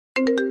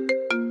Well,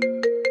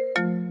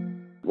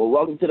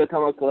 welcome to the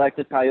Come Up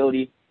Collective,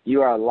 Coyote.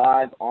 You are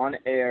live on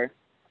air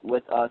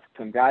with us.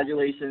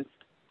 Congratulations.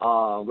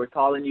 We're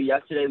calling you.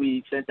 Yesterday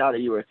we sent out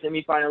that you were a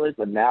semifinalist,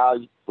 but now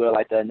we'd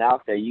like to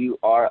announce that you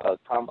are a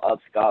Come Up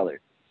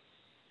Scholar.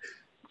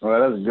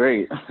 Well, that's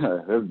great.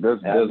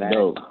 That's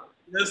dope.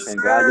 Yes,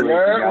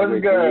 Congratulations.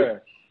 What's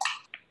good?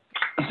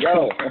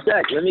 Yo,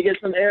 check. Let me get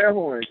some air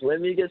horns.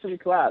 Let me get some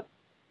claps.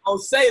 Oh,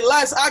 say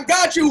less. I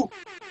got you.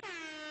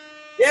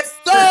 Yes,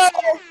 sir.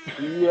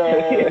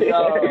 Yeah.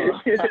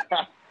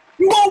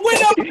 You gonna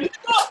win up.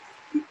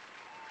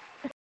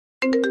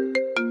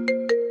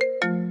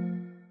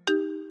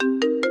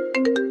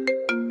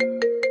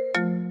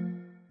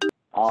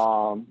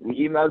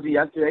 We emailed you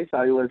yesterday,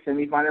 so you were a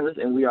semifinalist,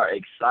 and we are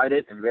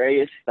excited and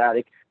very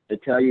ecstatic to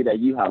tell you that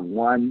you have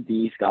won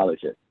the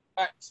scholarship.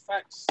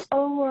 Facts.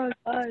 Oh my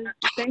God,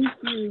 thank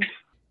you.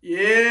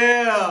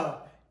 Yeah.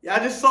 Y'all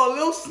just saw a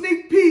little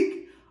sneak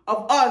peek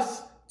of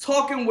us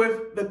talking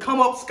with the Come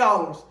Up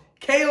Scholars,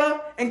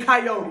 Kayla and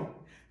Coyote.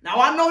 Now,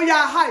 I know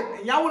y'all hype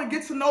and y'all want to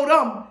get to know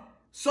them.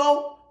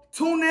 So,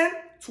 tune in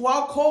to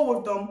our call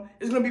with them.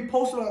 It's going to be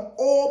posted on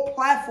all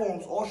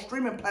platforms, all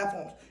streaming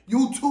platforms.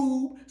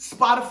 YouTube,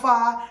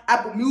 Spotify,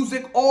 Apple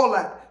Music, all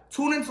that.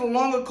 Tune in to the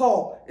longer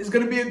call. It's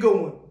going to be a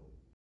good one.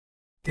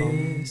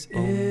 This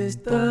is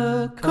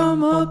the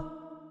Come Up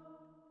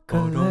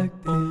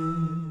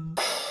Collective.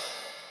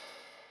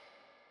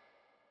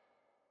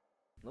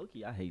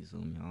 Low-key, I hate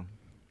Zoom, y'all.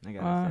 I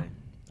gotta say.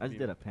 I just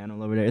did a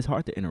panel over there. It's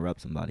hard to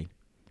interrupt somebody.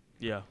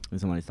 Yeah. When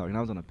somebody's talking.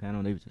 I was on a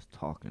panel, they was just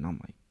talking. I'm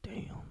like,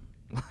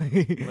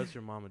 damn. What's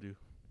your mama do?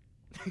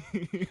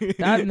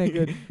 That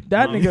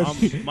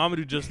nigga. Mama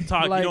do just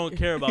talk. Like, you don't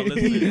care about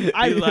listening.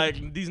 He's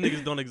like, these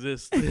niggas don't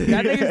exist.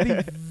 That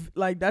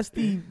nigga's that's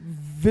the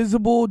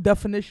visible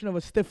definition of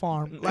a stiff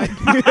arm. Like,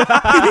 he's like,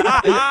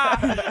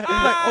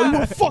 oh,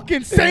 you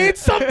fucking saying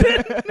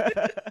something?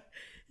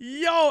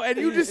 Yo, and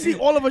you just see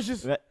all of us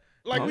just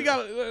like we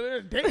got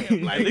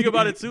damn. Like, think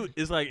about it too.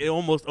 It's like it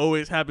almost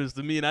always happens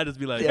to me, and I just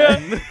be like,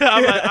 I'm like, all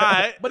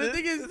right. But the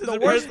thing is, the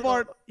worst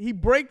part, he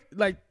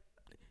like.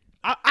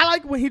 I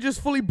like when he just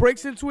fully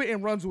breaks into it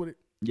and runs with it.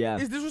 Yeah.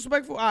 It's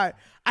disrespectful. I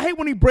hate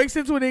when he breaks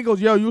into it and he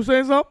goes, yo, you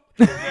saying something?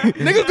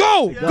 Nigga,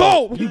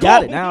 go. You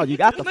got it now. You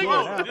got the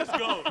floor now. Just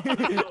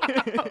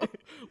go.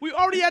 We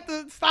already at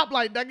the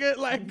stoplight, nigga.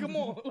 Like, come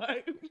on.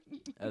 Like,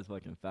 That's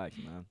fucking facts,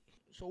 man.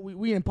 so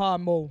we in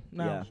pod mode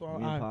now. Yeah, So we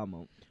in pod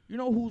mode. You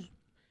know who's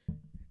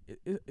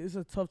it's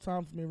a tough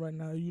time for me right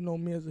now. You know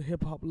me as a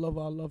hip hop lover.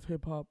 I love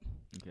hip hop.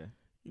 Okay.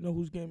 You know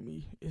who's getting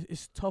me?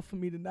 It's tough for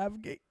me to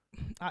navigate.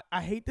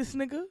 I hate this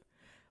nigga.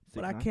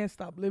 But I 6ix9ine? can't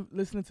stop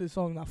listening to his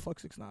song. Not fuck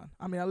 6ix9ine.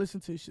 I mean, I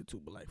listen to his shit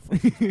too, but like, fuck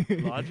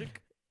 6ix9ine.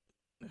 Logic?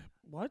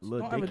 What?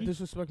 Lil Don't ever Dicky?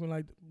 disrespect me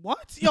like that.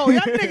 What? Yo,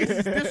 y'all niggas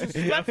is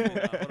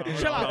disrespectful.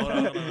 Chill out. Hold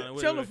on.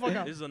 Chill the fuck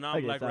out. This is a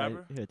non-black sorry.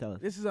 rapper? Here, tell us.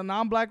 This is a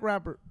non-black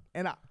rapper,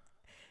 and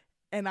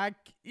I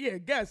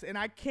guess, and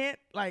I can't,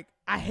 like,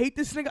 I hate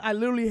this nigga. I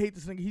literally hate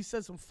this nigga. He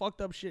said some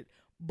fucked up shit,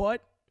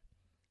 but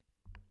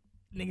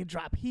nigga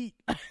drop heat.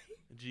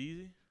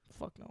 Jeezy?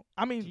 Fuck no.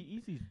 I mean,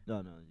 G-Eazy's...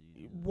 No.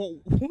 G-Eazy. whoa.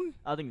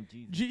 I think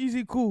Jeezy.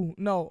 G-Eazy cool.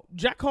 No,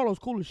 Jack Harlow's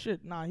cool as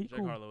shit. Nah, he Jack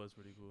cool. Harlow is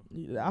pretty cool.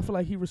 Yeah, I feel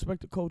like he respect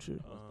the culture.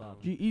 Um,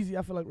 G-Eazy,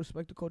 I feel like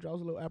respect the culture. I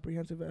was a little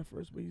apprehensive at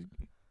first, but he's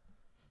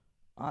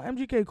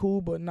MGK cool,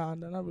 but nah,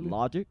 not really.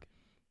 Logic?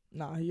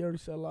 Nah, he already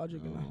said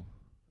Logic, and Oh.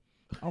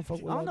 I don't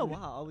fuck with I don't know Logic.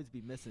 why I always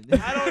be missing I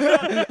this. don't know.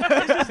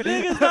 It's just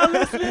niggas not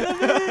listening to me.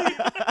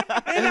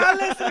 They not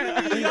listening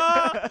to me,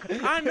 y'all.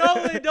 I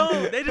know they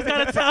don't. They just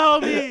gotta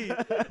tell me.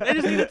 They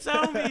just need to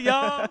tell me,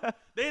 y'all.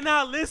 They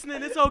not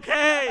listening. It's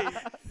okay.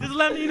 Just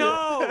let me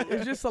know.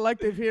 It's just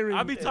selective hearing.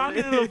 I be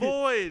talking in the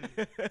void.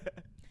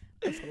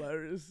 That's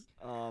hilarious.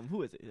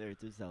 Who is it? There,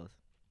 just tell us.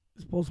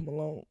 It's Post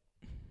Malone.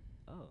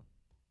 Oh.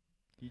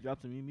 He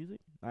dropped some new music?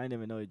 I didn't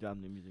even know he dropped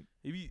new music.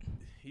 He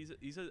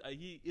says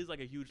he is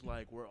like a huge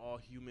like we're all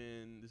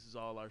human. This is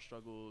all our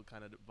struggle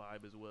kind of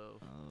vibe as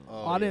well.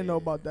 Oh, I didn't know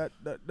about that.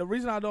 The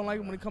reason I don't like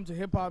it when it comes to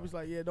hip hop is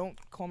like, yeah, don't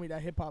call me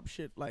that hip hop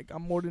shit. Like,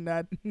 I'm more than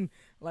that.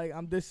 Like,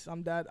 I'm this,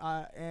 I'm that.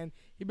 And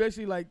he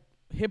basically like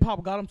hip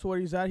hop got him to where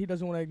he's at. He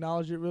doesn't want to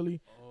acknowledge it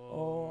really.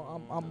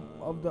 I'm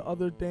of the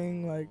other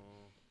thing, like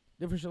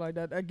different shit like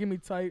that. That get me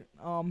tight.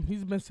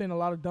 He's been saying a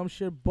lot of dumb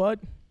shit, but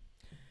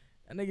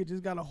that nigga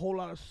just got a whole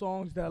lot of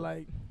songs that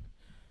like.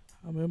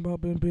 I remember I've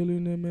been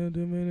billion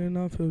and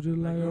I feel just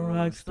like a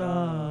rock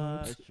star.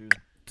 That's true.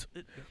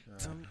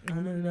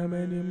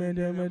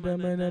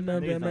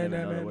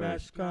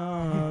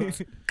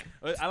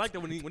 I like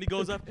that when he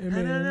goes up.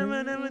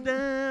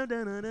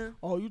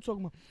 Oh, you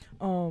talking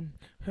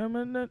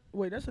about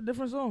wait, that's a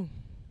different song.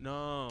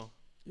 No,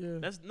 Yeah.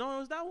 it's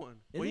that one.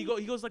 When he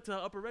Isn't goes like to the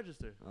upper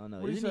register. Oh, no.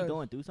 What he Isn't he said?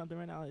 going through something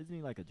right now? Isn't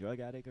he like a drug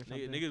addict or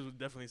something? Niggas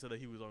definitely said that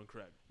he was on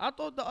crack. I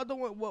thought the other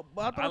one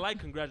I like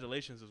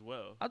Congratulations as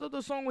well. I thought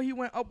the song when he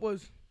went up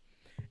was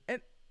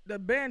and the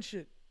band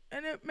shit.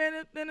 And it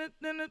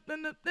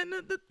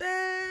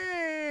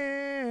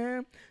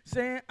band,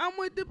 saying I'm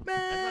with the band.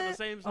 That's not the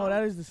same song. Oh,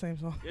 that is the same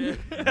song. Yeah.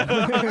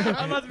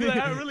 I must be like,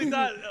 I really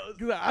thought.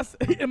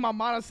 In my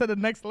mind, I said the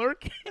next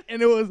lyric,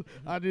 and it was,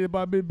 I did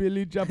my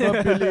Billy, jump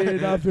up Billy,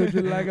 and I feel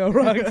just like a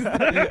rock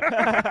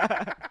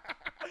star.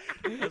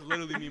 That's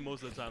literally me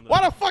most of the time. Though.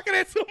 Why the fuck are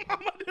they two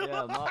mama do?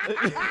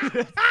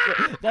 Yeah,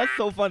 that's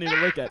so funny to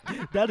look at.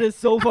 That is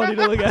so funny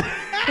to look at.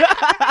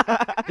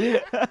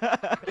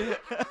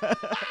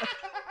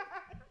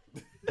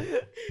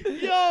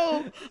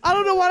 Yo, I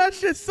don't know why that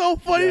shit's so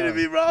funny to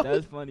me, bro.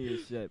 That's funny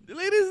as shit.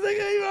 Look at this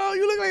nigga, bro.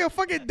 You look like a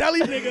fucking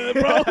deli nigga,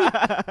 bro.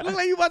 You look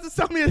like you about to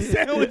sell me a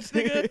sandwich,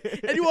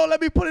 nigga, and you won't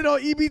let me put it on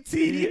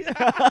EBT.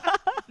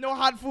 No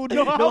hot food,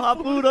 no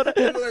hot food on it.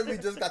 Look like we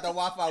just got the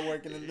Wi-Fi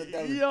working in the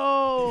deli.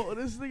 Yo,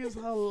 this nigga's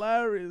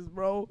hilarious,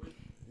 bro.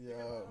 Yo,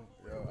 all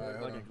right,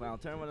 hold Fucking on. clown.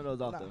 Turn one of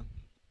those off, though.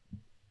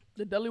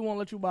 The deli won't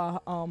let you buy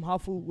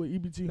hot food with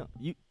EBT.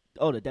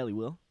 No, the deli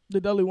will. The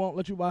deli won't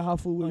let you buy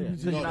hot food with Oh, yeah.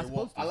 EBT. No, No, not they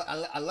won't.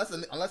 supposed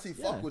to. Unless he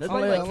fuck with That's you.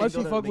 why, Oh, yeah, like, unless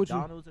can't he go fuck to with you.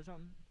 McDonald's or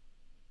something.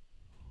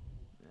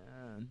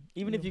 Yeah.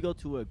 Even if you go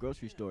to a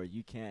grocery store,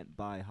 you can't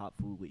buy hot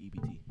food with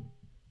EBT.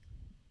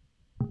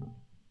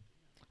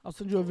 I'll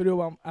send you a video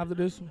about after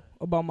this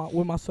about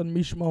with my son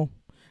Mishmo.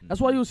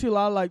 That's why you'll see a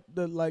lot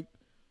of like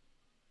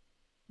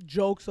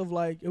jokes of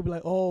like it'll be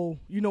like, oh,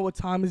 you know what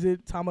time is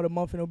it? Time of the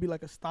month, and it'll be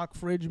like a stock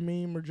fridge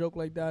meme or joke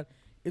like that.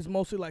 It's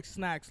mostly like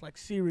snacks, like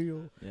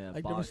cereal, Yeah,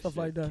 like different stuff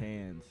like that.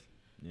 Cans.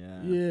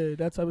 Yeah. Yeah,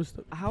 that type of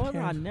stuff. However,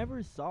 I Cans.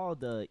 never saw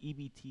the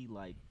EBT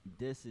like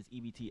this is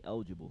EBT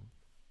eligible.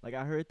 Like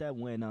I heard that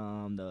when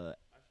the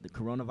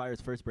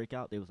coronavirus first break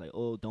out, they was like,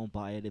 oh, don't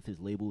buy it if it's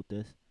labeled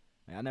this.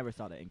 Like, I never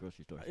saw that in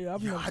grocery stores. Yeah,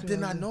 Yo, I did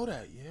not know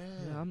that. Yeah.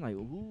 Yeah, I'm like,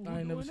 ooh, I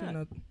ain't never seen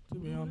that. To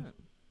be honest,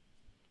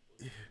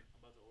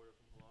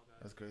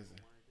 That's crazy.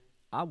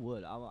 I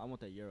would. I want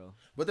that euro.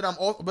 But then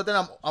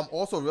I'm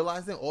also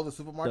realizing all the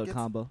The supermarkets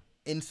combo.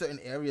 in certain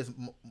areas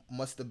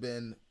must have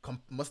been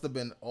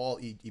all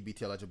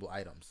EBT eligible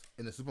items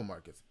in the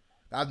supermarkets.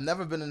 I've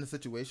never been in a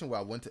situation where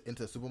I went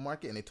into a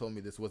supermarket and they told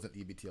me this wasn't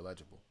EBT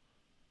eligible.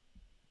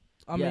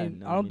 I Yeah, mean,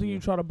 no, I don't me think you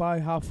neither. try to buy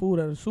hot food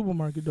at a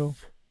supermarket though.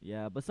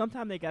 Yeah, but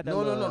sometimes they got that.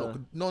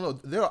 No.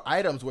 There are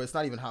items where it's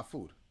not even hot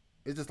food.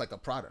 It's just like a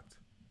product.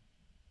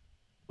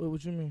 Wait,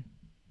 what you mean?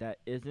 That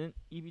isn't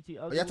EBT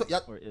yeah, eligible yeah.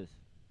 or is.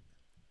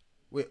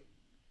 Wait,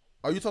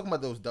 are you talking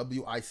about those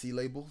WIC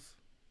labels?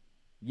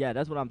 Yeah,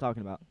 that's what I'm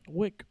talking about.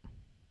 Wick.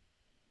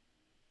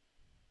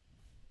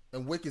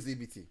 And WIC is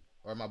EBT,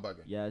 or am I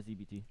bugging? Yeah, it's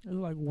EBT. It's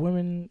like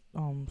women,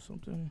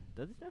 something.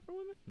 Does it stand for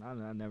women?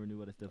 I never knew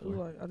what it stood It was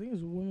for. like I think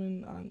it's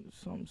women and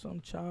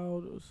some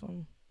child or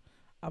some.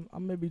 I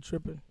may be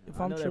tripping. If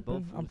I I'm know they're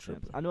both tripping, I'm food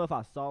stamps. tripping. I know if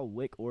I saw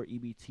WIC or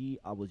EBT,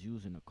 I was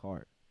using a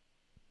card.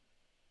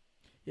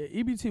 Yeah,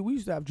 EBT. We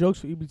used to have jokes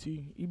for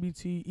EBT.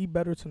 EBT. Eat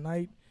better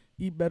tonight.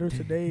 Eat better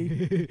today.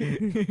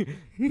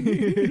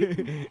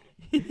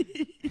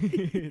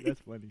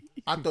 That's funny.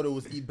 I thought it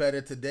was Eat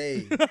Better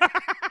Today.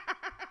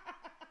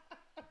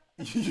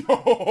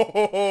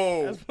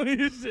 Yo, That's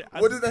funny as shit.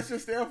 what does that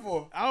shit stand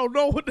for? I don't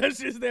know what that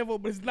shit stands for,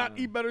 but it's not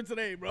eat better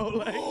today, bro.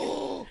 Like,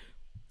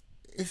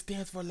 It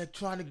stands for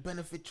Electronic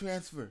Benefit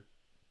Transfer.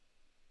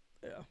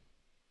 yeah.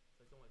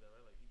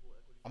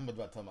 I'm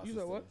about to tell my You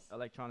sister said what? this.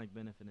 Electronic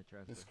benefit and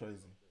transfer. It's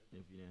crazy.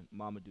 If you didn't,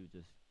 Mama Do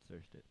just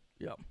searched it.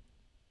 Yep.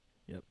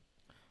 Yep.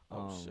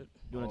 Oh shit.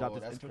 You want to drop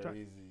this that's intro track?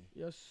 crazy.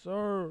 Yes,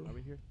 sir. Are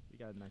we here? We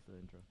got a nice little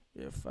intro.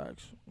 Yeah,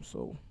 facts.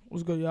 So,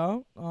 what's good,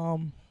 y'all?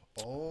 Oh,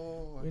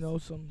 You know,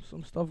 some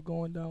stuff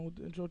going down with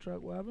the intro track.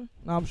 What happened?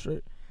 Nah, I'm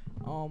straight.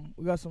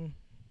 We got some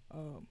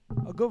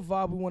a good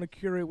vibe we want to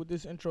curate with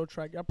this intro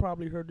track. Y'all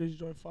probably heard this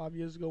joint 5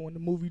 years ago when the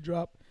movie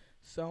dropped,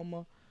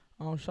 Selma.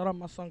 Shout out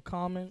my son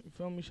Common. You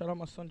feel me? Shout out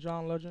my son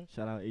John Legend.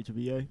 Shout out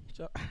HBA.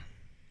 Shout-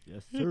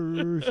 Yes,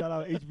 sir. Shout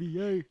out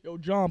HBA. Yo,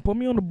 John, put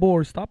me on the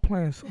board. Stop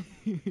playing, son.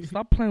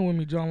 Stop playing with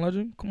me, John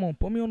Legend. Come on,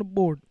 put me on the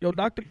board. Yo,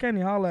 Dr. Kenny,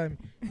 holla at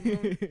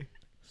me.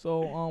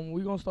 So,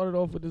 we gonna start it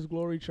off with this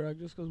Glory track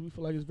just because we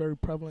feel like it's very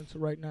prevalent to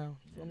right now.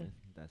 You feel me?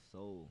 That's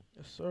soul.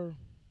 Yes, sir.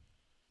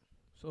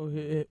 So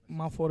hit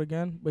my fault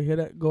again, but hear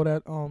that go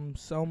that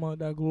Selma,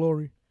 that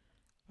Glory.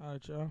 All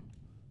right, y'all.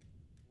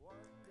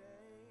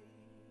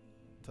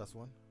 Test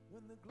one.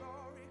 When the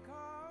glory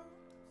comes,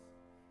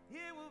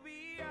 it will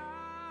be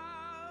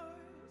ours.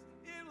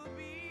 It will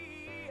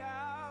be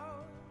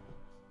ours.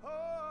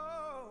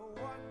 Oh,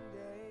 one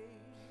day,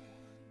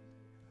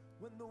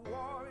 when the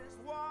war is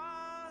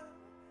won,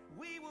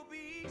 we will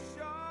be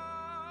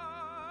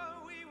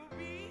sure. We will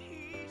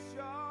be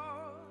sure.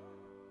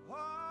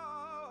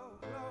 Oh,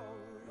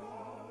 glory,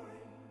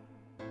 glory,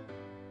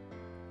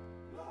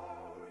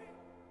 glory.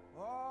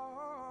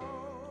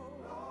 Oh,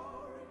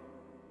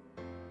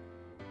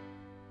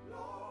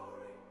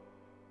 glory.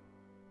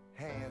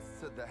 Hands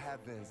to the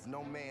heavens,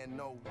 no man,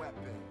 no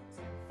weapons.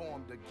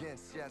 Formed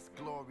against, yes,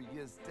 glory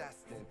is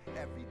destined.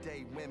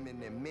 Everyday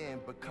women and men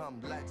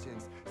become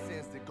legends.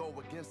 Sins that go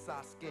against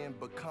our skin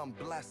become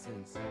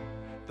blessings.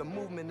 The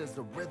movement is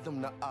a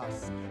rhythm to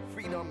us.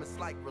 Freedom is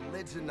like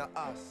religion to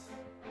us.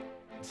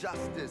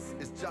 Justice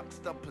is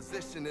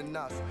juxtapositioning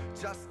us.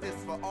 Justice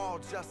for all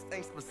just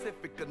ain't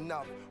specific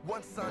enough.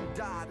 One son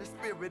died, the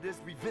spirit is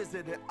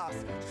revisiting us.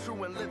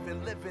 True and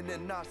living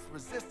in us.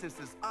 Resistance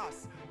is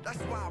us. That's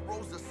why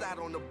Rosa sat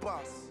on the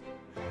bus.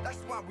 That's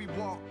why we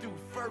walk through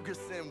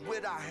Ferguson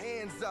with our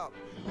hands up.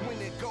 When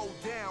it go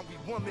down, we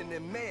woman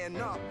and man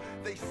up.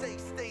 They say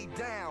stay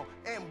down,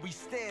 and we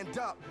stand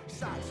up.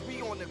 Shots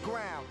we on the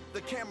ground, the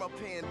camera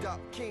panned up.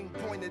 King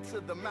pointed to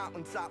the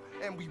mountaintop,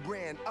 and we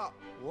ran up.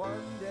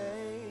 One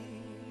day,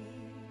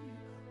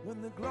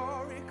 when the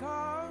glory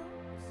comes,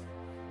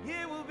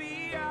 it will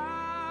be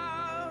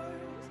ours.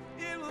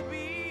 It will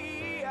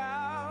be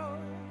ours.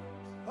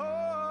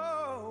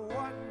 Oh,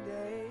 one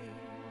day,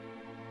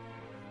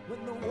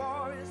 when the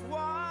war is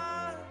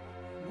won,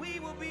 we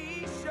will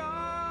be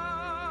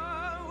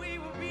sure. We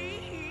will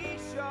be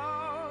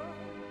sure.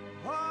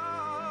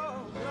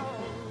 Oh,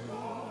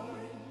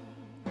 glory,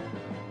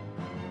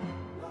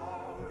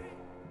 glory,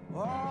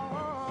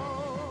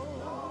 oh,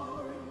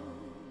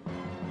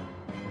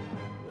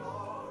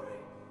 glory.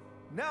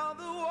 Now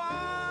the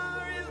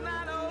war is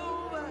not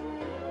over.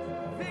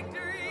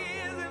 Victory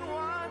isn't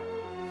won,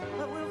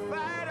 but we'll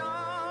fight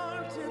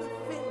on to the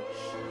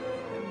finish.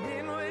 And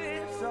then when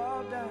it's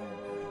all done,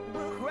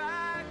 we'll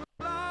cry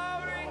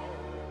glory,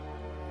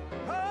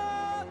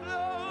 oh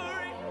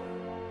glory,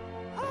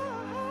 oh.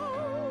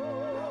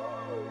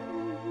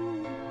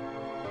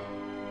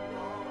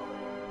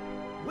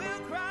 We'll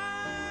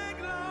cry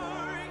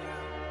glory,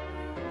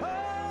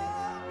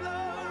 oh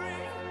glory,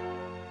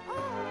 oh.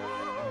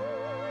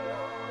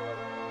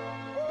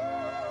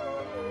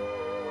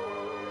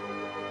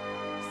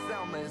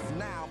 Selma is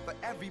now for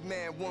every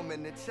man,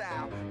 woman, and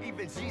child.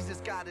 Even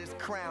Jesus got his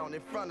crown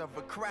in front of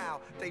a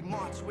crowd. They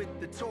march with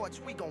the torch,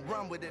 we gon'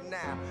 run with it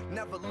now.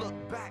 Never look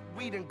back,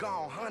 we done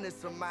gone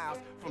hundreds of miles.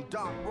 From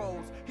dark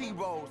roads,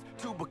 heroes,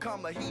 to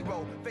become a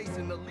hero.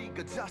 Facing the League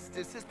of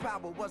Justice, his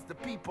power was the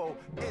people.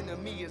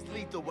 Enemy is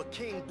lethal, a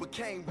king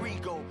became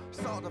regal.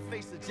 Saw the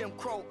face of Jim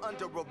Crow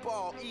under a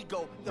bald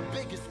ego. The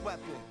biggest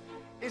weapon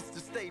is to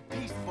stay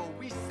peaceful.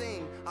 We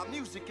sing, our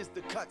music is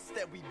the cuts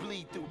that we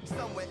bleed through.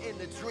 Somewhere in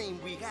the dream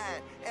we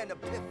had an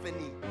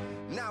epiphany.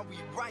 Now we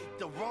right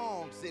the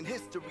wrongs in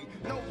history.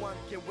 No one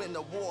can win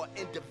a war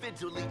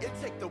individually. It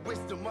take the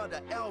wisdom of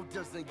the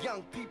elders and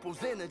young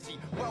people's energy.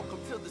 Welcome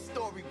to the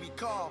story we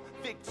call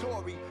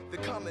victory. The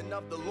coming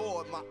of the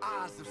Lord, my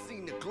eyes have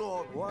seen the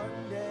glory. One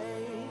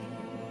day,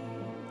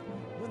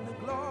 when the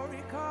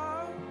glory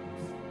comes,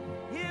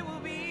 it will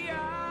be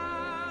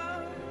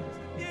ours.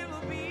 It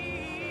will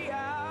be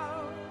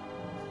ours.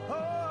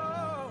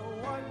 Oh,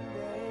 one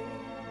day,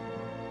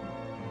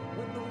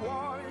 when the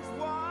war is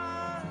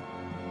won,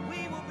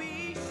 we will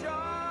be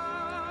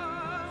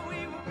sure.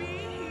 We will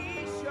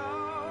be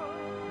sure.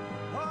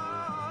 Oh,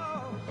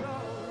 glory.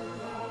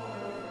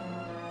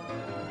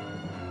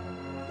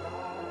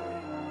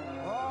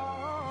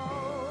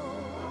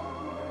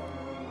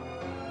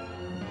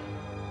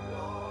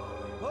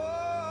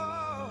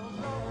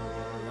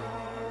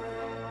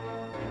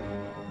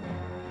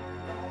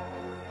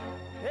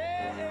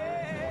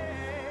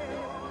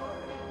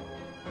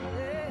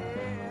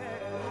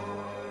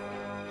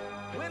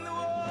 When the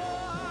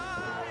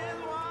war is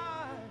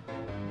won,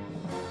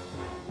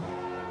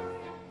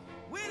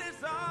 when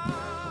it's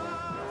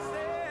all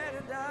said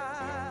and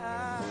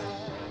done.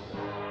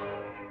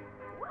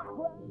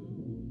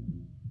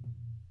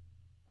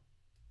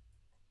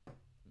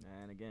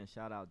 And again,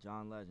 shout out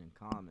John Legend,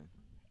 Common.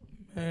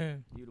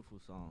 Man, Beautiful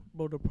song.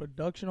 bro, the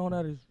production on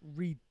that is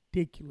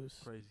ridiculous.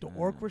 Crazy. The Man.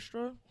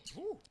 orchestra,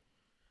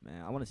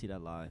 Man, I want to see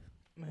that live.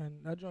 man,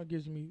 that joint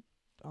gives me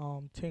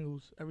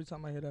tingles every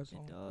time I hear that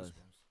song. It does.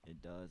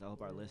 It does. I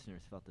hope our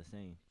listeners felt the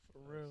same. For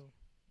real.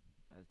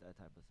 That's that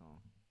type of song.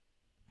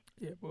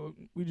 Yeah, but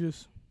we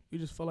just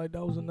felt like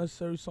that was a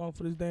necessary song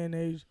for this day and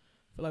age.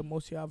 Feel like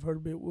most of y'all have heard a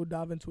bit. We'll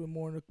dive into it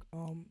more in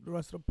the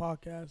rest of the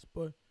podcast,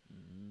 but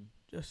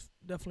just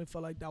definitely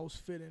felt like that was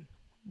fitting.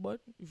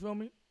 But you feel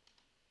me?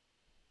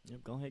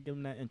 Yep, go ahead, give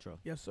them that intro.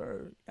 Yes,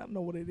 sir. Y'all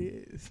know what it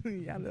is.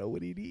 Y'all know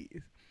what it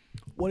is.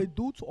 What it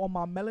do to all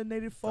my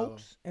melanated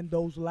folks and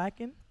those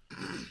lacking.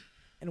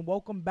 And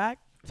welcome back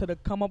to the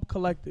Come Up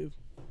Collective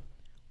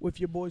with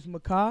your boys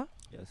Makai,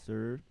 Yes,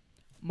 sir.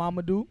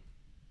 Mamadou,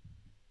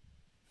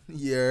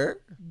 Yeah.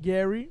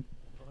 Gary,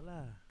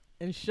 Hola.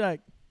 and Shaq.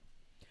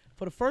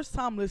 For the first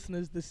time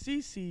listeners, the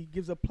CC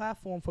gives a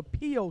platform for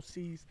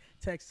POCs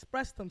to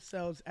express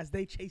themselves as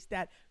they chase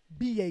that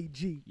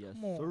BAG. Yes,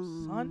 Come on,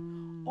 sir.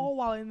 son. All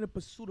while in the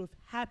pursuit of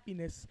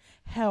happiness,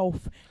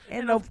 health,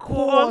 and of of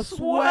course, course,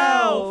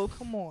 wealth. wealth.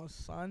 Come on,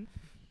 son.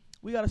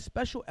 We got a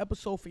special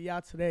episode for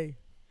y'all today.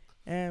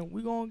 And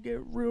we're going to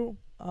get real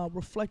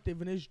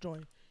reflective in this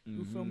joint.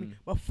 You feel me?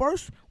 But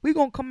first, we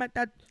going to come at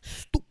that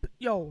stupid.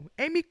 Yo,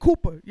 Amy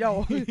Cooper.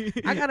 Yo,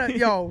 I got to.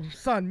 Yo,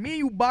 son, me and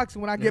you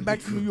boxing when I get back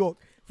to New York.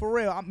 For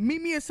real.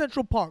 Meet me in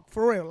Central Park.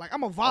 For real. Like,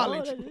 I'm going to Oh,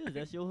 violate that you. is.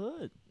 That's your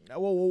hood.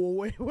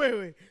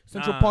 Wait.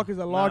 Central Nah, Park is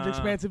a large, nah.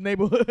 expansive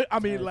neighborhood. I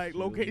mean, That's like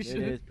true.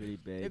 location. It is pretty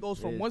big. It goes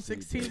from It is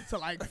pretty 116 to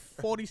like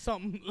 40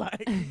 something.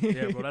 Like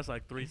Yeah, bro, that's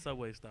like 3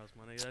 subway stops,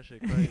 my nigga. That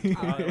shit crazy.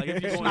 Like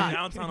if you going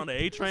downtown on the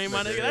A train,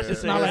 my nigga, that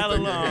shit not take like hella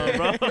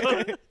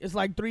long, bro. it's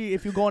like 3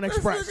 if you go on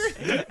express.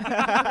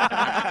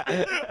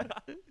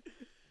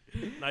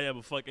 Nah, yeah,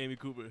 but fuck Amy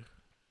Cooper.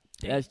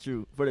 That's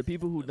true. For the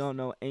people who don't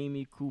know,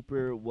 Amy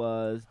Cooper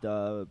was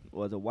a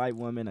white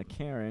woman, a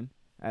Karen,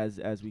 as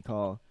we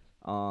call,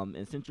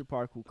 in Central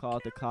Park, who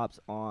called the cops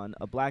on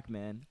a black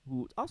man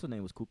who also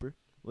name was Cooper.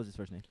 What was his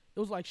first name? It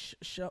was like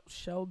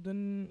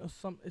Sheldon or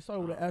something. It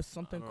started with an S,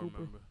 something I don't Cooper.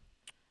 remember.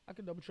 I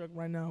can double check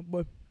right now,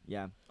 but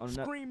Yeah.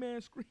 scream,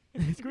 man, scream.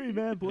 Scream,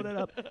 man, pull that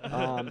up.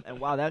 And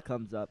while that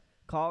comes up,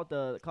 called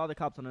the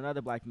cops on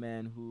another black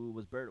man who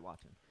was bird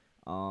watching.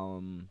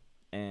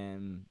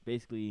 And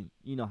basically,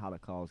 you know how the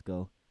calls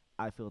go.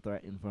 I feel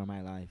threatened for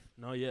my life.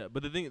 No, yeah,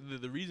 but the thing,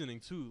 the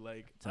reasoning too,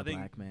 like It's a I think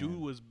black man. dude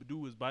was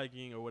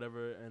biking or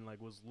whatever, and like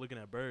was looking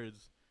at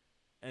birds,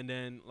 and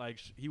then like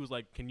he was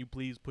like, "Can you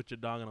please put your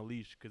dog on a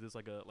leash? Because it's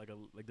like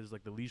there's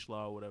like the leash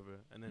law or whatever."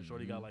 And then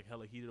Shorty got Mhm. like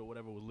hella heated or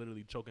whatever, was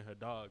literally choking her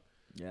dog,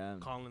 Yeah.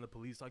 calling the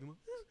police, talking about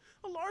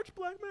a large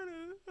black man.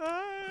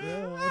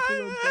 Yeah, I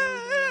feel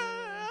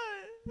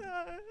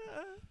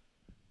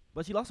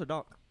But she lost her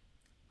dog.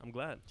 I'm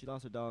glad, She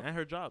lost her dog and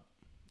her job.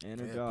 and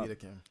her Yeah, job, Peter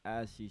Kim.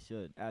 as she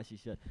should.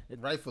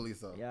 Rightfully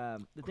so. Yeah.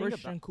 The Christian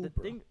thing about,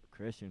 Cooper.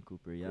 Christian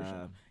Cooper, yeah.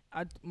 Christian.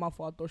 My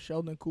fault. I thought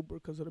Sheldon Cooper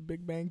because of the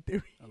Big Bang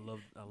Theory. I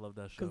love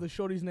that show. Because the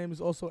shorty's name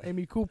is also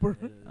Amy Cooper.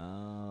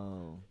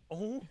 Oh.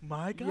 Oh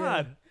my Yeah.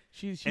 God,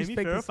 She's Amy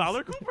faking Farrah some-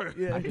 Fowler Cooper.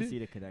 Yeah, I can see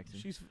the connection.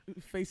 she's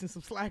facing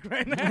some slack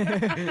right now.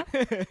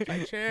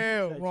 Like,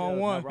 chill, Like, wrong chill,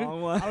 one.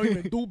 wrong one. I don't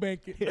even do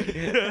banking.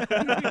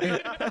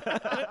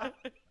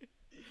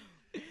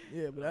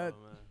 Yeah, but that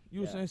Oh, man. you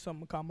were Yeah. saying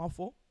something, Kyle, my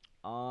fault.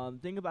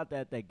 Thing about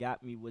that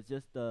got me was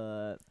just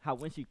how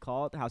when she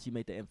called, how she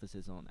made the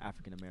emphasis on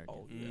African American.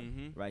 Oh yeah.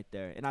 Mm-hmm. Right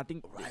there. And I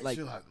think Right, like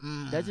she like,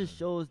 that just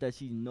shows that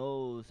she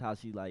knows how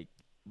she like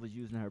was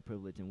using her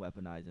privilege and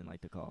weaponizing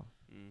like the call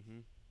Mm-hmm.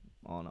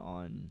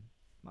 on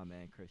my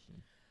man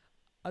Christian.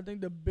 I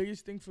think the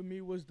biggest thing for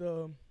me was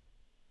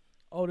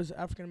there's an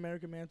African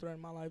American man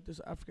threatening my life. There's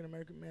an African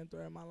American man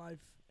threatening my life.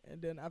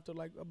 And then after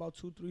like about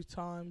 2-3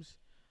 times,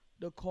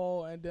 the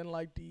call and then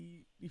like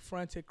the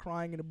frantic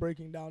crying and the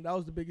breaking down. That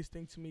was the biggest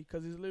thing to me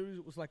because it literally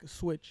was like a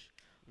switch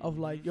of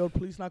Mm-hmm. like, yo,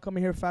 police not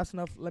coming here fast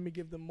enough. Let me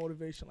give them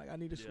motivation. Like I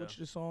need to switch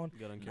this on.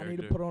 Got on I need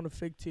character. to put on the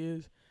fake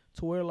tears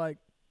to where like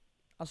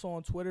I saw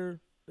on Twitter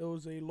there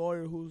was a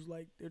lawyer who's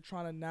like they're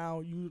trying to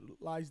now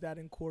utilize that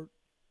in court.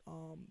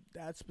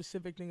 That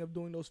specific thing of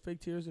doing those fake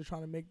tears, they're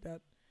trying to make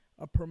that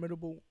a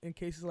permittable in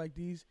cases like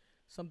these,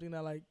 something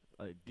that like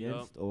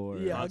Against or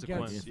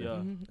Consequence, against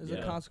yeah. as Yeah.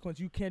 a consequence.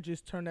 You can't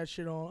just turn that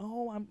shit on.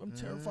 Oh, I'm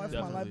terrified for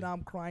my life Definitely. now.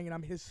 I'm crying and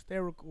I'm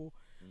hysterical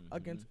Mm-hmm.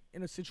 against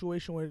in a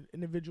situation where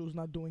individual's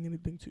not doing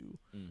anything to you.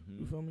 Mm-hmm.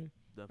 You feel me?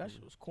 That Definitely.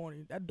 shit was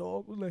corny. That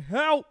dog was like,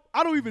 help!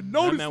 I don't even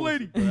know That this man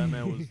lady. that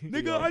man was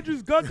Nigga, I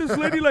just got this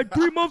lady like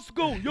 3 months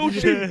ago. Yo,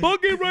 she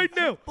bugging right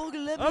now.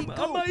 I'm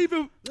not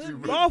even.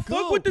 I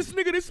fuck with this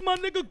nigga. This is my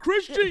nigga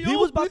Christian. Yo, He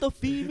was about to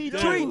feed me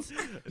treats.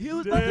 He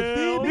was about to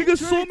feed me Nigga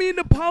saw me in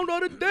the pound the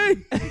other day.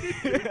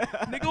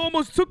 Nigga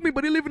almost took me,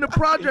 but he live in the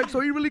project, so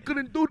he really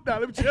couldn't do that.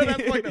 Let me tell you,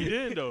 that's like he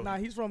didn't though. Nah,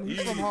 he's from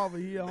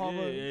Harvard. He a Yeah,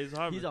 Harvard. yeah, he's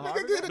Harvard. He's a Look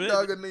Harvard. at the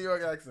dog in New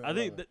York accent. I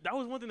think that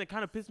was one thing that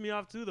kind of pissed me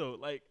off too, though.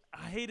 Like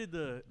I hated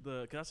the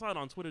cause I saw it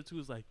on Twitter too.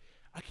 It's like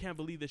I can't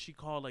believe that she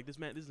called like this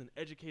man. This is an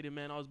educated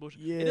man. All this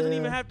bullshit. It doesn't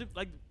even Yeah. have to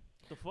like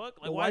the fuck.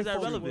 Like The why is white that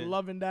folks were relevant?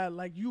 loving that.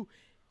 Like you,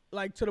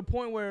 like to the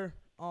point where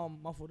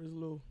my fault. There's a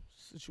little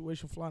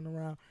situation flying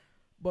around,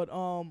 but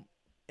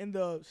in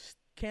the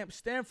Camp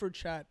Stanford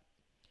chat,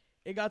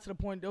 it got to the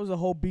point there was a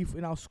whole beef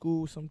in our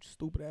school, some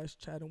stupid ass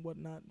chat and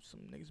whatnot, some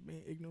niggas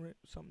being ignorant,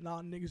 some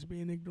non-niggas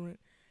being ignorant.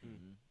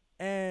 Mm-hmm.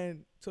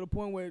 And to the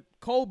point where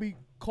Kobe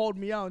called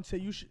me out and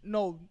said, "You should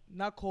no,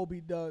 not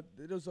Kobe.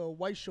 There's a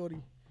white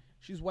shorty,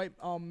 she's white,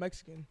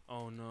 Mexican.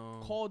 Oh no.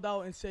 Called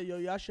out and said, yo,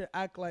 y'all should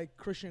act like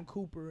Christian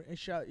Cooper and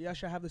y'all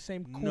should have the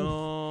same coof.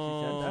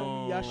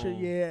 No. Y'all should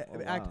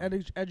Oh, act wow.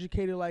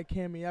 educated like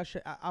him and y'all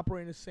should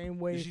operate in the same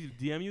way. Did she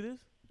DM you this?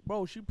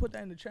 Bro, she put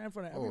that in the chat in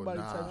front of everybody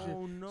type shit.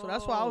 Oh no. So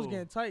that's why I was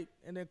getting tight.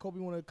 And then Kobe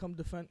wanted to come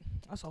defend.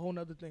 That's a whole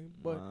nother thing.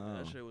 But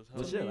That shit was Well,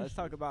 hella shit, mean. let's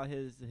talk about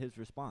his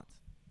response.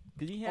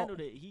 Because he handled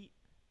it.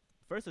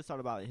 First, let's talk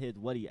about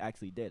what he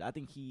actually did. I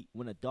think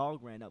when a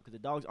dog ran up, because the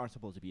dogs aren't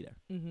supposed to be there.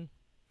 mm-hmm.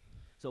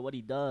 So what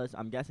he does,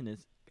 I'm guessing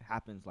this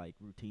happens like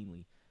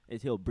routinely,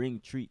 is he'll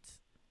bring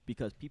treats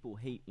because people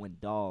hate when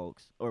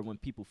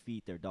people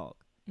feed their dog.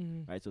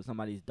 Mm-hmm. Right? So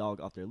somebody's dog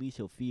off their leash,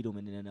 he'll feed them,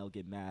 and then they'll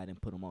get mad and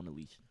put them on the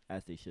leash,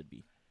 as they should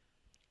be.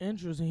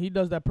 Interesting. He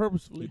does that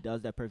purposefully. He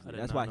does that perfectly.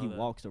 did That's not why he know that.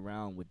 walks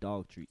around with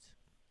dog treats.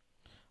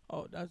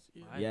 Oh, that's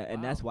Yeah,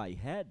 and that's Wow. why he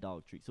had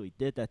dog treats. So he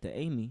did that to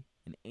Amy,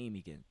 and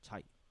Amy getting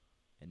tight.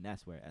 And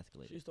that's where it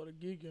escalated. She started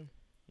geeking.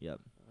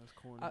 Yep. That's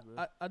corny,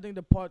 bro. I think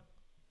the part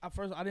at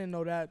first I didn't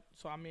know that,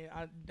 so I mean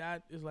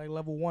that is like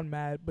level 1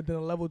 mad, but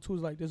then level 2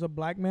 is like there's a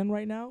black man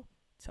right now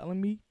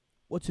telling me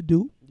what to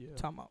do. Yeah.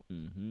 Time out.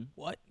 Mm-hmm.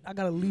 What? I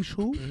got to leash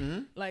who?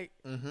 Mhm. Like,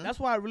 Mhm. that's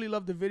why I really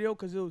love the video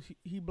because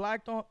he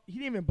blacked on. He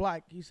didn't even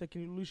black. He said,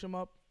 "Can you leash him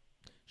up?"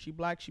 She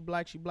blacked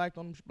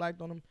on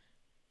him.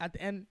 At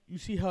the end, you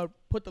see her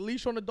put the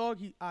leash on the dog.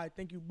 I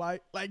think you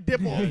bite. Like, dip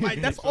off. Like,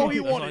 that's all he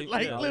That's all wanted. he-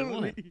 Like, yeah,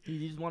 literally.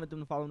 He just wanted them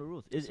to follow the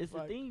rules. It's It's the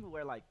like- thing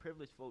where like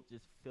privileged folks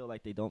just feel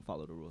like they don't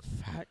follow the rules.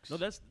 Facts. No,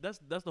 that's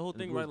the whole The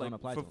thing, rules right? don't Like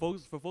apply for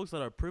to 'em. folks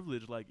that are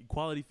privileged, like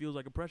equality feels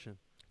like oppression.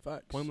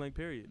 Facts. Point blank.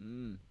 Period.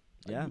 Mm.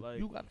 Like, Yeah, Like-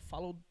 you got to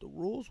follow the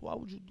rules. Why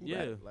would you do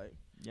Yeah. that? Like,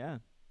 yeah.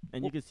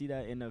 And you can see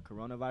that in the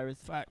coronavirus.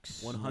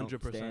 facts.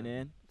 100%. Stand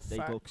in. They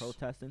go Facts.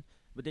 protesting.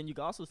 But then you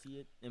can also see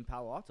it in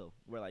Palo Alto,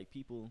 where like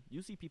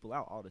you see people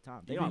out all the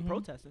time. They Even- aren't Mhm.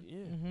 protesting.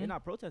 Yeah. Mhm. They're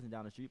not protesting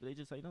down the street, but they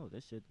just say, no,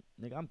 this shit,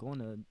 nigga, I'm going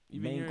to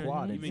Even main here-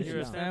 quad and even sit here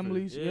at down. Stanford.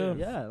 Families, Yeah. yeah.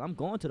 Yeah, I'm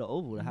going to the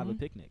Oval to have a Mhm.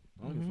 picnic.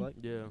 I don't give a fuck.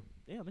 Yeah.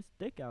 Damn, it's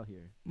thick out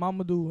here.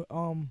 Mamadou,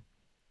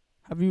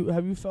 have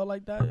you felt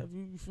like that? Have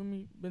you feel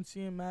me? Been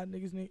seeing mad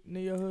niggas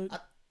near your hood?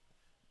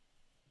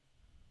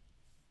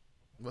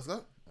 What's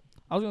up?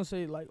 I was gonna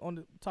say, like, on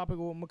the topic of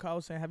what Makai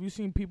was saying, have you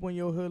seen people in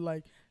your hood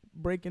like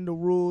breaking the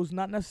rules?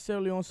 Not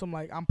necessarily on some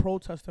like I'm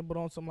protesting, but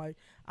on some like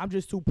I'm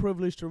just too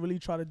privileged to really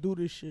try to do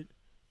this shit.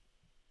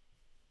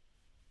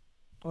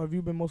 Or have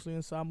you been mostly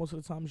inside most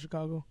of the time in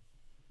Chicago?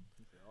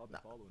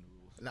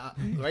 Nah,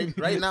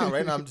 right now,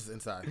 I'm just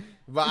inside.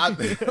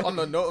 But on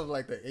the note of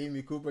like the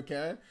Amy Cooper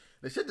Karen,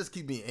 the shit just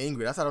keep me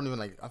angry. That's why I don't even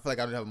like. I feel like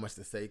I don't have much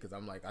to say because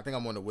I'm like, I think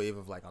I'm on the wave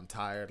of like I'm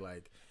tired.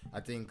 Like I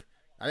think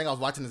I was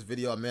watching this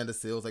video. Amanda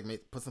Seales like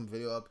put some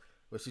video up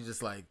where she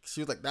was like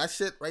that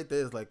shit right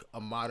there is like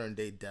a modern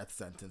day death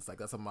sentence. Like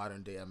that's a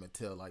modern day Emmett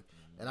Till. Like,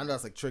 and I know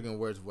that's like triggering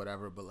words, or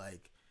whatever. But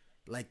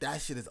like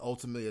that shit is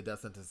ultimately a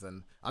death sentence.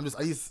 And I'm just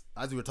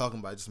as we were talking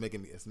about, it's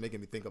making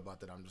me think about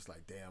that. I'm just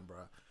like, damn, bro,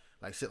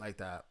 like shit like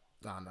that.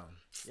 I don't know.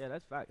 Yeah,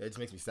 that's fact. It just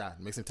makes me sad.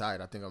 It makes me tired.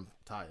 I think I'm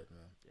tired,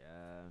 man.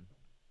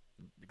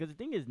 Yeah. Because the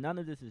thing is, none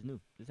of this is new.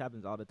 This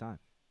happens all the time.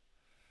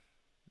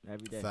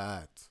 Every day.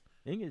 Fact.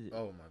 Thing is,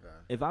 Oh my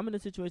god. if I'm in a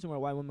situation where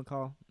white women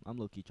call, I'm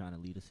low-key trying to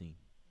lead a scene.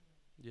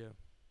 Yeah.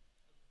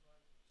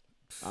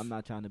 I'm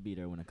not trying to be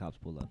there when the cops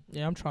pull up.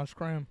 Yeah, I'm trying to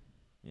scram.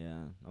 Yeah.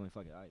 I mean,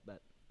 fuck it. All right,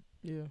 bet.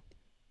 Yeah,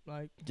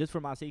 like Just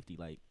for my safety.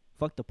 Like,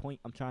 fuck the point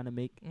I'm trying to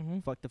make.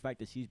 Fuck the fact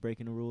that she's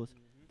breaking the rules.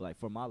 But, like,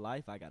 for my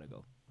life, I gotta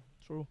go.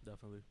 true.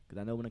 Definitely. Because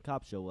I know when the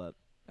cops show up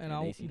And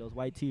and they see those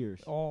white tears.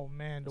 oh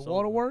man, the It's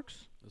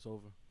waterworks It's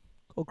over.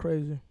 go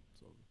crazy.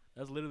 It's over.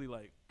 That's literally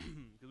like,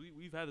 because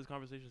we've had this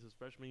conversation since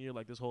freshman year.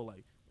 Like this whole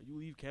like, when you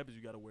leave campus,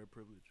 you gotta wear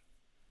privilege.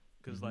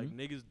 Because like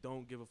niggas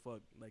don't give a fuck.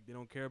 Like they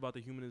don't care about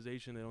the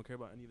humanization. They don't care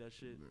about any of that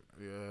shit.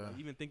 Yeah. Like,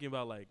 even thinking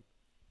about like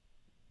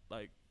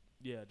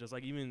yeah, just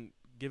like even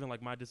given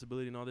like my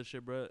disability and all this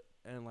shit, bruh.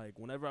 And like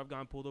whenever I've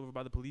gotten pulled over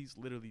by the police,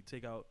 literally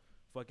take out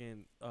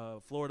fucking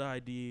Florida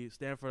ID,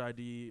 Stanford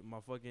ID, my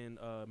fucking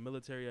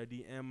military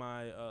ID, and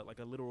my like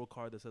a literal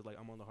card that says like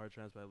I'm on the heart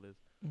transplant list.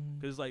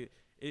 Because like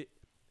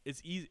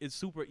it's easy, it's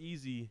super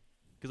easy.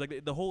 Because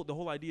like the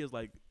whole idea is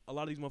like a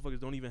lot of these motherfuckers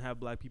don't even have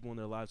black people in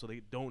their lives, so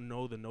they don't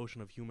know the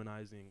notion of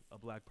humanizing a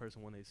black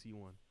person when they see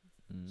one.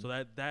 So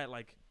that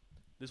like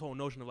this whole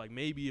notion of like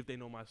maybe if they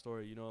know my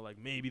story, you know, like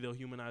maybe they'll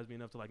humanize me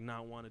enough to like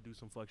not want to do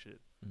some fuck shit.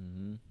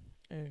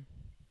 Hey,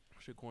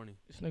 Shit corny.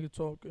 this nigga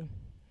talking.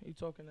 He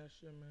talking that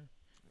shit, man.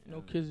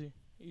 No Kizzy.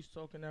 He's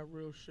talking that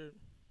real shit.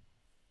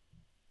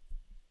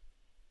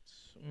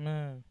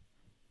 Man.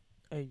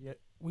 Hey, yeah,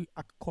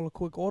 I could call a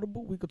quick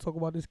audible. We could talk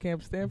about this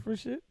Camp Stanford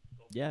shit.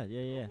 Yeah.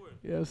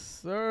 Yes,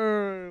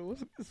 sir.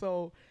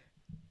 So,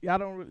 y'all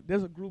don't.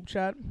 There's a group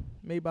chat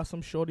made by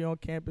some shorty on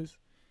campus.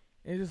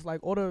 And it's just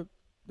like all the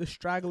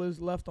stragglers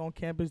left on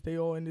campus. They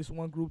all in this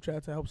one group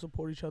chat to help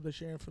support each other,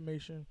 share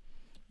information,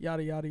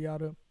 yada yada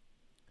yada.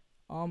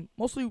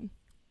 Mostly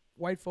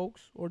white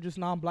folks or just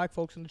non-black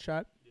folks in the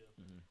chat.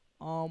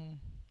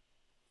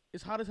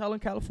 It's hot as hell in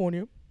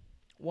California.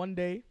 One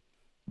day,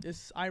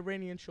 this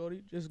Iranian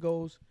shorty just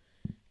goes,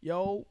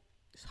 "Yo,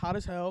 it's hot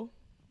as hell.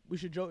 We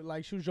should joke."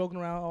 Like she was joking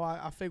around. "Oh,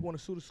 I fake want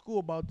to sue the school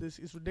about this.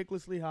 It's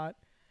ridiculously hot."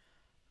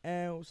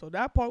 And so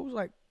that part was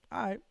like,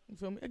 all right, you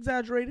feel me?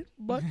 Exaggerated,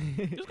 but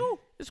it's cool.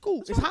 It's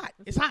cool. It's hot.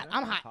 It's hot.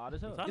 I'm hot. Hot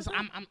as hell.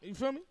 I'm you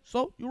feel me?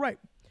 So you're right.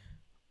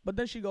 But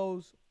then she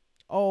goes,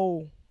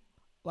 "Oh,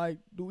 like,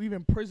 do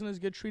even prisoners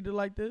get treated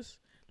like this?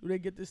 Do they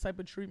get this type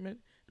of treatment?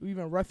 Do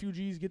even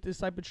refugees get this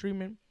type of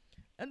treatment?"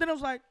 And then I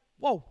was like,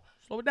 "Whoa,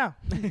 slow it down.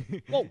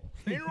 Whoa,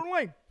 stay in your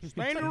lane.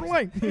 Stay in your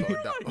lane."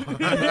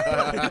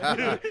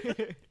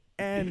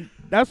 And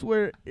that's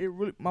where it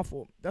really, my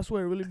fault. That's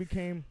where it really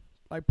became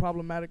like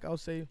problematic, I'll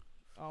say,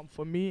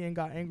 for me, and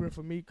got angry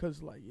for me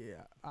because like,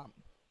 yeah,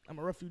 I'm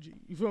a refugee.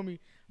 You feel me?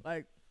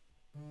 Like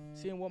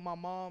seeing what my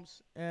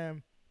mom's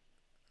and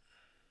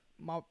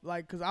my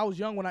like, cause I was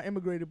young when I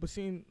immigrated, but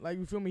seeing like,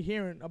 you feel me,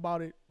 hearing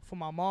about it from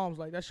my mom's,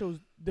 like that shit was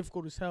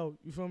difficult as hell.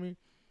 You feel me?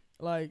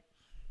 Like,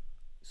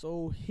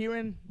 so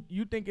hearing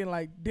you thinking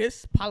like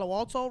this Palo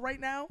Alto right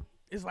now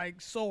is like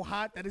so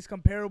hot that it's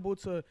comparable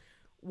to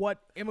what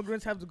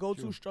immigrants have to go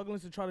to struggling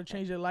to try to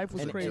change their life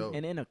was crazy.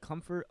 And in a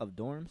comfort of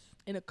dorms.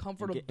 In a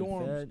comfort of getting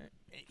dorms. fed.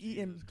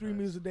 eating Jesus 3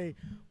 meals a day.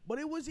 But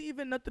it wasn't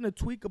even nothing to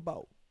tweak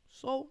about.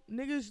 So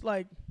niggas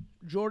like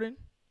Jordan,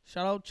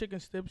 shout out Chicken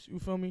Stips, you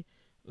feel me?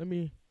 Let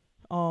me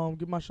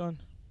give my son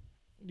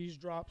these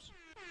drops.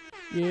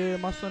 Yeah,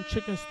 my son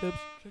Chicken Stips.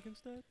 Chicken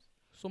steps.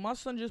 So my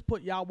son just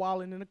put y'all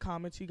wildin' in the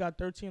comments. He got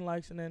 13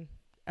 likes, and then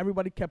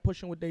everybody kept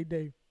pushing with they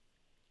day.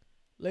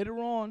 Later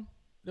on,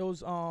 there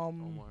was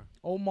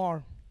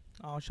Omar.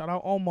 Shout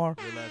out Omar.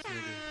 Real ass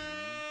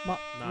nigga. My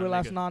real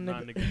ass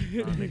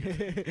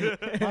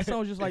non-nigga. My son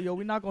was just like, yo,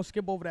 we not gonna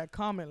skip over that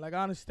comment. Like,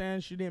 I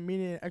understand she didn't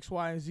mean it in X,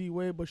 Y, and Z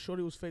way, but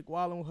shorty was fake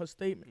wildin' with her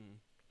statement.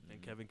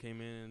 And Kevin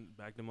came in and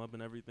backed him up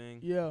and everything.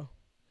 Yeah.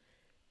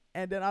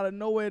 And then out of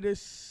nowhere,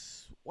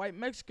 this white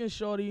Mexican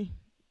shorty,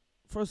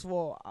 first of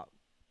all,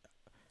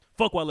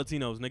 fuck white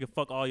Latinos, nigga.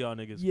 Fuck all y'all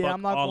niggas. Yeah, fuck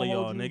I'm not all of gonna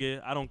y'all, hold you.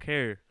 nigga. I don't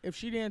care. if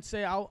she didn't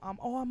say I'm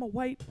a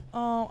white,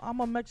 I'm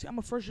a Mexican, I'm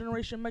a first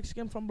generation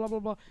Mexican from blah blah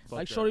blah. Fuck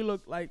like that. shorty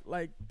looked like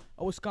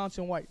a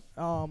Wisconsin white.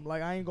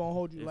 Like I ain't gonna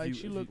hold you. If like you-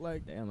 she if looked you-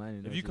 like. Damn, I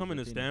didn't know If you she come was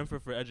into Latino.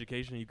 Stanford for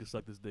education, you can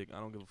suck this dick. I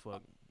don't give a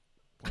fuck.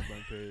 Point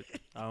blank period.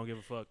 I don't give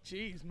a fuck.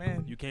 Jeez,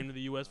 man. You came to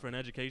the U.S. for an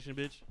education,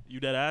 bitch. You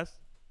dead ass?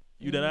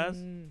 You dead ass?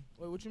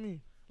 Wait, what you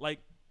mean? Like,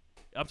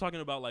 I'm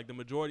talking about like the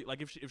majority.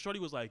 Like if Shorty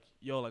was like,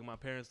 yo, like my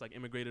parents like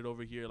immigrated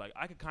over here, like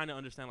I could kind of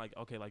understand like,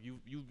 okay, like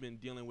you've been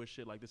dealing with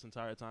shit like this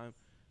entire time,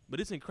 but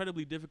it's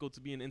incredibly difficult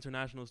to be an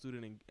international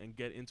student and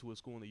get into a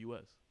school in the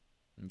U.S.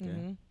 Okay.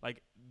 Mhm.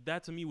 Like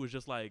that to me was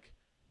just like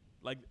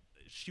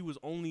she was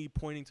only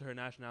pointing to her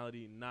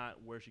nationality,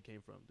 not where she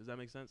came from. Does that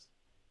make sense?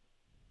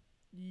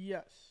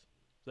 Yes.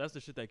 So that's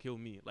the shit that killed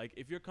me. Like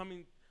if you're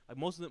coming, like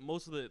most of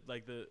the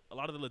like a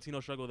lot of the Latino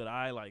struggle that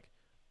I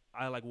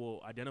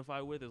will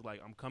identify with is like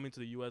I'm coming to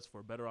the U.S.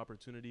 for a better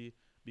opportunity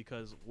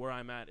because where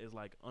I'm at is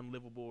like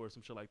unlivable or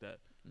some shit like that.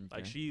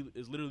 Like Okay. she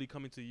is literally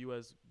coming to the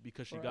U.S.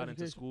 because she For got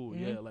into education. school.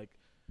 Mhm. Yeah, like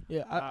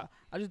Yeah,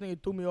 I just think it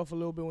threw me off a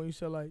little bit when you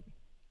said like,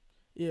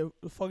 yeah,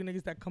 the fucking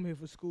niggas that come here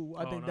for school.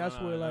 I think that's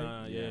where like,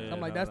 I'm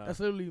like that's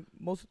literally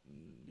most.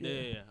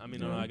 Yeah. I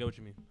mean, no, I get what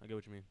you mean.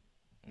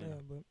 Yeah,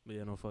 But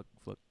yeah, no, fuck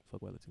white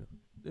Latino.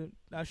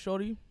 That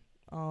shorty,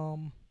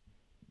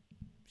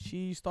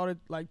 she started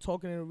like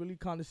talking in a really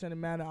condescending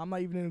manner. I'm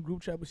not even in a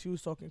group chat, but she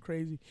was talking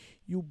crazy.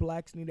 You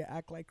blacks need to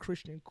act like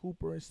Christian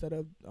Cooper instead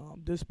of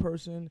this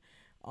person.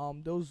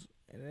 Those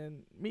and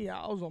then me,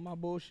 I was on my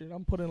bullshit.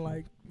 I'm putting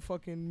like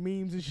fucking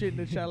memes and shit in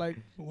the chat. Like,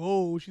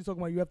 whoa, she's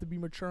talking about you have to be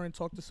mature and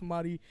talk to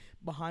somebody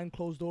behind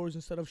closed doors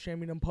instead of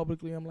shaming them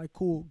publicly. I'm like,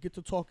 cool, get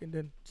to talking,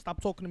 then stop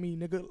talking to me,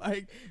 nigga.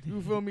 Like,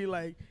 you feel me?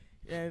 Like,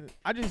 and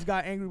I just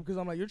got angry because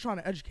I'm like, you're trying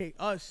to educate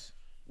us.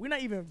 We're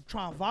not even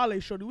trying to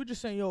violate shorty. We're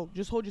just saying, yo,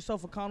 just hold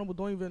yourself accountable.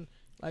 Don't even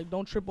like,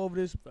 don't trip over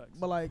this. Facts.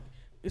 But like,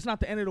 it's not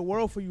the end of the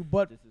world for you.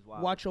 But This is why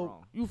watch it's your,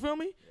 wrong. you feel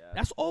me? Yeah.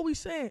 That's all we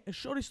saying. And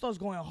shorty starts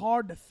going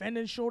hard,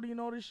 defending shorty and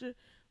all this shit.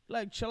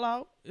 Like, chill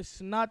out.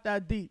 It's not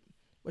that deep.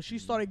 But she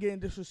started getting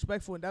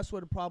disrespectful, and that's where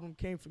the problem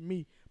came for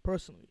me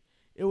personally.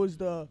 It was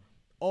the,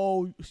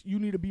 oh, you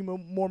need to be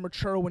more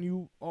mature when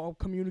you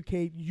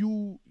communicate.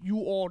 You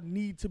all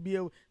need to be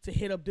able to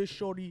hit up this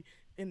shorty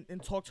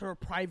and talk to her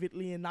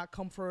privately and not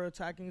come for her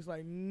attacking. It's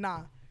like,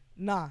 nah.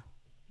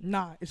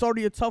 It's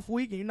already a tough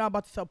week, and you're not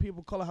about to tell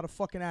people color how to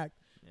fucking act.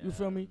 You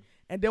feel me?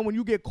 And then when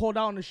you get called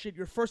out on the shit,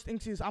 your first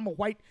instinct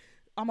is,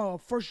 I'm a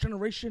first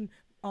generation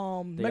They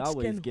Mexican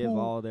always give who,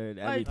 all their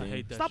like, everything. I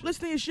hate that stop shit.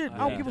 listening to shit. I I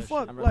don't hate give a that fuck.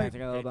 shit. I'm Like,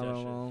 romantic, hate that blah, blah,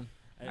 shit. blah.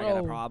 I Bro. got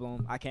a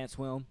problem. I can't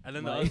swim. And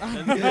then Like-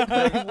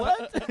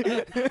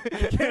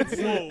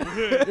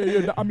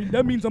 yeah, I mean,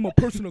 that means I'm a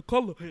person of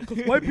color.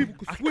 Because white people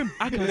can swim.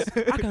 I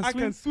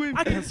can swim.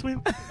 I can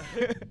swim.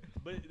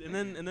 But and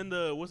then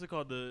the what's it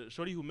called? The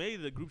shorty who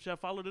made the group chat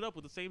followed it up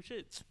with the same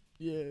shit.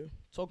 Yeah,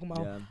 talking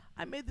about, Yeah.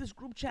 I made this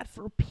group chat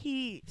for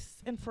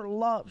peace and for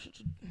love.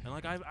 And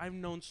like I've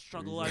known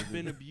struggle, I've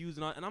been abused,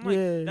 and I'm like,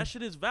 Yeah. that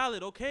shit is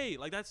valid, okay?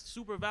 Like that's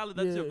super valid.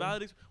 That's a Yeah.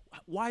 valid.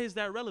 Why is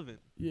that relevant?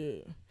 Yeah.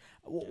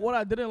 What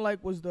I didn't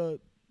like was the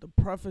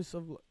preface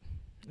of,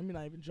 let me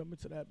not even jump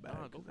into that bag.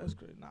 Nah, go for That's it.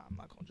 crazy. Nah, I'm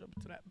not going to jump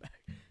into that bag.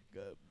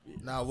 Good. Yeah.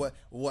 Now what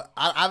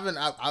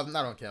I'm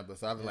not on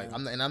campus, so I've been like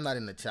I'm not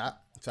in the chat,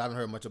 so I haven't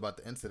heard much about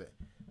the incident.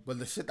 But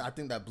the shit I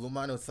think that blew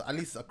my nose, at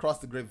least across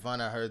the grapevine,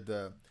 I heard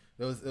there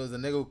was a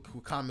nigga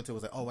who commented,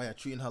 was like, oh, why you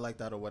treating her like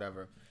that or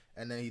whatever,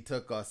 and then he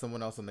took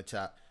someone else on the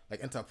chat like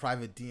into a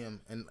private DM,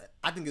 and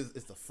I think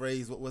it's the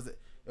phrase. What was it?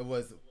 It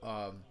was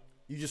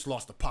you just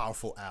lost a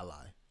powerful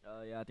ally.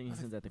 Yeah, I think he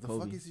sent that to The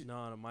Kobe. fuck is he?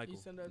 No, Michael. He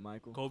sent that-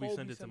 Michael. Kobe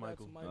sent it to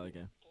Michael. Oh,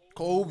 okay.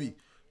 Kobe.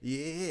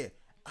 Yeah.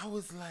 I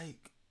was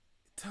like,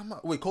 time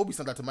out. Wait, Kobe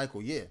sent that to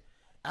Michael. Yeah.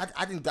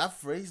 I think that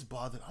phrase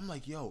bothered. I'm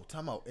like, yo,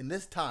 time out. In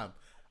this time,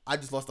 I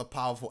just lost a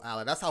powerful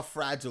ally. That's how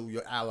fragile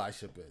your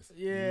allyship is.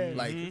 Yeah.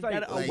 Like, It's like,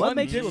 That- what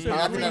makes you a disagree. I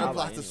powerful think that ally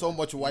applies to anyway? so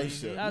much white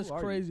shit. That's Who are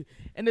you? crazy.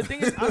 And the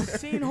thing is, I've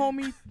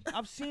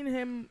seen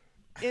him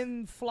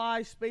in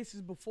fly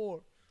spaces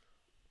before.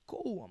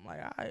 Cool. I'm like,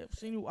 I've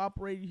seen you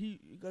operate.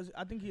 Because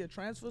I think he a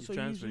transfer, He so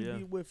transfer, he usually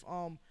yeah. be with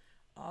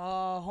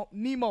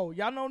Nemo.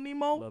 Y'all know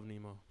Nemo? Love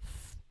Nemo.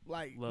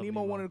 like Love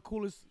Nemo, Nemo. one of the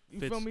coolest. You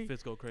Fitz, feel me?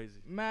 Fitz go crazy.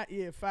 Matt,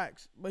 yeah,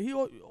 facts. But he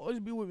always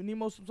be with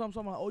Nemo sometimes.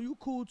 I'm like, oh, you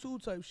cool too,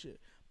 type shit.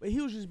 But he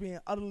was just being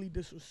utterly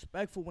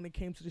disrespectful when it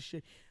came to this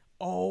shit.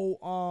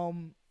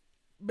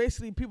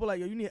 Basically, people like,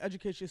 yo, you need to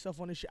educate yourself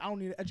on this shit. I don't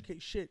need to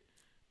educate shit.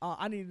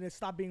 I need to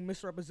stop being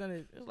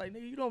misrepresented. It's like,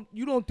 nigga,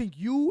 you don't think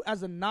you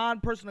as a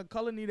non-person of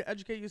color need to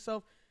educate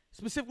yourself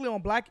specifically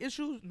on black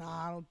issues?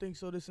 Nah, I don't think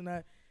so. This and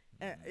that.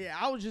 And yeah,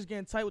 I was just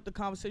getting tight with the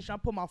conversation. I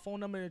put my phone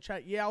number in the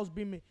chat. Yeah, I was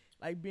being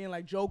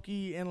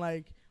jokey and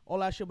like all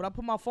that shit. But I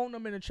put my phone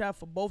number in the chat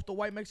for both the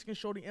white Mexican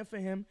shorty and for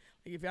him.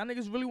 Like, if y'all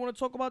niggas really want to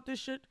talk about this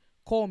shit,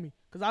 call me,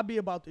 cause I be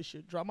about this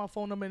shit. Drop my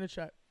phone number in the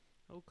chat.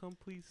 Oh, come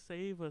please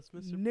save us,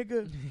 Mr.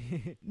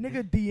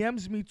 Nigga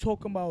DMs me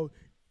talking about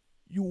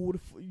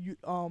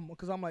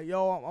cause I'm like,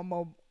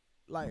 yo,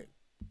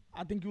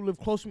 I think you live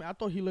close to me. I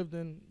thought he lived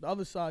in the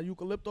other side,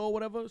 Eucalypto or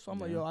whatever. So I'm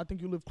like, yo, I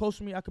think you live close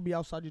to me. I could be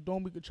outside your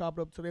dorm. We could chop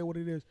it up today. What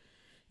it is?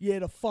 Yeah,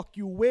 the fuck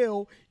you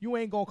will. You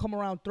ain't gonna come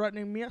around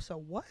threatening me. I said,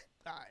 what?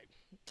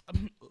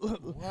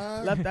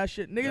 Left that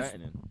shit.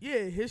 Niggas, yeah,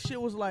 his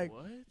shit was like,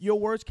 your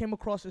words came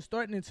across as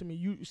threatening to me.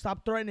 You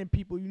stop threatening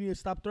people. You need to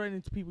stop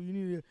threatening to people.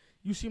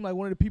 You seem like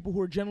one of the people who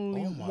are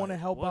genuinely want to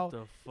help out. What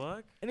the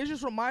fuck? And it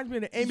just reminds me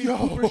of the Amy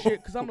Cooper shit,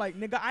 because I'm like,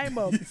 nigga, I am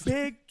a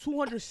big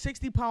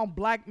 260-pound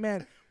black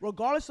man.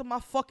 Regardless of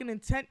my fucking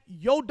intent,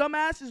 yo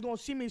dumbass is going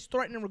to see me as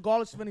threatening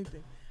regardless of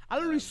anything. I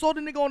literally saw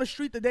the nigga on the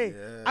street today.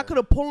 Yeah. I could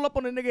have pulled up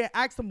on the nigga and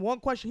asked him one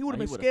question. He would have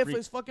been scared for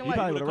his fucking life.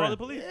 He would have called the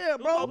police. Yeah,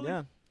 bro.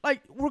 Yeah.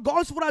 Like,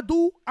 regardless of what I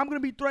do, I'm going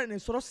to be threatening.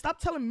 So don't stop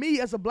telling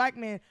me as a black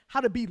man how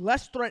to be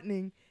less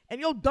threatening. And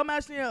yo,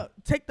 dumbass nigga,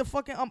 take the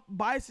fucking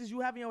biases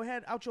you have in your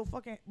head out your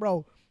fucking...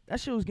 Bro, that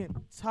shit was getting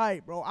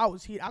tight, bro. I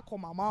was heated. I called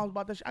my mom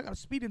about that shit. I got a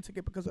speeding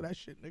ticket because of that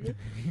shit, nigga.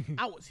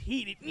 I was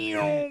heated.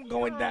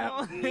 Going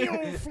down.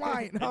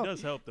 Flying. It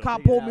does help, though.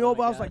 Cop pulled me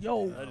over. I was like,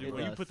 yo.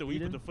 When you put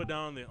the foot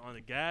down on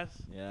the gas,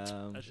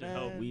 that shit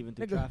help. Weaving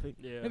through traffic.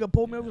 Yeah. Nigga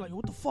pulled me over. Like,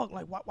 what the fuck?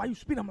 Like, why you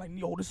speeding? I'm like,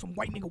 yo, there's some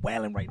white nigga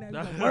wailing right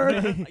now. He's like,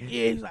 word? Like,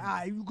 yeah. He's like, all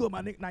right, you good,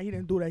 my nigga? Nah, he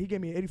didn't do that. He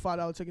gave me an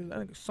 $85 ticket. That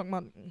nigga sunk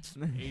my...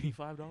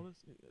 $85?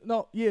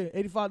 No, yeah,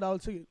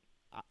 $85 ticket.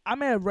 I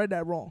may have read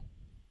that wrong.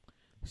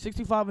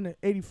 65 and an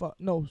 85.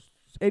 No,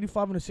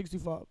 85 and a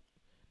 65.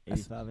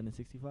 85 and a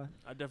 65?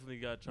 I definitely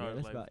got charged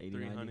that's like about 80,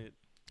 300. 90.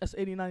 That's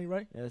 80, 90,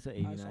 right? Yeah, that's an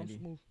 80, Right, so I'm 90.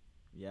 smooth.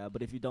 Yeah,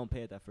 but if you don't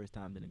pay it that first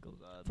time, then it goes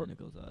up, then it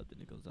goes up,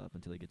 then it goes up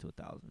until you get to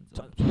 1,000.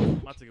 So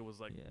my ticket was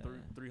like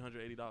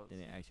 $380. Then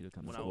it actually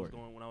come to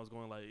when I was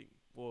going like,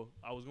 well,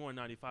 I was going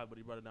 95, but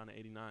he brought it down to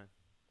 89.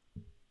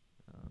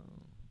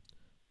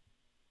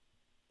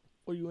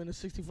 Were you in a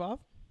 65?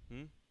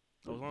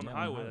 I was on the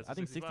highway. That's I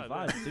think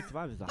 65.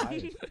 65 is the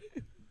highest.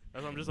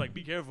 That's why I'm just like,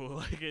 be careful.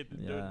 Like,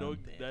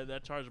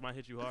 that charge might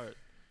hit you hard.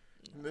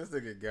 This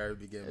nigga Gary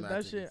be getting mad.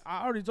 That shit,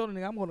 I already told the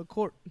nigga I'm going to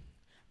court.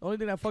 The only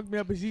thing that fucked me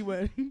up is he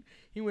went,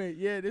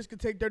 yeah, this could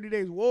take 30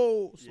 days.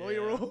 Whoa, slow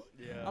your roll.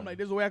 Yeah. I'm like,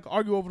 there's a way I can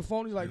argue over the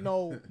phone. He's like,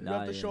 no, you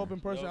have to show up in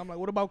person. I'm like,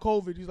 what about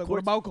COVID? He's like, what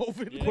about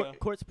COVID? Yeah.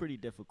 Court's pretty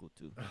difficult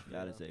too.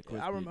 Gotta say,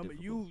 I remember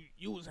you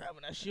was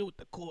having that shit with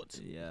the courts.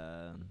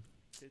 Yeah.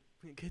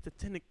 Get the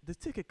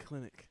ticket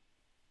clinic.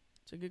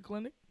 Ticket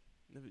clinic?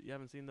 You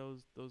haven't seen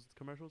those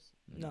commercials?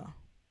 No.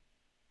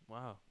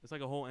 Wow, it's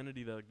like a whole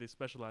entity that they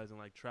specialize in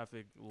like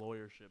traffic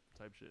lawyership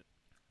type shit.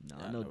 No,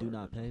 I know. Do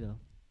not pay though.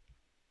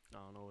 I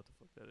don't know what the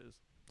fuck that is.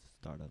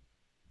 Startup.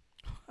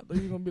 I thought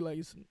you were gonna be like,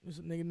 it's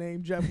a nigga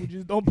named Jeff who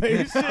just don't pay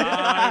his shit.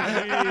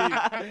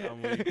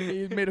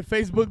 He made a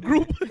Facebook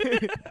group.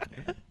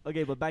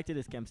 Okay, but back to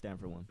this Chem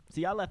Stanford one.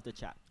 See, I left the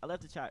chat.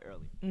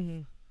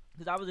 Early.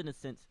 Because I was in a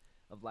sense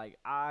of like,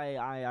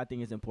 I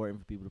think it's important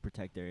for people to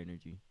protect their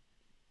energy.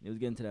 It was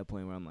getting to that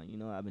point where I'm like, you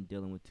know, I've been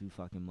dealing with too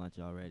fucking much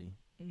already.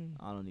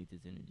 I don't need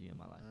this energy in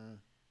my life.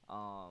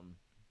 I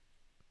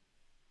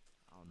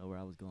don't know where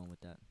I was going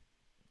with that.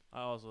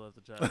 I also left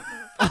the chat.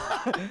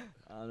 I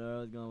don't know where I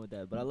was going with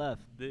that, but I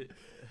left.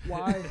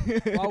 Why?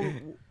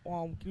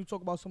 Can you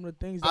talk about some of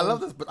the things? I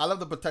love this, but I love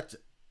the protection.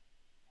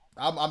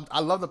 I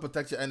love the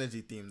protect your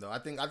energy theme though. I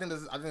think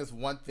it's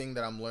one thing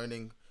that I'm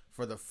learning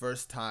for the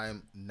first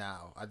time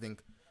now. I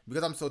think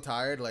because I'm so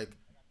tired, like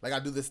I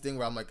do this thing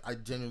where I'm like, I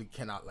genuinely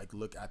cannot like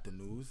look at the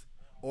news,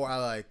 or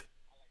I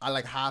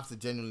have to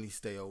genuinely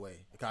stay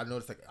away. Like I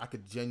noticed, like I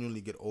could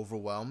genuinely get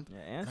overwhelmed.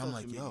 Yeah, and I'm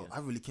like, yo, I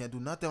really can't do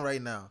nothing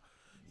right now.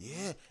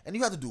 Yeah, and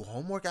you have to do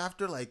homework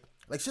after, like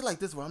shit like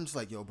this, where I'm just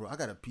like, yo, bro, I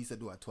got a piece to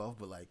do at 12,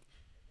 but like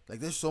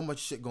there's so much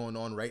shit going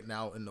on right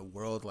now in the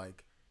world,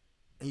 like,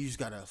 and you just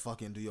gotta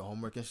fucking do your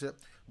homework and shit.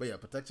 But yeah,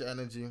 protect your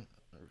energy.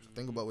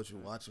 Think about what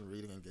you're watching,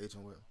 reading,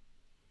 engaging with.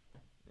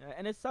 Yeah,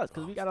 and it sucks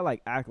because we gotta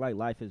like act like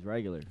life is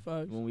regular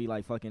when we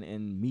like fucking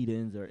in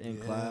meetings or in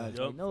class.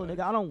 Like, no, nigga,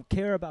 I don't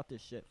care about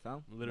this shit,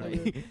 fam.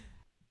 Literally.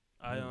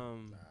 I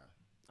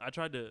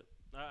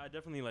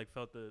definitely like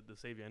felt the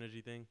save your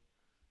energy thing.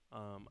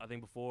 I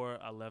think before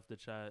I left the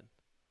chat,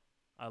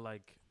 I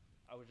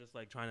was just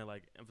like trying to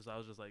like emphasize. I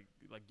was just like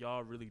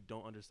y'all really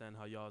don't understand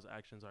how y'all's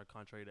actions are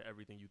contrary to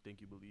everything you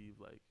think you believe,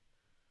 like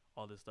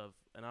all this stuff.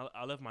 And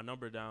I left my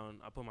number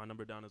down. I put my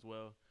number down as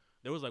well.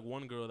 there was like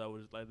one girl that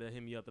was like that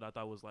hit me up that I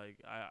thought was like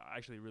I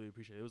actually really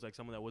appreciate. It was like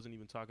someone that wasn't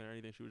even talking or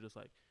anything. She was just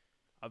like,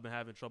 I've been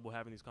having trouble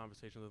having these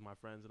conversations with my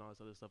friends and all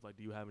this other stuff. Like,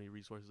 do you have any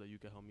resources that you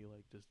can help me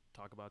like just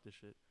talk about this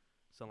shit?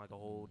 Sound like a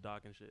whole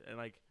doc and shit. And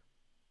like,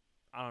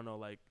 I don't know,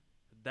 like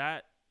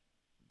that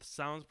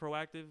sounds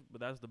proactive,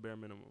 but that's the bare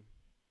minimum.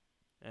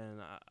 And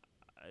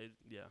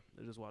yeah,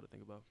 it's just wild to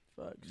think about.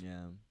 Facts.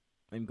 Yeah.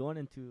 And going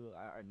into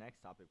our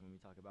next topic when we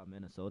talk about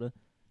Minnesota,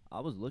 I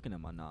was looking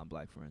at my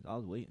non-black friends. I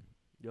was waiting.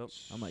 Yep.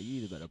 I'm like,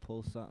 you either better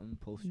post something,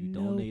 post you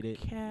donated.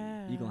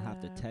 You gonna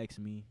have to text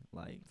me,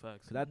 like,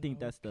 Facts. cause I think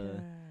that's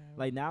the,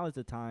 like, now is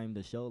the time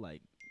to show,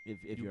 like,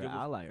 if you're an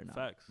ally or not.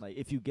 Facts. Like,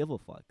 if you give a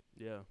fuck.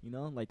 Yeah. You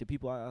know, like the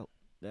people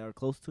that are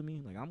close to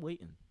me, like, I'm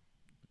waiting.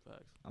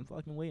 Facts. I'm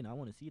fucking waiting. I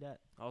want to see that.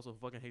 I also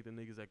fucking hate the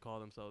niggas that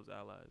call themselves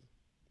allies.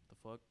 The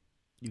fuck?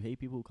 You hate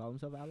people who call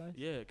themselves allies?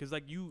 Yeah, cause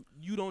like you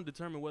don't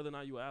determine whether or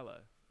not you ally.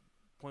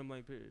 Point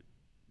blank. Period.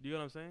 Do you know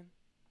what I'm saying?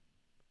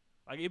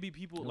 Like it'd be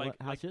people like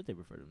how should they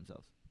refer to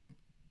themselves?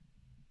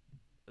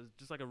 As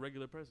just like a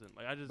regular person.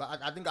 Like I just. But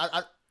I think I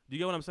do you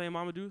get what I'm saying,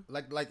 Mama? Do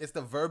like it's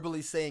the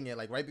verbally saying it,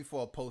 like right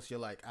before a post, you're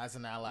like, as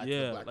an ally. to the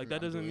yeah, black like community, that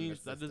I'm doesn't doing mean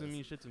this,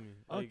 mean shit to me.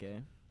 Like,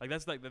 Okay. Like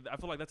that's like I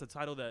feel like that's a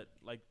title that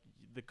like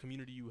the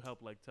community you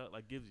help like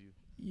gives you.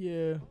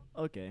 Yeah.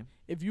 Okay.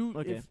 If you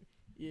Okay.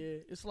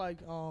 It's like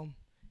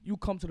you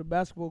come to the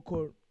basketball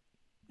court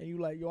and you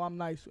like, yo, I'm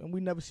nice, and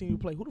we never seen you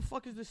play. Who the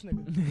fuck is this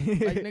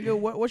nigga? Like, nigga,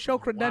 what's your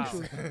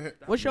credentials?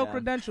 What's your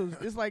credentials?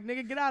 It's like,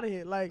 nigga, get out of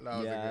here. Like,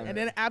 Yeah. and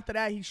then after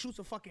that, he shoots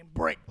a fucking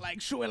brick, like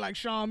shooting like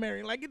Sean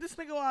Marion. Like, get this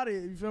nigga out of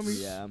here. You feel me?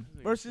 Yeah.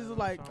 Versus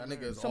like That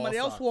nigga is somebody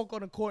all else socks. walk on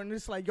the court and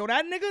it's like, yo,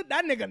 that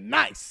nigga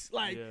nice.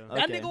 Like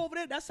that Okay. nigga over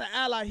there, that's an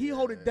ally. He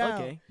hold it down.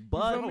 Okay, You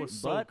but feel me?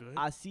 So good.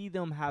 I see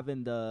them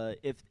having the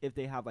if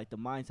they have like the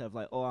mindset of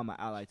like, oh, I'm an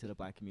ally to the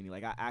black community.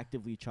 Like I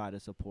actively try to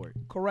support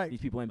Correct. these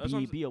people and That's what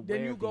I'm be saying. aware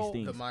Then you of go-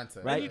 these The things,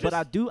 mindset. right? you But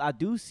just- I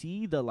do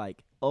see the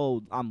like,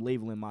 oh, I'm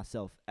labeling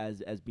myself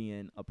as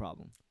being a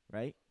problem,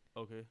 right?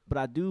 Okay. But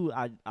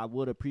I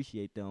would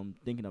appreciate them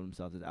thinking of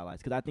themselves as allies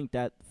because I think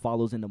that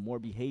follows into more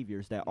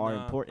behaviors that are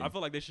Nah, important. I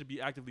feel like they should be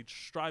actively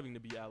striving to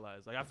be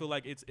allies. Like I feel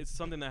like it's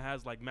something that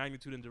has like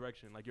magnitude and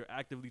direction. Like you're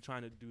actively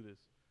trying to do this.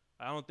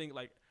 I don't think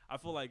like I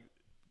feel like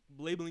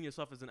labeling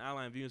yourself as an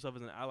ally and viewing yourself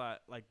as an ally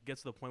like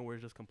gets to the point where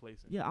it's just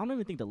complacent. Yeah, I don't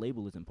even think the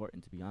label is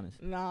important, to be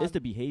honest. Nah, It's the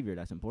behavior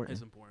that's important.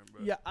 It's important,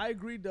 bro. Yeah, I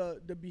agree. The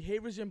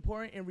behavior is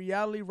important. In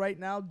reality, right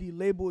now, the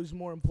label is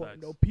more important.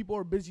 Facts. Though people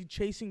are busy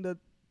chasing the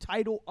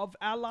title of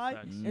ally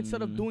Facts.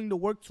 instead of doing the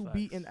work to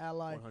be Facts. an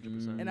ally.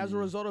 100%. And as a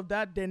result of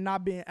that, they're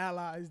not being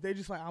allies. They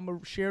just like, I'm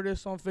gonna share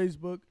this on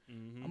Facebook.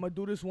 Mhm. I'm gonna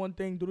do this one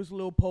thing, do this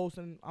little post,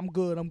 and I'm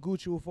good. I'm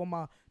Gucci with all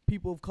my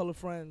people of color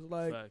friends.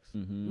 Like, Facts.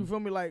 you feel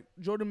me? Like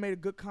Jordan made a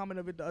good comment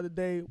of it the other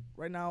day.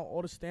 Right now,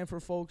 all the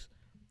Stanford folks,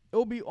 it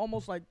will be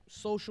almost like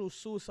social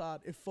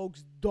suicide if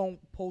folks don't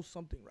post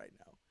something right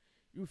now.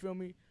 You feel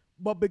me?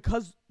 But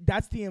because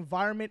that's the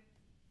environment,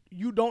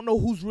 you don't know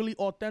who's really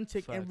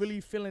authentic and Facts. really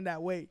feeling that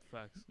way.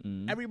 Facts.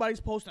 Everybody's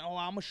posting, oh,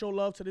 I'm gonna show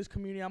love to this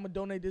community. I'm gonna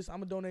donate this. I'm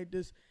gonna donate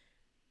this.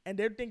 And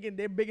they're thinking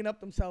they're bigging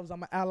up themselves.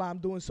 I'm an ally. I'm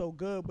doing so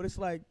good. But it's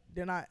like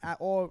they're not at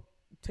all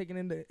taking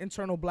in the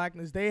internal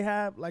blackness they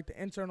have, like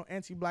the internal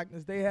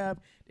anti-blackness they have.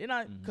 They're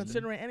not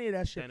considering any of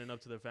that shit. Standing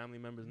up to their family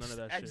members, none of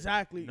that shit.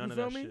 Exactly. None You of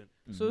feel that me?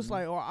 shit. So it's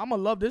like, oh, I'm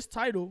gonna love this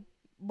title,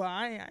 but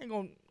I ain't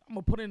gonna. I'm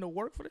gonna put in the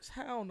work for this.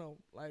 Hell no.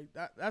 Like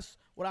that's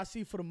what I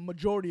see for the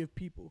majority of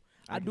people.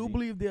 I can do see.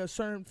 believe there are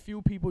certain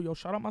few people. Yo,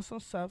 shout out my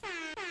son Seth.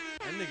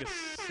 That nigga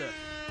Seth.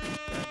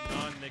 That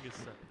non-nigga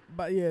Seth.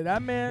 But yeah,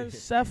 that man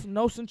Seth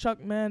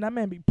Nosenchuk, man, that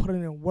man be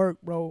putting in work,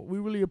 bro. We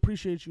really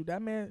appreciate you.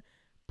 That man,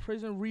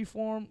 prison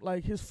reform,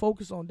 like his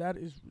focus on that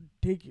is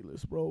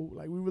ridiculous, bro.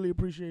 Like we really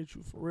appreciate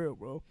you for real,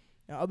 bro.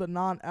 And other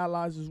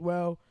non-allies as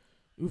well.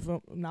 You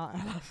feel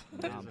non-allies?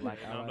 Non-black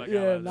allies. Yeah,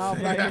 allies.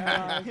 non-black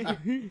allies.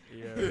 Yeah.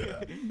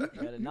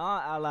 Yeah, the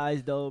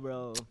non-allies though,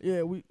 bro.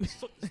 Yeah, we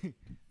Fuck we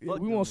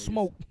them want niggas.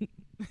 smoke.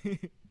 Yo,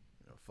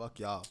 fuck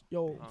y'all.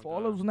 Yo, Oh, for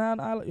all God. those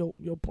non-allies,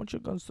 yo, point your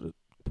guns to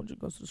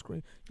the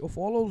screen. Yo,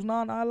 for all those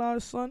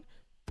non-allies, son.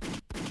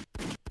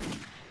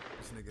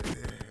 This nigga.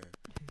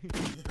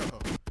 Yo.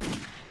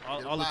 All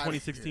Get the him outta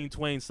 2016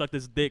 Twain sucked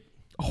his dick.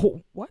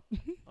 Oh, what?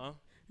 Huh?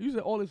 You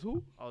said all this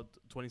who? All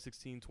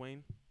 2016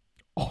 Twain.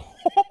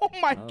 Oh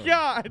my Oh.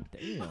 God.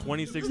 Damn.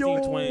 2016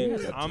 Yo. Twain.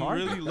 Yeah, I'm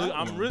target really, that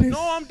I'm one. really. This-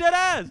 No, I'm dead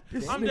ass.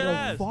 This I'm nigga dead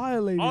ass.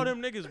 violated. All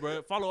them niggas,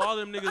 bro. Follow all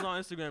them niggas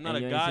on Instagram. Not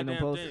And a you ain't seen them goddamn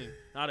post? thing.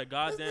 Not a This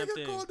goddamn nigga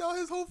thing. called out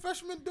his whole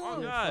freshman dorm.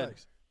 Oh God.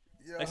 Facts.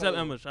 Yo. Except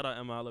Emma. Shout out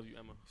Emma. I love you,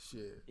 Emma.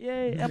 Shit.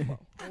 Yay, Emma.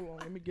 Hold on,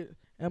 let me get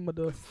Emma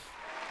the.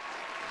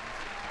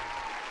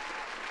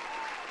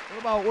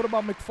 What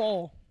about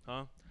McFall?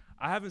 Huh?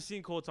 I haven't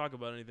seen Cole talk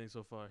about anything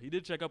so far. He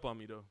did check up on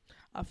me though,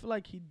 I feel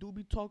like he do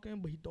be talking,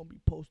 but he don't be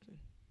posting.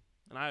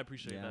 and I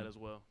appreciate Yeah. that as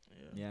well.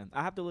 Yeah,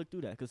 I have to look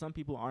through that because some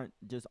people aren't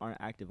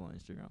active on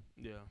Instagram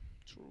Yeah.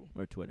 True.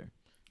 or Twitter,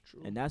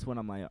 True. and that's when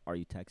I'm like, are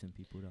you texting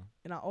people though?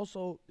 And I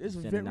also it's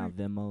Sending very out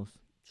Venmos.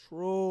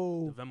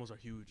 true. The Vemos are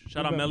huge.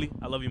 Shout out Melly.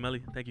 I love you,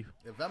 Melly. Thank you.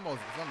 Yeah, Venmo's.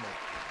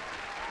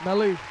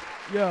 Melly,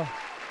 yeah.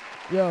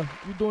 Yeah,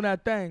 you doing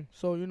that thing.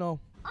 So you know.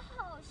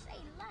 Oh, say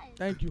less.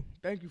 Thank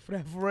you for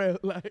that, for real.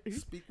 Like,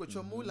 Speak with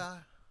your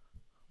moolah.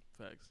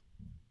 Facts.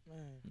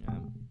 man. Yeah.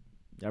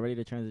 Y'all ready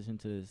to transition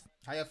to this,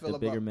 How y'all feel the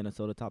about bigger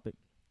Minnesota topic?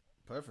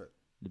 Perfect.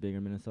 The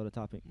bigger Minnesota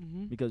topic.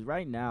 Mm-hmm. Because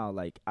right now,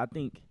 like, I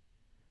think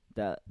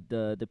that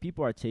the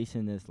people are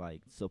chasing this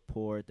like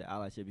support, the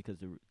allyship, because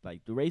the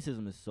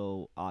racism is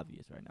so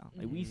obvious right now.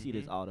 Like we see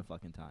this all the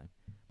fucking time.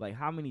 Like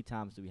how many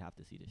times do we have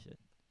to see this shit?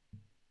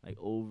 Like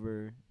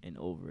over and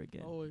over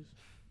again. Always.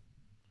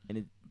 And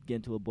it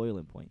getting to a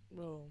boiling point.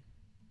 Bro.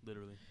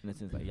 Literally. In a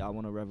sense, like y'all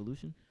want a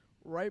revolution?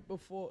 Right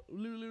before,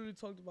 literally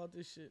talked about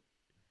this shit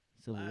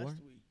Civil last War?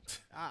 week.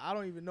 I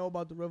don't even know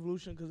about the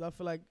revolution because I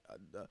feel like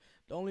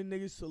the only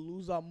niggas to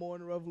lose out more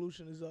in the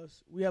revolution is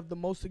us. We have the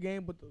most to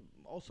gain, but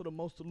also the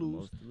most to lose.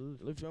 Most to lose.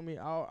 You feel me?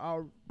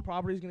 Our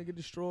property is gonna get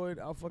destroyed.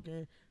 Our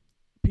fucking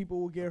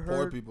people will get Poor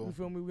hurt. people. You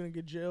feel me? We're gonna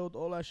get jailed.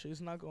 All that shit.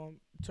 It's not gonna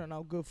turn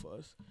out good for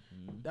us.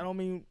 Mhm. That don't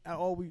mean at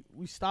all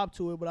we stop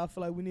to it, but I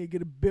feel like we need to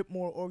get a bit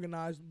more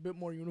organized, a bit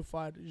more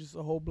unified. It's just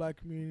a whole black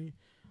community.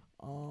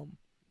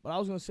 But I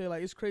was gonna say,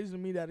 like, it's crazy to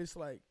me that it's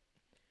like,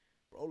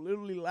 bro,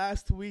 literally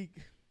last week,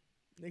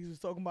 niggas was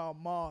talking about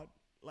Maud.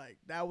 Like,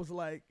 that was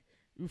like,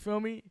 you feel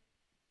me?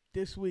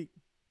 This week,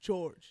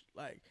 George.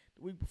 Like,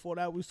 the week before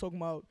that, we was talking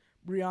about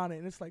Brianna,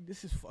 and it's like,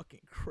 this is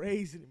fucking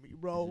crazy to me,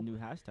 bro. It's a new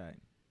hashtag.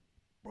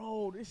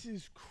 Bro, this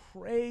is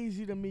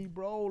crazy to me,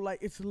 bro. Like,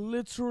 it's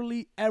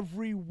literally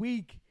every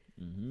week.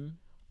 Mm-hmm.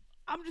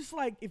 I'm just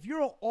like, if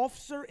you're an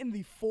officer in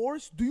the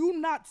force, do you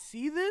not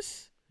see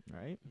this?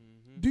 Right?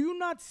 Do you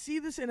not see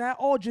this and at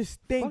all just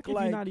think Fuck if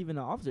like you're not even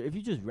an officer. If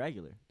you're just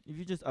regular. If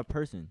you're just a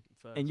person.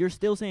 Facts. And you're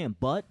still saying,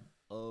 but,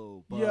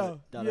 Yeah,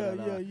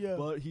 yeah.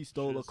 But he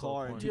stole a Shit's so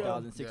car in corny.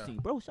 2016.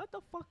 Yeah. Bro, shut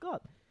the fuck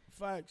up.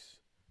 Facts.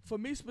 For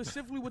me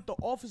specifically with the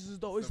officers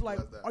though, it's Simple like,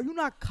 as that. are you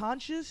not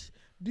conscious?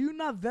 Do you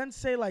not then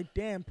say like,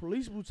 damn,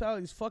 police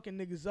brutality is fucking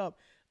niggas up?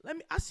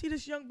 I see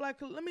this young black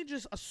kid, let me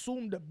just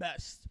assume the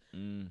best.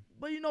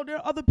 But you know, there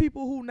are other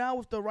people who now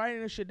with the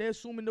writing and shit, they're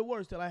assuming the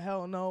worst. They're like,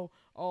 hell no,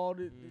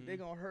 they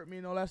gonna hurt me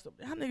and all that stuff.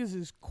 That niggas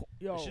is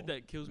yo. The shit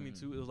that kills me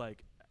too is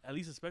like, at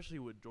least especially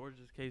with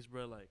George's case,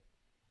 bro. Like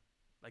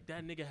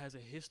that nigga has a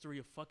history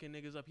of fucking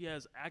niggas up. He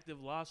has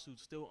active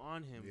lawsuits still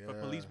on him for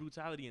police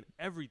brutality and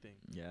everything.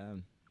 Yeah.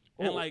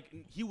 And like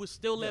he was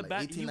still Yeah, let like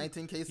back. 18,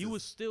 19 cases. He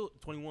was still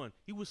 21.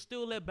 He was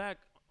still let back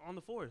on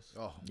the force.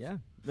 Oh, Yeah.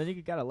 The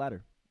nigga got a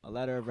letter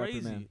of Crazy.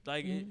 reprimand.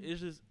 Like it's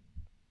just,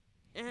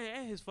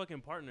 and his fucking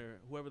partner,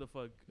 whoever the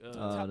fuck.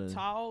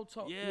 Tao,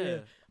 Yeah.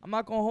 I'm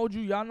not gonna hold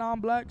you. Y'all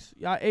non-blacks,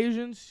 y'all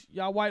Asians,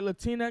 y'all white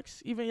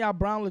Latinx, even y'all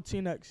brown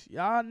Latinx.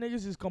 Y'all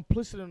niggas is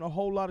complicit in a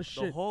whole lot of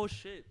shit. The whole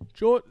shit.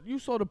 George, you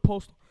saw the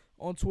post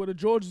on Twitter.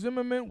 George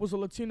Zimmerman was a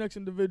Latinx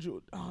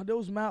individual. There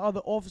was mad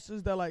other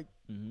officers that like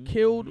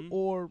killed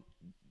or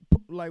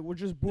like were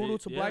just brutal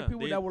to black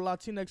people that were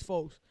Latinx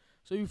folks.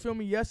 So you feel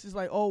me? Yes, it's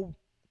like, oh,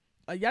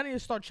 like y'all need to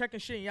start checking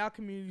shit in y'all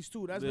communities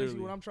too. That's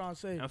basically what I'm trying to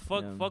say. And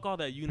fuck all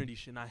that unity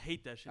shit. And I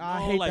hate that shit. I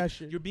No, hate like, that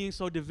shit. You're being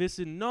so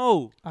divisive.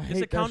 No, I it's hate that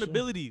shit.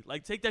 accountability.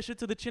 Like take that shit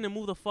to the chin and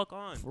move the fuck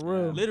on. For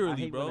real. I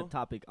Literally, hate bro. when the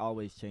topic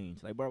always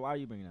change. Like, bro, why are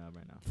you bringing that up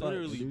right now?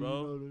 Literally, Fuck.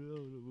 bro.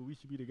 No, we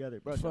should be together.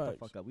 Bro, shut the Facts.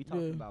 fuck up. We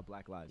talking Yeah. about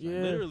Black Lives. Yeah.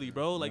 Right? Literally,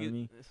 bro. Like You know what I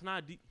mean? it's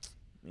not deep.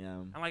 Yeah.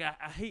 And like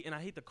I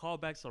hate the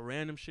callbacks to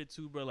random shit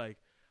too, bro. Like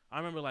I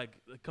remember like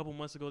a couple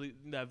months ago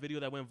that video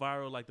that went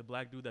viral, like the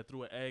black dude that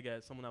threw an egg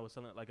at someone that was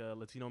selling, like a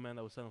Latino man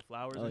that was selling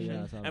flowers Oh, and yeah,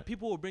 I shit. saw And that.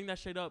 people will bring that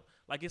shit up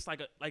like it's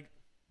like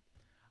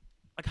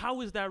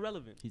how is that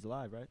relevant? He's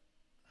alive, right?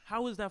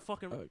 How is that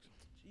fucking Facts.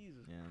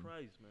 Jesus Yeah.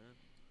 Christ, man?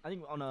 I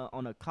think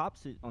on a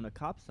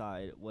cop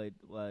side, what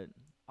I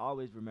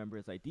always remember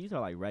is like these are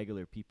like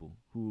regular people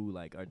who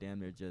like are damn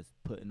near just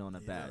putting on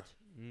a badge,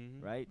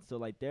 Mm-hmm. right? So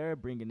like they're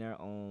bringing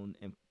their own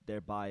and their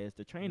bias.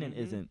 The training Mhm.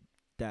 isn't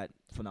that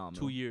phenomenal.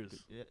 2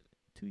 years.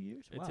 2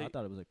 years? It Wow, I take-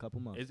 thought it was a couple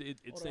months.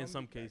 It's Hold in on,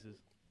 some let me- cases,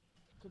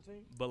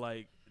 Continue. but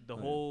like the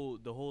whole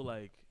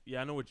like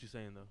I know what you're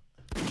saying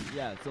though.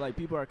 Yeah, so like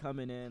people are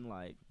coming in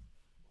like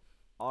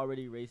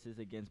already racist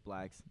against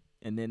blacks,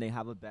 and then they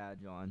have a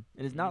badge on,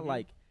 and it's not Mhm.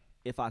 like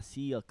if I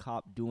see a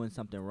cop doing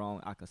something wrong,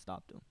 I could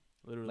stop them.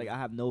 Literally, Like I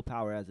have no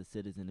power as a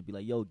citizen to be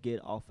like, yo, get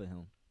off of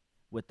him,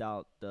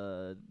 without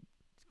the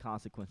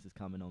consequences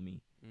coming on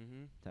me,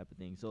 mm-hmm. type of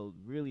thing. So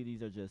really,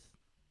 these are just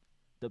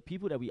the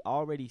people that we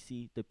already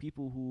see, the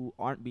people who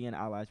aren't being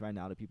allies right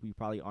now, the people you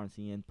probably aren't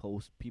seeing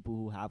post, people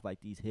who have like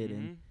these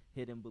hidden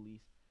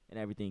beliefs and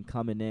everything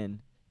coming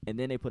in, and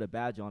then they put a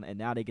badge on, and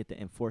now they get to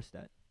enforce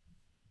that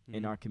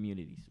in our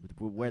communities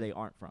where they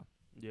aren't from.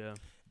 Yeah.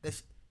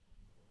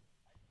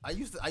 I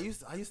used to,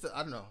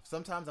 I don't know.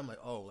 Sometimes I'm like,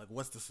 oh, like,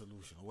 what's the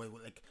solution?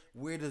 Like,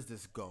 where does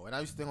this go? And I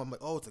used to think, I'm like,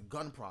 oh, it's a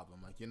gun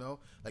problem. Like, you know,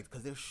 like,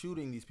 because they're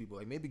shooting these people.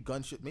 Like, maybe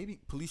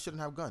police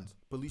shouldn't have guns.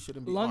 Police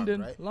shouldn't be armed,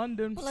 right?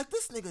 London. But, like,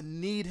 this nigga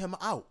need him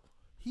out.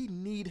 He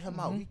need him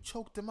out. He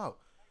choked him out.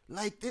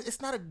 Like,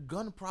 it's not a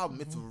gun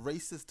problem. It's a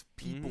racist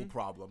people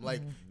problem.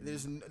 Like,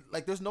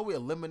 there's no way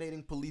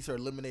eliminating police or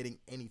eliminating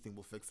anything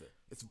will fix it.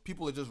 It's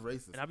people are just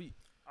racist. And I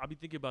be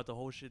thinking about the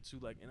whole shit too.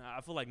 Like, and I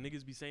feel like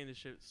niggas be saying this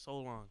shit so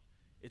long.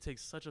 it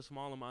takes such a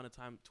small amount of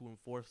time to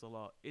enforce the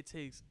law. It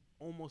takes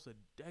almost a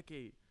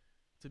decade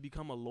to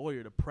become a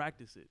lawyer, to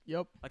practice it.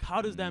 Yep. Like,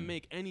 how does that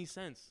make any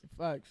sense?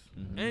 Facts.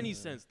 Any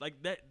sense? Like,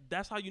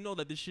 that's how you know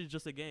that this shit's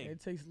just a game.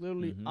 It takes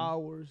literally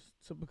hours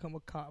to become a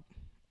cop.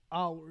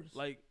 Hours.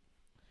 Like,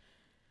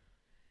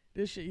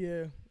 this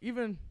shit,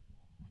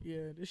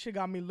 this shit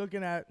got me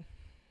looking at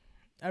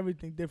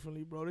everything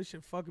differently, bro. This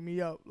shit fucking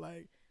me up.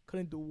 Like,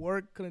 couldn't do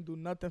work, couldn't do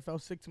nothing,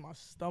 felt sick to my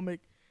stomach.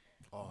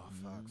 Oh,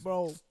 facts.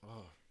 Bro,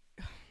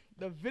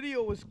 the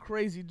video was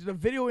crazy. The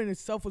video in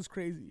itself was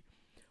crazy.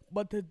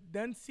 But to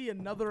then see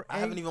another I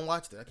haven't even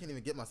watched it. I can't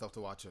even get myself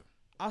to watch it.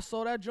 I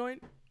saw that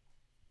joint.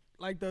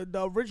 Like, the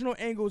original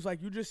angle is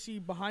like you just see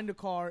behind the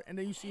car and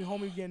then you see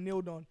homie getting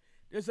kneeled on.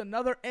 There's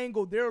another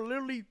angle. There are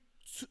literally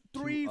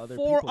three,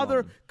 four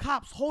other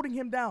cops holding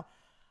him down.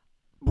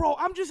 Bro,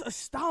 I'm just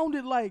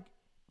astounded. Like,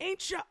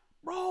 ain't y'all,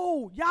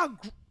 bro,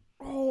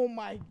 oh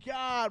my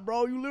God,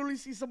 bro. You literally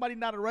see somebody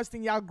not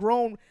arresting y'all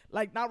grown,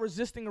 like not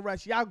resisting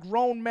arrest. Y'all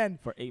grown men.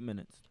 For 8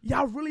 minutes.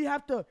 Y'all really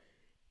have to.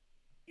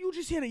 You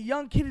just hear a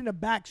young kid in the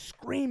back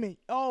screaming,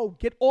 "Oh,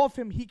 get off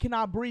him. He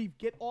cannot breathe.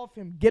 Get off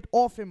him. Get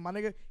off him, my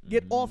nigga.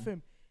 Get off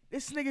him."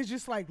 This nigga's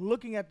just like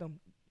looking at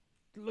them.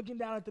 Looking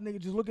down at the nigga,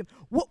 just looking.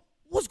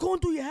 What's going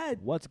through your head?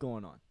 What's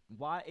going on?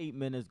 Why 8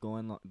 minutes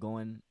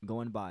going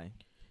by,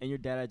 and your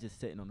dad just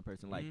sitting on the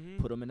person? Like,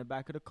 put him in the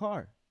back of the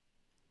car.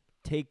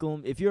 Take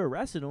him. If you're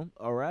arresting him,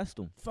 arrest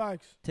him.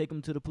 Facts. Take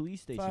him to the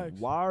police station. Facts.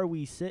 Why are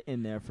we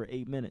sitting there for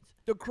 8 minutes?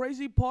 The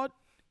crazy part,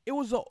 it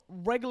was a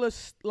regular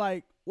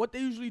like what they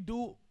usually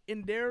do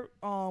in their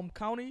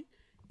county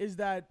is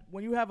that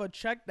when you have a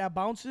check that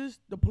bounces,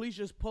 the police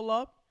just pull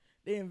up.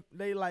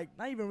 They like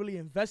not even really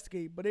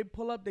investigate, but they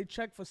pull up, they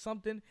check for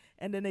something,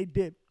 and then they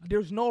dip.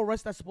 There's no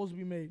arrest that's supposed to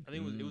be made. I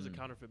think it was a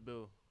counterfeit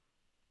bill.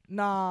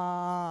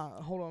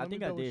 Nah, hold on. I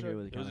think I did hear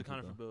it was a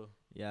counterfeit bill.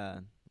 Yeah,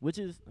 which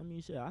is, I mean,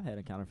 shit, I had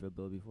a counterfeit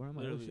bill before. I'm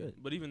like, oh shit.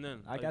 But even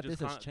then, I got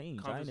this as change.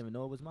 I didn't even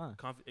know it was mine.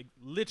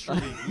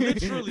 Literally.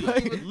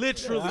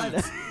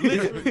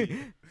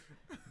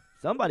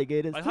 Somebody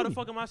gave this. Like, how the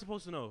fuck am I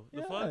supposed to know?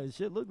 The fuck?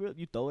 Shit look real.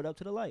 You throw it up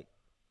to the light.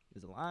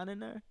 There's a line in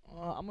there.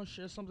 I'm gonna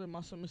share something. My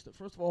son,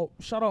 First of all,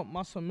 shout out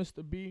my son,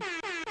 Mr. B.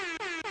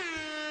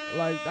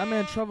 Like, that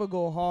man Trevor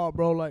go hard,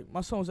 bro. Like, my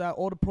son was at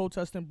all the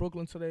protests in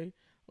Brooklyn today.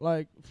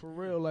 Like, for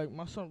real. Like,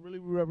 my son really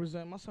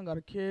represent. My son got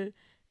a kid,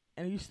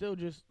 and he's still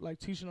just like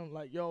teaching him,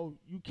 like, yo,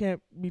 you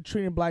can't be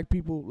treating black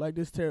people like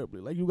this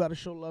terribly. Like, you gotta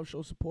show love,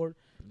 show support.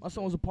 My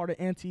son was a part of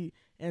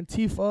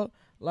Antifa.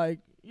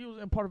 Like, he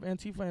was in part of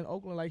Antifa in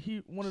Oakland. Like,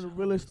 he one of the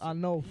realest I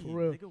know, for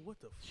real. Nigga,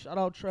 what the Shout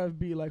out Trev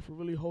B, like, for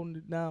really holding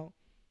it down.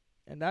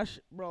 And that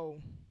bro.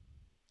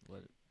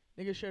 What?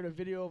 Nigga shared a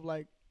video of,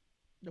 like,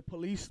 the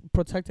police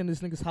protecting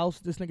this nigga's house,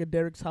 this nigga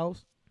Derek's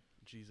house.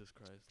 Jesus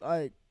Christ.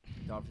 Like,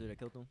 the officer that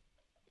killed him.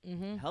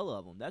 Mm-hmm. Hell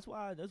of them. That's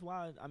why.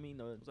 I mean,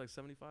 it was like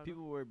 75.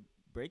 People were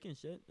breaking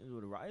shit. It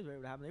was a riot.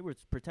 Whatever happened. They were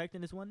protecting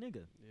this one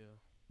nigga. Yeah.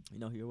 You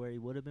know, here where he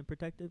would have been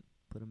protected,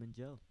 put him in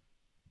jail.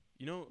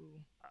 You know,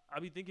 I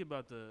be thinking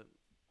about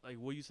like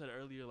what you said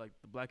earlier, like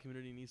the black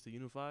community needs to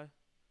unify.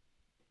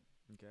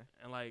 Okay.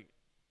 And like,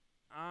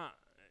 I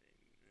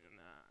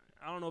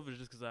don't know if it's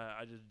just because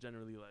I just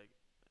generally like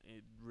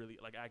it really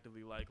like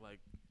actively like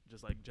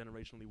just like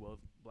generationally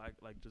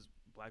just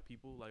black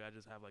people. Like, I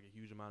just have like a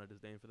huge amount of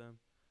disdain for them.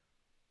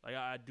 Like,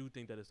 I do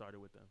think that it started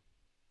with them.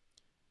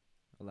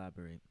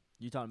 Elaborate.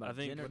 You talking about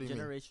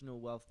generational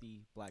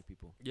wealthy black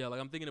people? Yeah, like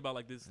I'm thinking about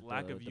like this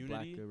lack of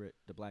unity.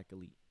 The black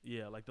elite.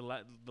 Yeah, like the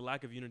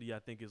lack of unity. I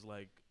think is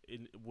like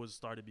it was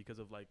started because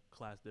of like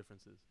class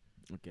differences.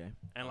 Okay.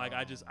 And like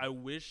I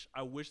wish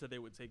that they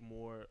would take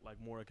more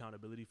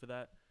accountability for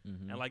that.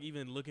 Mm-hmm. And like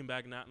even looking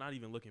back, not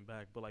even looking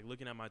back, but like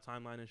looking at my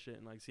timeline and shit,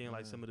 and like seeing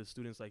like some of the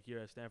students like here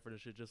at Stanford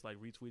and shit, just like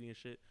retweeting and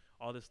shit,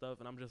 all this stuff,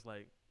 and I'm just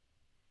like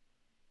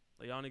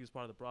y'all niggas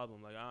part of the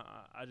problem. Like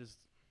I just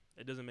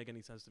it doesn't make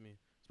any sense to me.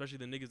 Especially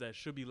the niggas that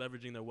should be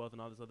leveraging their wealth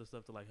and all this other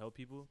stuff to like help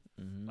people.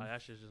 Mm-hmm. Like,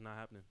 that shit's just not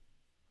happening.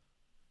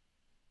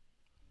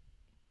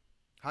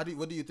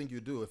 What do you think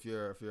you do if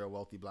you're a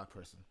wealthy black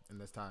person in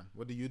this time?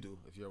 What do you do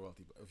if you're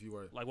if you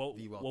were like what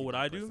would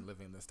I do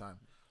living in this time?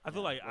 I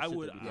feel like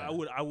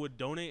I would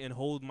donate and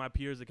hold my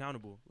peers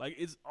accountable. Like,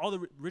 it's all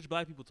the rich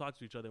black people talk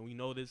to each other, and we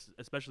know this,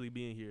 especially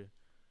being here.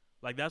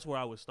 Like, that's where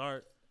I would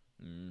start.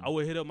 I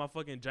would hit up my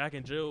fucking Jack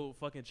and Jill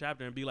fucking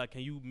chapter and be like,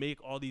 can you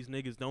make all these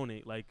niggas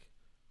donate? Like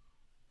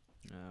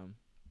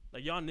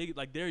y'all niggas,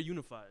 like, they're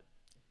unified.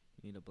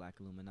 You need a black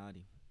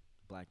Illuminati,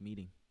 black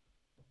meeting.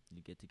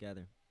 You get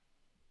together.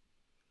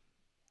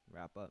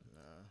 Wrap up.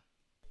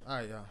 All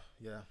right,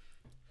 yeah.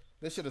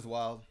 This shit is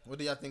wild. What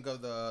do y'all think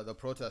of the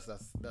protest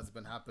that's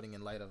been happening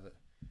in light of it?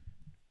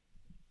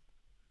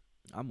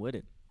 I'm with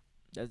it.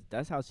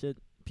 That's how shit.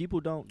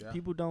 People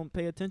don't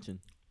pay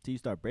attention till you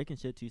start breaking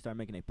shit. Till you start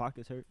making their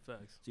pockets hurt.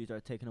 Facts. Till you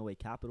start taking away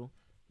capital.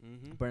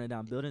 Mm-hmm. Burning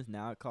down buildings.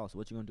 Now it costs.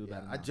 What you gonna do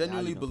about it? I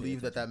genuinely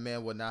believe that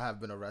man would not have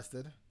been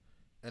arrested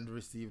and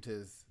received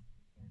his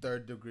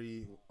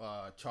third-degree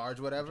charge,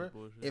 whatever,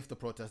 if the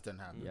protest didn't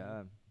happen.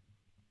 Yeah.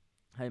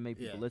 How you make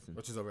people listen?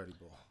 Which is already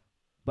bull.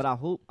 But I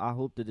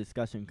hope the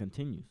discussion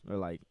continues, or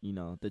like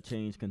the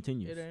change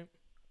continues. It ain't.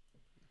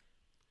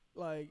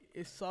 Like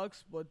it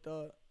sucks, but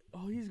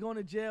he's going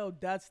to jail.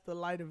 That's the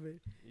light of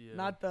it.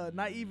 Yeah.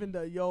 Not even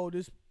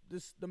the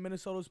the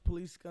Minnesota's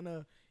police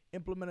gonna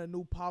implement a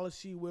new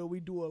policy where we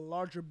do a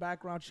larger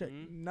background check.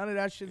 None of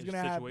that shit's It's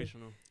gonna happen.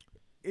 situational.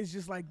 It's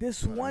just like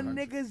this one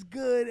nigga's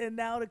good, and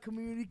now the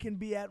community can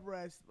be at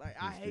rest. Like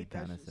I hate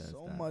that shit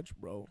so much,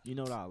 bro. You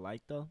know what I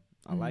like though?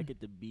 I like it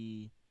to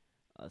be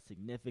a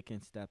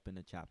significant step in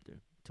the chapter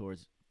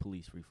towards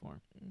police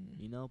reform.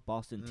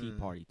 Boston Tea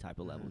Party type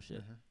of level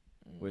shit,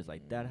 where it's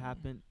like that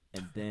happened,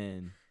 and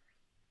then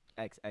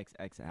X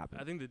happened.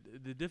 I think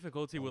the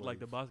difficulty with like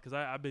the boss, because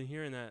I've been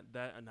hearing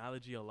that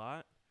analogy a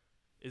lot,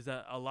 is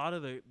that a lot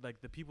of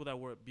the people that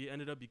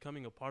ended up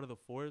becoming a part of the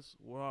force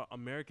were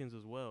Americans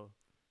as well.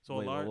 So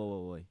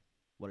wait.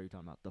 What are you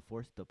talking about? The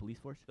police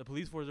force? The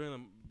police force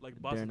during the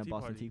Boston Tea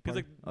Party.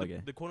 Because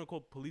the quote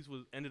unquote police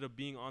ended up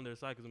being on their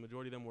side because the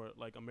majority of them were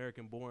like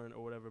American born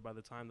or whatever by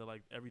the time that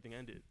like everything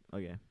ended.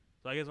 Okay.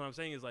 So I guess what I'm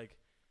saying is like,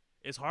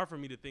 it's hard for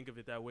me to think of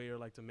it that way or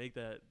like to make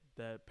that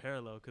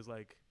parallel, because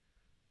like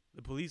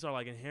the police are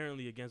like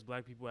inherently against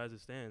black people as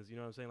it stands. You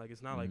know what I'm saying? Like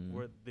it's not like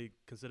where they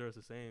consider us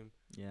the same.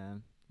 Yeah.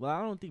 Well,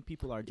 I don't think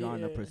people are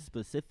drawing a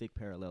specific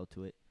parallel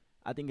to it.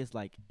 I think it's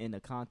like in the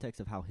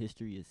context of how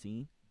history is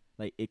seen.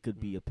 Like, it could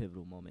be a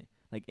pivotal moment.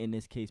 Like, in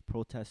this case,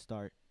 protests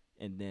start,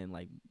 and then,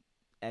 like,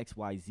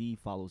 XYZ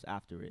follows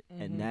after it.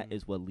 And that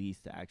is what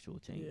leads to actual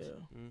change.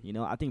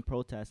 Yeah. I think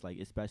protests, like,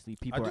 especially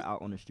people are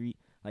out on the street,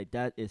 like,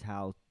 that is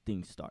how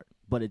things start.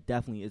 But it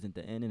definitely isn't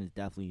the end, and it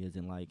definitely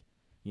isn't, like,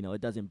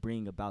 it doesn't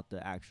bring about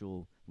the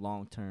actual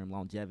long-term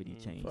longevity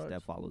change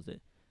that follows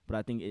it. But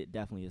I think it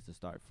definitely is the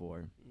start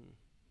for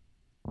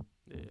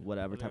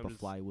whatever type of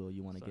flywheel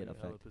you want to get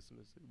effect.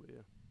 Pessimistic, but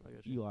yeah, I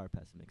got you. You are a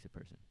pessimistic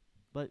person.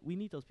 But we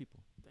need those people.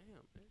 Damn,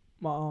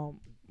 man.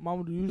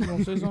 Mama, do you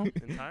want to say something?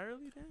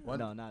 Entirely? Damn.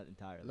 No, not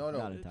entirely. No,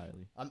 not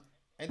entirely.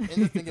 And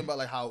just thinking about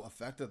like how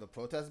effective the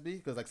protests be,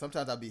 because like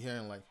sometimes I'll be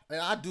hearing like, and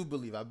I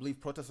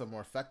believe protests are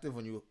more effective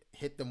when you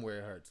hit them where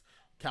it hurts.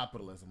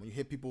 Capitalism, when you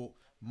hit people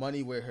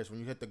money where it hurts, when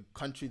you hit the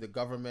country, the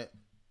government,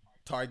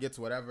 targets,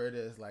 whatever it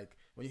is, like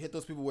when you hit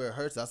those people where it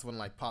hurts, that's when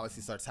like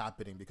policy starts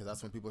happening, because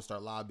that's when people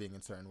start lobbying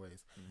in certain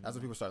ways. That's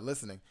when people start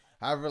listening.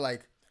 However,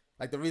 like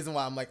the reason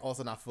why I'm like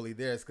also not fully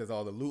there is because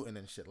all the looting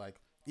and shit. Like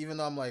even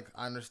though I'm like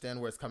I understand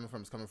where it's coming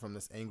from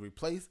this angry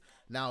place.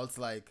 Now it's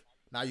like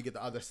now you get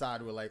the other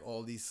side where like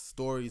all these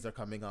stories are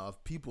coming out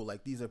of people,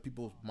 like these are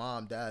people's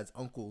mom, dads,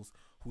 uncles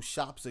whose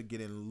shops are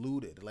getting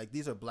looted. Like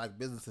these are black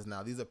businesses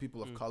now. These are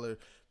people of color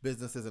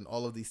businesses in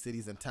all of these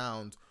cities and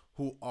towns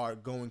who are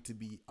going to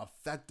be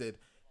affected.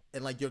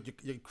 And like you're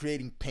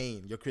creating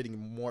pain. You're creating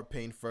more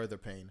pain, further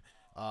pain.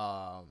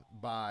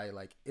 By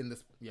like in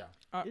this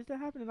is that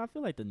happening? I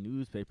feel like the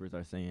newspapers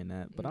are saying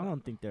that, but I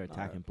don't think they're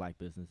attacking black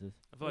businesses.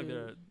 I feel like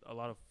there are a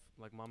lot of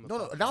like mom.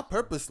 No, not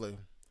purposely.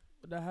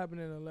 But that happened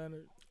in Atlanta.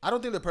 I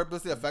don't think they're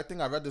purposely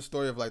affecting. I read the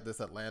story of like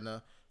this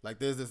Atlanta. Like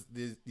there's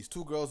these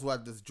two girls who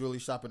had this jewelry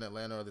shop in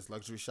Atlanta, or this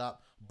luxury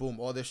shop. Boom,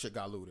 all their shit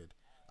got looted.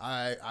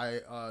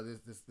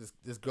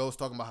 This girl's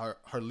talking about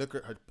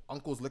her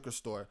uncle's liquor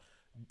store,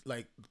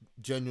 like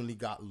genuinely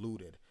got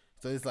looted.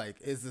 So it's like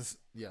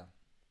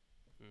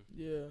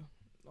yeah.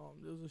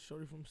 There was a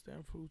shorty from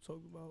Stanford who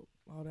talked about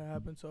how that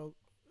happened. So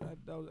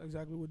that was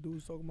exactly what dude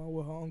was talking about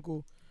with her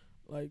uncle,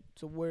 like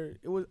to where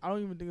it was. I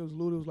don't even think it was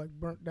looted. It was like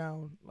burnt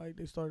down. Like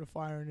they started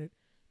firing it.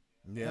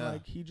 Yeah. And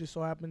like he just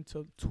so happened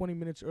to 20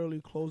 minutes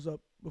early close up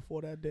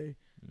before that day,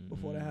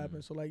 before that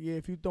happened. So like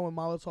if you throwing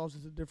Molotovs,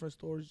 it's a different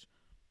story.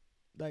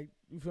 Like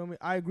you feel me?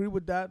 I agree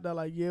with that. That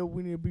like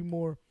we need to be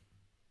more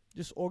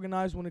just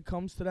organized when it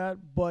comes to that.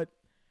 But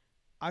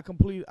I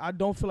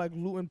don't feel like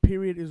looting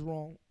period is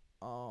wrong.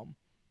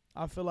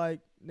 I feel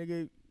like,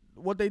 nigga,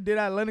 what they did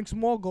at Lenox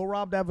Mall, go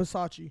rob that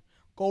Versace.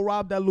 Go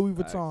rob that Louis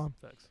Vuitton.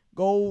 Facts.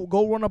 Go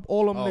run up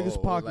all them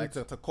niggas' pockets.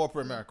 Like to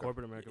corporate America.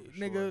 Corporate America, for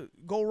nigga, sure.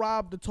 go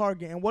rob the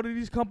Target. And what are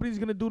these companies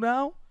going to do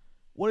now?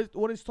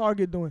 What is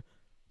Target doing?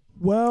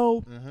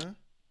 Well,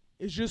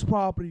 it's just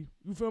property.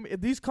 You feel me? If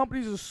these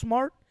companies are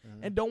smart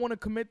and don't want to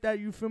commit that,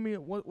 you feel me?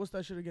 What's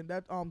that shit again?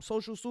 That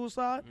social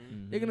suicide?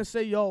 They're going to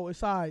say, yo,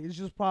 it's all right. It's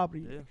just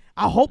property. Yeah.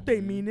 I hope they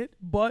mean it,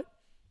 but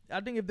I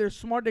think if they're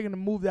smart, they're going to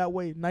move that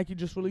way. Nike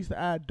just released the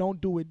ad.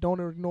 Don't do it. Don't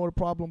ignore the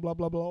problem, blah,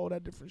 blah, blah, all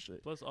that different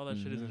shit. Plus, all that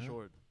shit is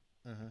insured.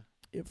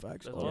 Yeah,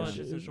 facts. All that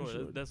shit is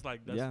insured. That's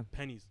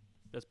pennies.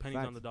 That's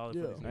pennies on the dollar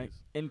for these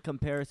niggas. In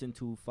comparison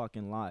to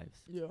fucking lives.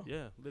 Yeah.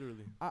 Yeah,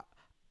 literally.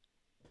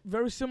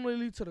 Very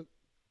similarly to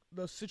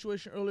the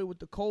situation earlier with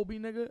the Kobe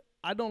nigga,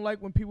 I don't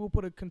like when people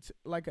put an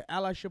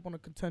allyship on a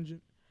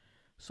contingent.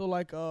 So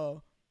like,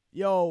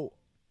 yo,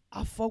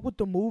 I fuck with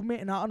the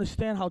movement and I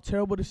understand how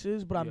terrible this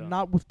is, but I'm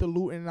not with the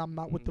loot and I'm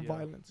not with the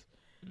violence.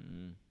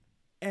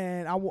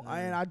 And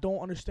I don't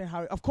understand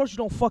how. Of course you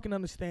don't fucking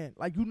understand.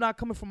 Like you not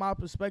coming from our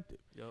perspective.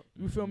 Yep.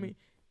 You feel me?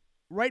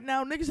 Right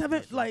now niggas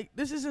haven't like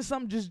this isn't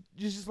something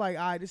just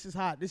like this is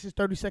hot. This is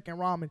 30-second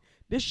ramen.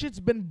 This shit's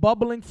been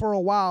bubbling for a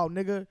while,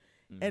 nigga.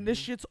 and this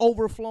shit's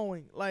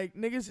overflowing. Like,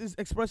 niggas is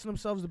expressing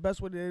themselves the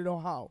best way they know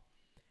how.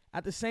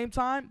 At the same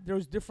time,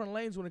 there's different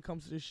lanes when it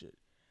comes to this shit.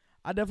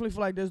 I definitely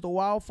feel like there's the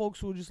wild folks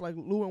who are just like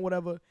looting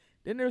whatever.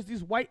 Then there's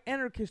these white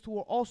anarchists who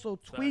are also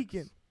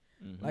tweaking.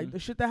 Like the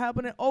shit that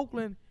happened in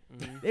Oakland,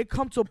 they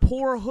come to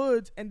poor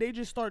hoods and they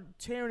just start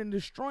tearing and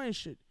destroying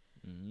shit.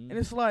 And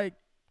it's like,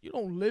 you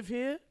don't live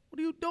here. What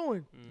are you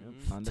doing?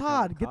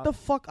 Todd, get the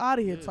fuck out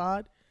of here,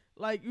 Todd.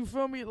 Like, you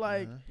feel me?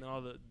 Like,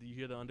 you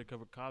hear the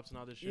undercover cops and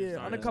all this shit.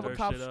 Yeah, undercover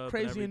cops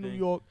crazy in New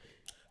York.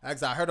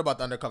 Actually, I heard about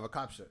the undercover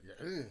cop shit.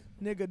 Yeah.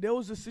 Nigga, there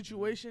was a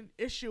situation.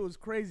 This shit was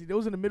crazy. There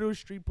was in the middle of the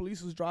street.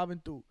 Police was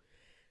driving through.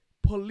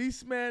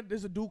 Policeman,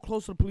 there's a dude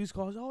close to the police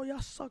car. Oh, y'all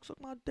suck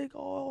my dick. Oh,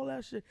 all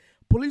that shit.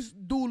 Police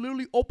dude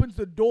literally opens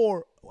the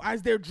door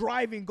as they're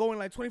driving, going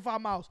like 25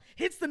 miles.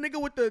 Hits the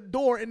nigga with the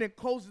door and then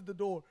closes the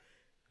door.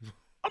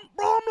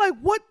 I'm like,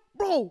 what,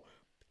 bro?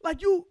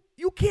 Like, you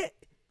can't.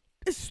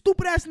 This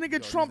stupid ass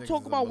nigga Trump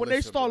talk about when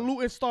they start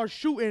looting, start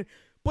shooting,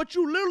 but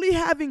you literally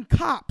having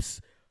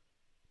cops,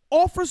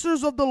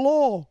 officers of the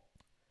law,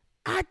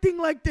 acting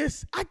like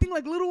this, acting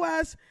like little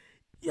ass,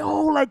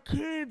 like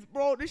kids,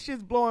 bro. This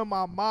shit's blowing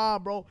my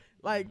mind, bro.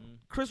 Like,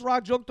 Chris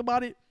Rock joked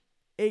about it.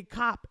 A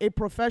cop, a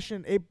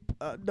profession,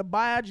 the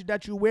badge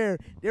that you wear.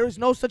 There is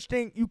no such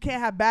thing. You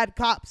can't have bad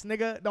cops,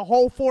 nigga. The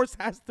whole force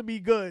has to be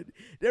good.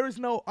 There is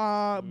no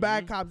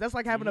bad cops. That's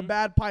like having a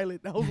bad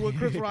pilot. That was what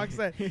Chris Rock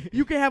said.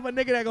 You can have a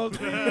nigga that goes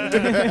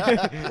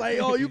like,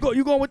 oh, you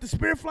going with the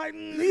Spirit flight?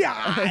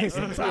 Yeah,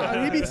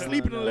 sometimes he be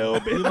sleeping a little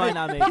bit. You might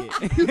not make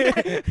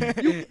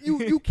it.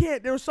 you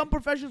can't. There are some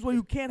professions where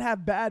you can't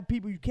have bad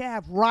people. You can't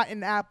have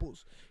rotten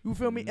apples. You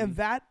feel me? And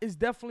that is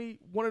definitely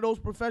one of those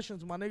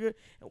professions, my nigga.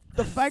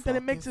 The fact that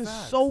it makes it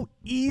so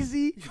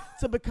easy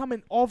to become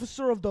an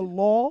officer of the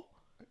law,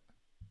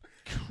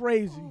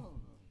 crazy.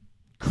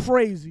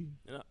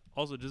 And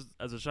also, just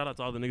as a shout out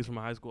to all the niggas from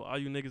my high school, all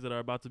you niggas that are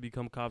about to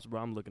become cops, bro,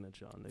 I'm looking at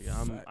y'all,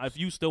 nigga. If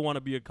you still want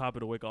to be a cop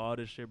in the wake of all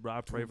this shit, bro,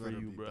 I pray for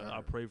you, bro.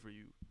 I pray for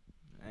you.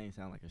 That ain't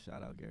sound like a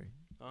shout out, Gary.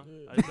 Huh?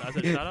 I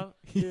said shout out?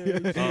 Yeah.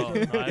 Oh,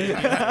 no, I didn't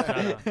mean shout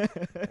out.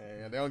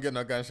 Yeah, they don't get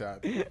no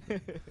gunshot.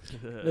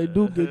 They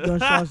do get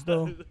gunshots,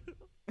 though.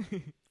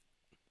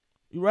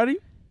 You ready?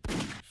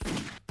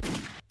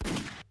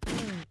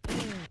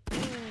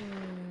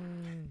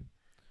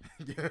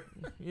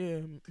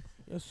 Yeah.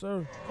 Yes,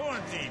 sir.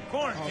 Quarantine.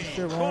 Oh,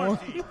 shit, wrong.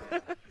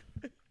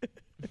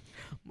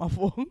 My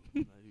fault.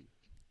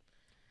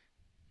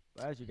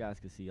 As you guys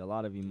can see, a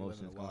lot of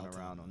emotions going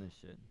around on this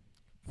shit.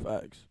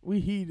 Facts. We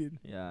heated.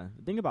 Yeah.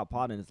 The thing about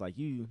potting is like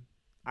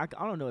I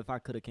don't know if I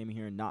could have came in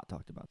here and not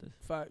talked about this.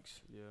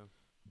 Facts. Yeah.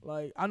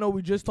 Like, I know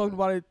we just talked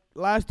about it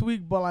last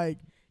week, but like,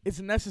 it's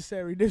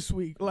necessary this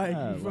week. Like,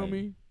 Yeah, you feel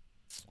me?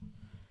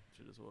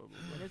 Shit is horrible.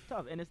 And it's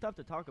tough. And it's tough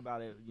to talk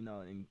about it,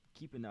 and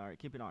keeping our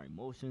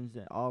emotions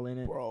and all in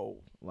it. Bro.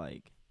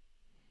 Like,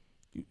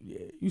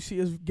 you see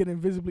us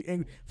getting visibly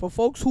angry. For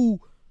folks who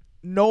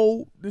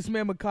know this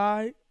man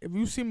Makai, if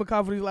you see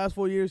Makai for these last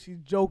 4 years, he's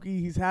jokey,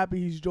 he's happy,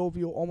 he's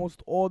jovial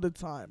almost all the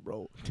time,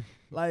 bro.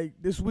 Like,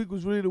 this week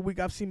was really the week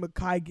I've seen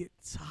Makai get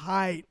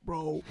tight,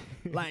 bro.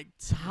 Like,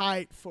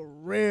 tight for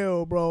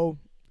real, bro.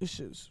 This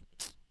shit's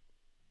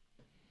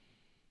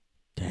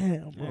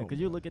damn, bro. yeah, because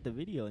you look at the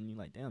video and you're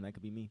like, damn, that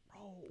could be me.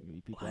 Bro, It could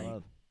be people like, I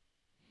love.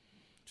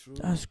 True.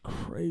 That's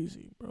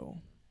crazy, bro.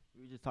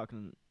 We were just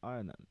talking.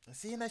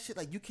 Seeing that shit,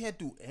 like, you can't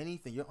do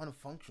anything. You're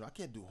unfunctional. I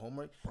can't do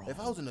homework. Bro. If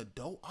I was an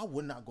adult, I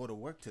would not go to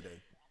work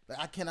today. Like,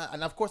 I cannot.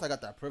 And of course, I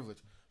got that privilege.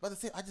 But at the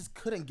same, I just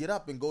couldn't get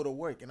up and go to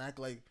work and act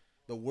like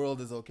the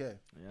world is okay.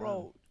 Yeah.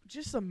 Bro,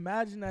 just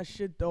imagine that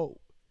shit, though.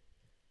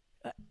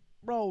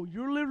 Bro,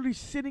 you're literally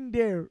sitting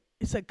there.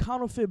 It's a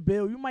counterfeit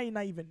bill. You might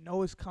not even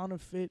know it's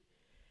counterfeit.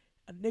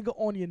 A nigga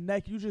on your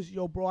neck, you just,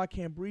 yo, bro, I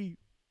can't breathe.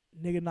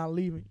 Nigga not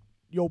leaving.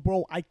 Yo,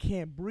 bro, I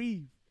can't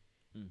breathe.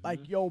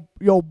 Like, yo,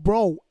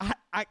 bro,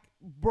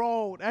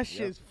 bro, that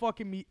shit's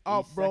fucking me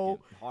up, bro.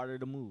 Harder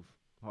to move,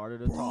 harder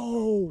to talk.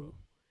 Bro.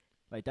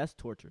 Like, that's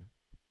torture.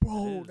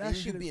 Bro, that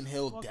shit you being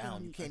held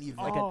down. You can't even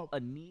like a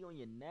knee on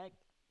your neck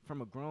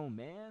from a grown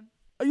man.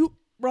 Are you,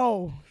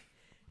 bro?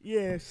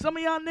 Yeah, some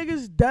of y'all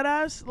niggas dead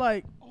ass,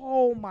 like,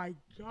 oh my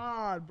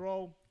god,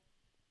 bro.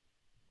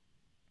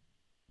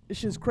 This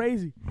shit's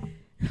crazy.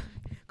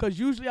 Because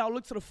usually I'll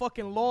look to the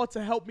fucking law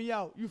to help me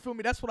out. You feel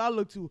me? That's what I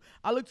look to.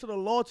 I look to the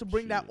law to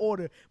bring that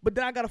order. But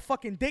then I got a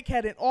fucking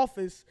dickhead in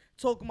office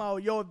talking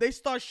about, yo, if they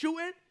start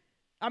shooting,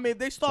 if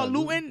they start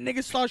looting,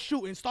 niggas start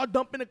shooting. Start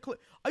dumping the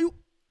clip.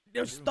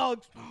 There's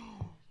thugs.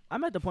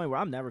 I'm at the point where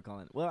I'm never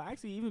calling. Well,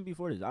 actually, even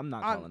before this, I'm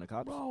not calling the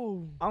cops.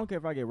 Bro. I don't care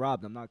if I get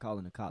robbed. I'm not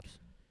calling the cops.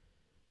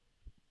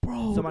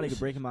 Bro. Somebody could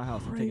break in my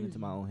house. I'm taking it to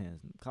my own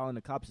hands. Calling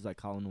the cops is like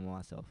calling them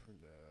myself.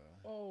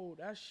 Oh,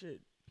 that shit.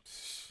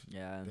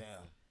 Yeah. Damn.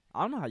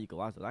 I don't know how you can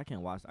watch those. I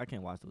can't watch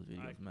those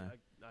videos, man.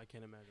 I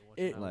can't imagine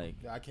watching It that. like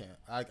Yeah, I can't.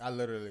 I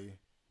literally.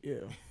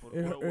 Yeah.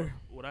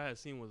 What I had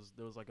seen was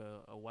there was like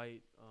a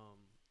white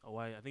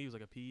I think he was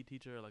like a PE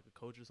teacher, like a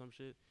coach or some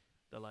shit,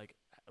 that like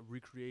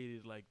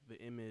recreated like the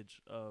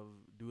image of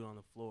dude on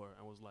the floor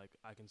and was like,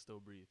 I can still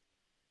breathe.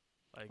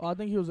 Like, I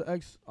think he was an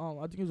ex. I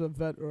think he was a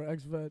vet or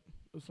ex-vet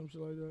or some shit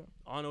like that.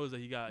 all I know is that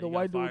he got The he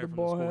white got dude with fired the from the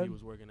bald school head? he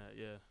was working at.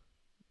 Yeah.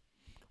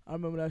 I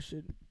remember that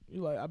shit. He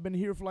like, I've been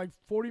here for like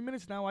 40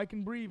 minutes now. I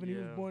can breathe, and he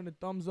was Yeah. blowing the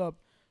thumbs up.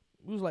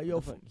 He was like, yo,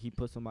 What the fuck? He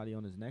put somebody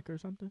on his neck or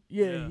something?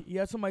 yeah, he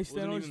had somebody Wasn't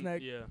stand on his even-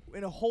 neck Yeah.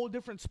 in a whole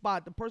different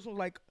spot. The person was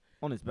like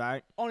On his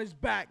back? on his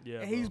back, Yeah,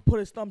 and he's bro. put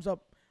his thumbs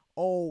up.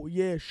 Oh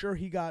yeah, sure,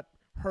 he got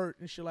hurt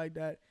and shit like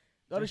that.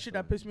 The other That's shit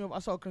that so- pissed me off, I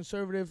saw a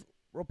conservative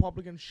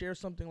Republican share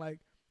something like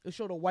they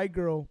showed a white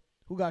girl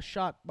who got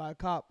shot by a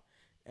cop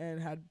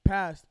and had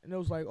passed, and it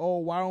was like, oh,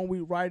 why aren't we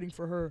riding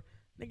for her?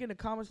 Nigga in the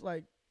comments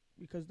like,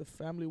 because the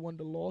family won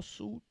the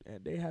lawsuit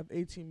and they have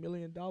 $18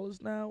 million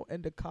now,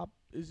 and the cop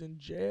is in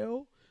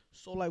jail.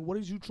 So like, what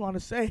is you trying to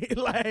say?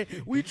 Like,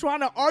 we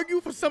trying to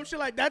argue for some shit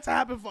like that to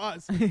happen for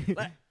us?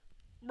 Like,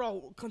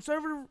 bro,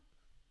 conservative,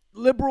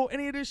 liberal,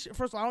 any of this shit.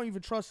 First of all, I don't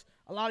even trust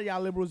a lot of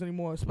y'all liberals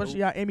anymore, especially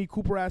y'all Amy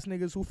Cooper ass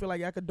niggas who feel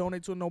like y'all could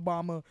donate to an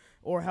Obama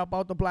or help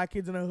out the black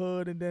kids in the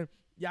hood, and then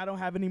y'all don't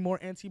have any more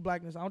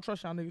anti-blackness. I don't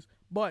trust y'all niggas.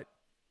 But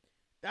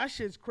that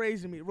shit's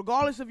crazy to me.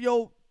 Regardless of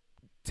your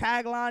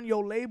tagline,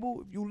 your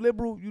label, if you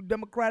liberal, you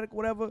democratic,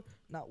 whatever.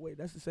 Wait,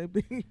 that's the same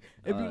thing.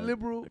 If you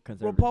liberal,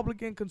 conservative.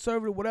 Republican,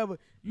 conservative, whatever,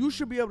 you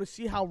should be able to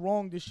see how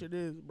wrong this shit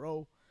is,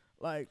 bro.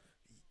 Like,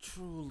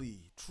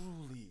 Truly. for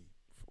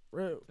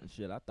real. And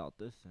shit, I thought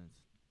this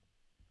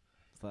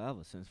forever,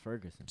 since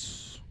Ferguson.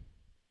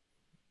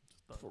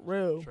 For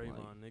real.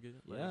 Trayvon, nigga.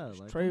 Like, Yeah, like,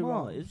 come Trayvon,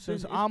 on. It's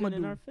since been in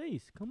Amadou. our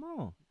face. Come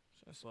on.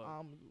 That's Fuck.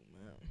 man.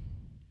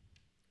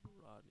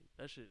 Rodney.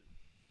 That shit.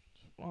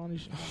 Ronnie,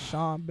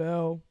 Sean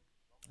Bell.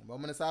 A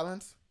moment of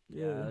silence.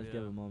 Yeah, let's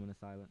give Yeah. a moment of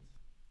silence.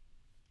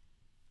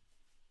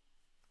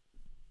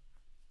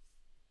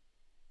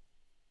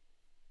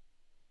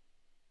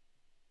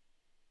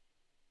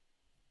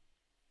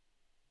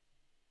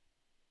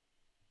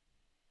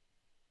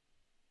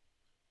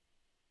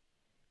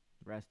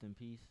 Rest in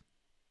peace.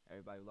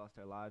 Everybody who lost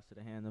their lives to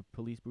the hand of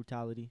police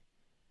brutality.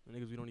 The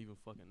niggas we don't even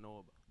fucking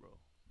know about, bro.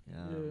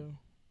 Yeah.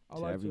 I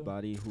To like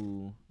everybody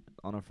who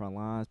on the front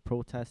lines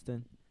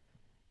protesting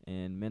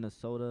in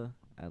Minnesota,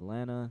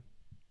 Atlanta,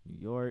 New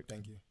York,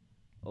 Thank you.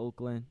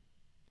 Oakland.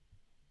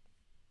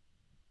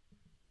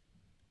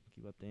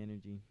 Keep up the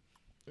energy.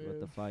 Keep up Yeah.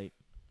 the fight.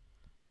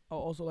 I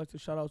also like to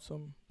shout out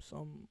some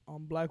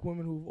black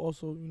women who've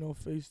also, you know,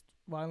 faced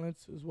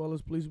violence as well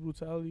as police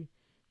brutality.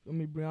 I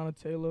mean, Breonna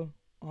Taylor,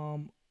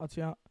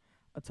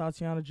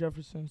 Tatiana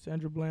Jefferson,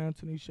 Sandra Bland,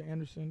 Tanisha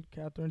Anderson,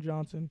 Katherine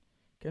Johnson,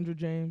 Kendra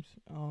James,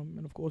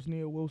 and of course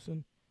Nia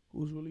Wilson,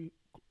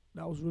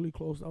 that was really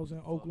close. That was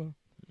in Oakland.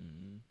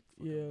 Mm-hmm.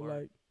 Yeah, Mark.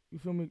 like, you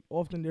feel me?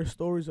 Often their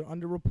stories are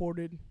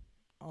underreported,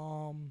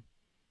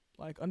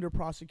 like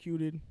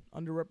under-prosecuted,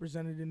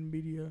 underrepresented in the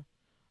media.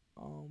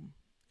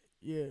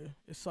 Yeah,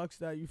 it sucks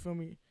that, you feel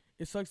me?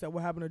 It sucks that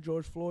what happened to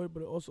George Floyd,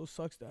 but it also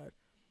sucks that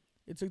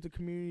it took the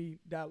community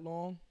that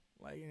long.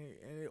 Like,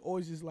 and it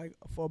always is like,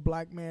 for a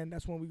black man,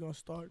 that's when we're gonna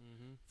start.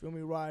 Mm-hmm. Feel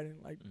me?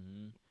 Riding. Like,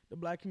 Mm-hmm. the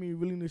black community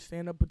really need to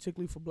stand up,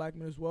 particularly for black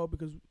men as well,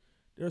 because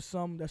there's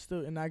some that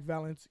still enact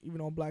violence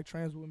even on black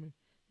trans women.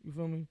 You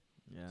feel me?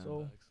 Yeah.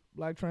 So, Facts.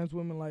 black trans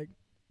women like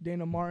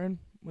Dana Martin,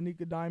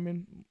 Monica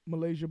Diamond,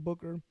 Malaysia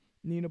Booker,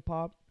 Nina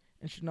Pop,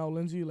 and Chanel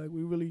Lindsay, like,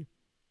 we really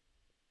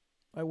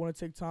want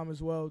to take time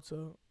as well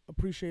to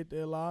appreciate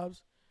their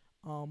lives,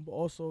 but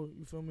also,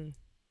 you feel me,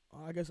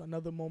 I guess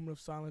another moment of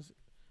silence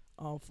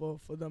for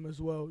them as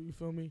well, you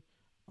feel me?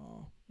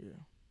 Yeah.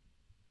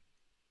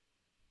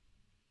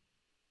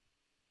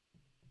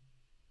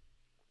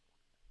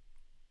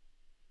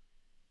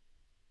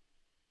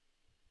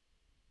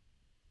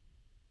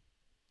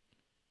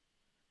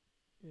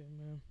 Yeah,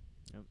 man.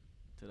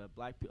 To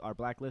the our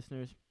black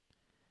listeners,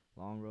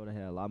 long road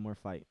ahead. A lot more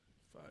fight.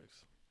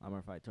 Facts. A lot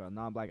more fight. To our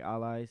non-black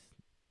allies,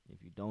 if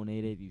you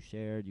donated, you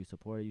shared, you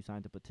supported, you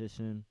signed the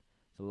petition,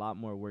 it's a lot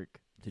more work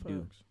to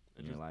do Facts.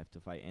 in And your just- life to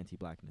fight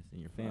anti-blackness in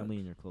your family,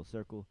 in your close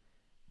circle,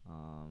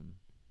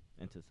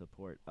 and to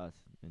support us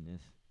in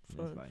this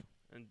Facts. fight.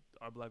 And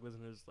our black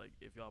listeners, like,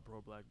 if y'all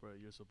pro-black, bro,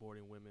 you're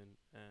supporting women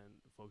and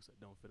folks that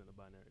don't fit in the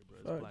binary, bro.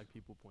 It's Facts. black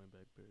people, point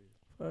back, period.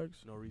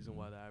 Facts. No reason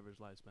why the average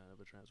lifespan of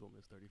a trans woman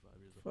is 35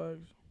 years old.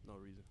 Facts. No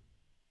reason.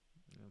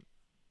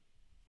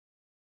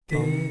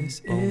 This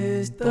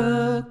is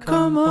the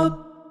Come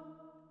Up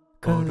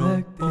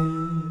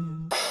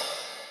Collective.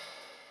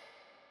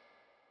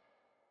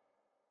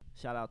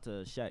 Shout out to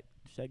Shaq.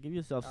 Shaq, give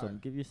yourself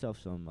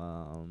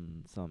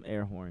some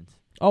air horns.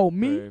 Oh,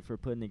 me? For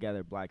putting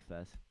together Black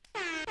Fest.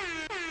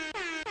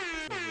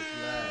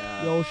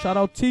 Yo, shout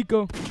out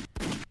Tika.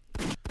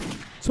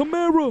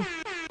 Tamara.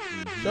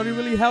 Shorty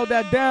really held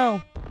that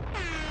down.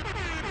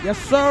 Yes,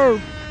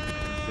 sir.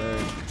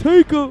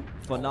 Tika.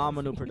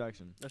 Phenomenal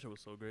production. That shit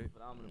was so great.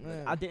 Phenomenal.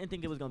 Man. I didn't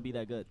think it was gonna be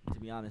that good, to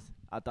be honest.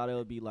 I thought it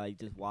would be like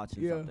just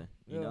watching Yeah, something,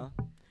 you yeah. know.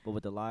 But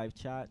with the live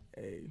chat,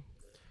 Hey,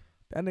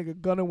 that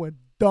nigga Gunner went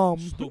dumb.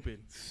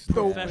 Stupid. Stupid.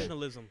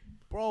 Professionalism.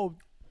 Bro,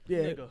 yeah.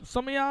 Nigga.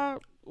 Some of y'all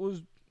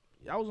was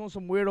on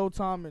some weirdo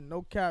time and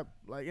no cap.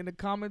 Like, in the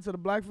comments of the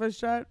Blackfest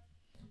chat,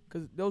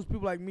 Cause those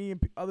people like me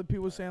and other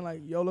people saying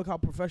like, "Yo, look how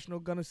professional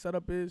Gunna's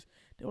setup is."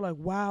 They were like,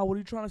 "Wow, what are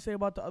you trying to say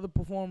about the other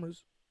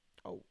performers?"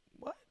 Oh,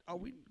 what? Are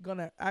we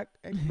gonna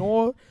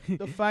ignore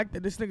the fact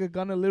that this nigga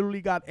Gunna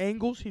literally got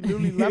angles? He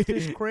literally left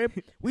his crib.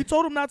 We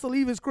told him not to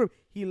leave his crib.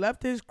 He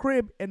left his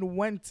crib and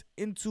went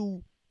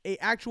into a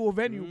actual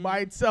venue by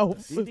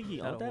itself. Do you think he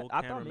Had a owned that? whole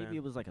I thought maybe cameraman.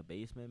 it was like a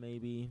basement,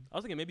 maybe. I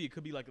was thinking maybe it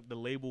could be like the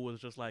label was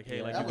just like, hey,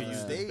 Yeah. like That you can was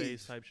use a this stage.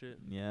 space type shit.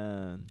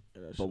 Yeah.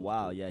 But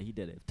wow, yeah, he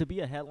did it. To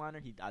be a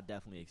headliner, I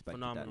definitely expected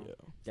Phenomenal. that.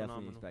 Definitely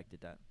Phenomenal. expected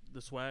that.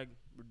 The swag,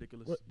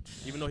 ridiculous. What?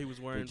 Even though he was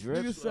The wearing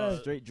drip, Nigga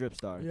said- straight drip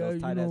star. Yeah, Those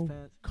you tight ass know.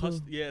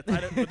 pants. yeah,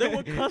 tight, but they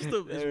were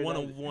custom. They're It's one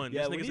like- of one.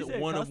 yeah, this when nigga he said said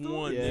one custom, of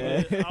one.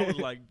 yeah. Nigga. I was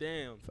like,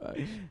 damn. Facts.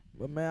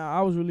 But man,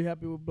 I was really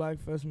happy with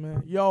Blackfest,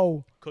 man.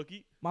 Yo,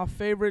 Cookie. my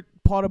favorite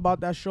part about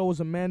that show was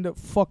Amanda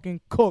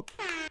fucking Cook.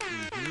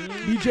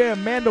 DJ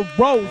Amanda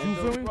Rose, you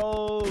feel me?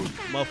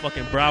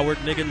 Motherfucking Broward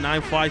nigga,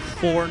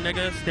 954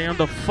 nigga. Stand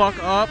the fuck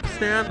up.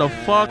 Stand the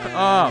fuck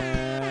up.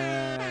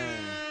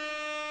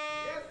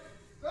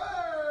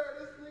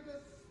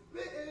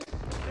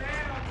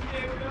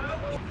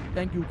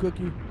 Thank you,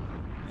 Cookie.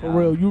 For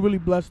real, you really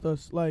blessed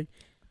us. Like,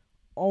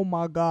 oh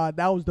my God,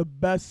 that was the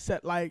best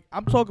set. Like,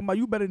 I'm talking about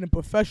you better than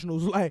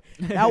professionals. Like,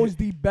 that was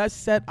the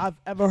best set I've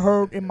ever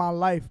heard in my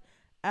life.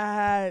 I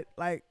had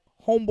like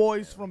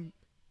homeboys from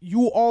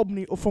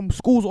Albany or from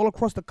schools all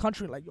across the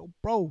country. Like, yo,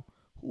 bro,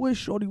 who is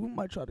Shorty? We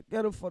might try to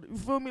get her for the, you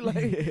feel me?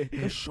 Like,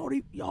 the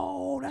Shorty,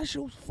 yo, that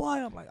shit was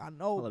fire. I'm like, I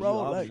know, Hold up,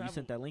 bro. you, Like, you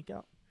sent that link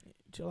out?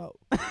 chill out.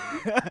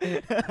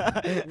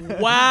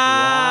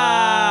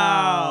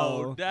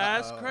 Wow.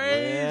 That's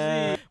crazy.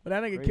 Yeah. But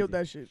that nigga Crazy. killed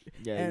that shit.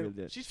 Yeah, And you really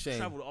did. She's Shame.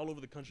 traveled all over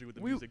the country with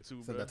the We- music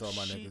too, Send bro. that to all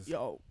my She- niggas.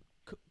 yo,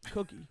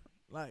 Cookie,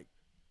 like,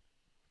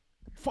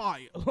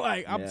 fire.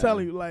 Like, I'm Yeah.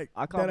 telling you, like,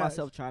 I caught deadass.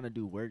 myself trying to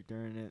do work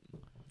during it.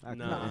 I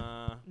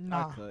Nah. I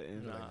Nah.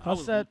 couldn't. Nah. Her I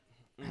was- set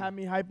had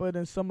me hyper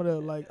than some of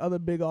the like other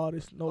big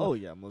artists. No, Oh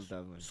yeah, most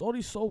definitely.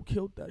 Saudi Soul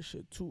killed that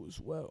shit too as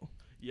well.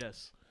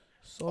 Yes.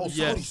 Oh, Saudi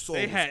Yes, Saudi Soul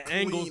they was had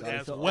angles clean. as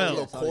Saudi Soul- well. A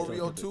little Saudi Soul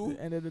choreo did too.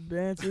 and then the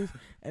dances,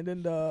 and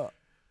then the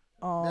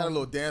They had a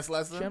little dance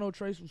lesson. Channel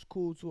Trace was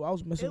cool too. I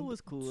was messing. It was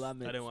cool. I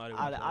mean, didn't watch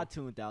I that.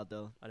 tuned out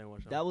though. I didn't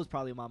watch That was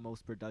probably my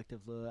most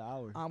productive little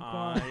hour. I'm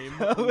crying.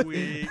 I'm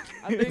weak.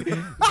 I think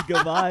Good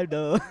vibe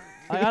though.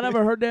 like, I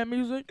never heard that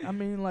music. I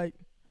mean, like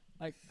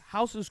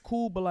house is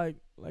cool, but like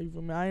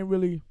for me, I ain't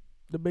really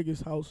the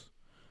biggest house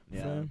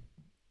Yeah. fan.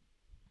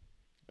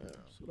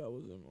 So that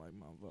wasn't like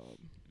my vibe.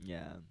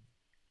 Yeah.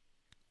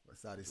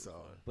 Saudi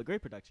Soul. But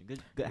great production.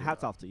 Good.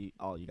 Hats off to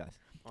all you guys.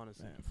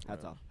 Honestly. Man,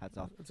 Hats off. Hats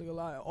off. It's like a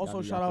lot.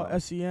 Also, do shout y'all out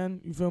flowers.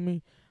 SCN. You feel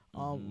me?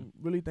 Mhm.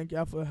 Really thank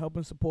y'all for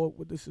helping support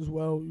with this as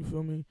well. You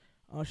feel me?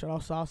 Shout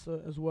out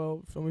Sasa as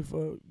well. You feel me,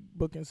 for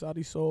booking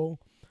Saudi Soul.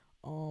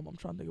 I'm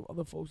trying to think of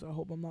other folks. I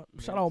hope I'm not.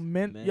 Shout out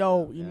Mint. Mint,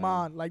 Yo, yeah.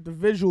 Iman. Like the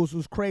visuals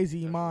was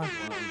crazy, Iman. Wow,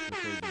 it was so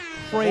crazy.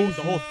 Crazy.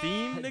 The whole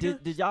theme,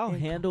 nigga. Did y'all Inc.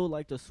 handle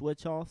like the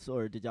switch offs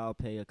or did y'all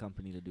pay a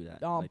company to do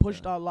that? Like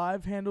Pushed the, Out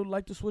Live handled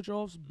like the switch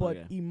offs, but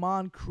Okay.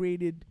 Iman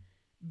created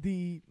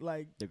the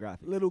like the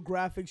graphics. little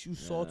graphics you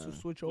saw to Yeah.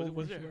 switch over.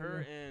 Was and it shit like her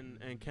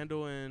that. and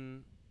Kendall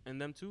and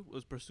them too?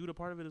 Was Pursuit a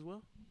part of it as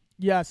well?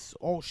 Yes.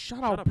 Oh,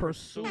 shout out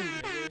Pursuit.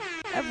 Pursuit.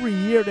 nigga. Every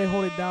year they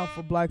hold it down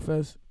for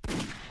Blackfest.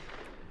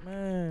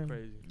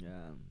 Crazy. Yeah.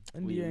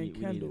 India and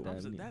needed Kendall.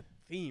 that. That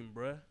theme,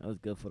 bruh. That was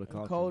good for the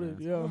culture. Coded,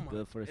 man. yeah. Oh my-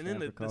 Good for the And then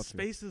Stanford the culture.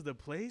 space is the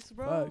place,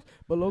 bro. Facts.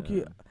 But low key,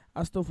 Yeah.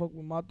 I still fuck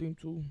with my theme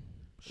too.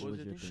 What was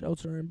your your thing?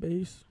 Shelter and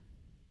bass.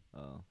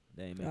 Oh,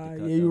 they ain't made the Yeah,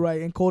 cut. you're though.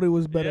 right. And Cody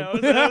was better. Yeah,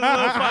 it was a little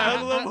fire. It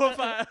was a little more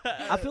fire.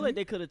 I feel like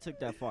they could have took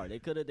that far. They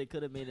could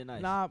have made it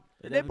nice. Nah,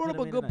 They they definitely brought up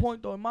coulda a made it good nice.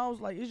 point though. And mine was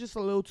like, it's just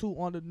a little too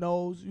on the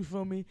nose. You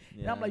feel me?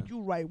 Yeah. And I'm like,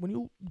 you right. When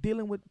you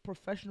dealing with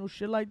professional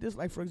shit like this,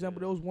 like for example,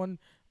 there was one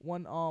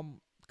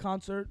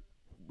concert.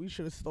 We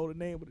should have stole the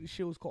name, but the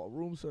shit was called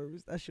Room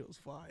Service. That shit was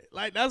fire.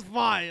 Like that's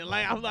fire.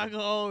 Like I'm not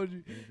gonna hold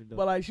you.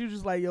 But like she was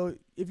just like, yo,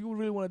 if you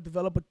really want to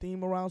develop a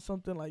theme around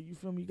something, like you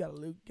feel me, you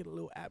gotta get a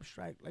little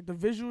abstract. Like the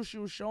visuals she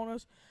was showing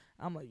us,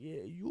 I'm like,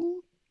 yeah,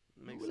 you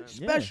Makes really sense.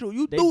 Yeah. special.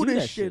 You They do that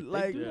this shit. They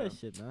Like do Yeah. that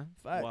shit, man.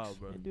 facts. Wow,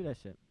 bro. They do that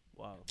shit.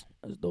 Wow.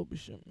 That's dope as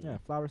shit. Man. Yeah,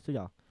 flowers to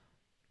y'all.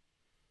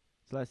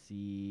 So let's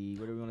see.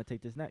 Where do we want to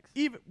take this next?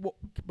 Even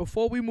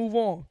before we move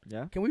on,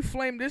 Yeah. can we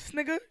flame this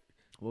nigga?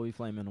 What we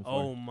flaming them for?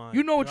 Oh my.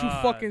 You know what you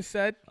God. fucking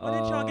said. Why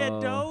didn't y'all get Uh,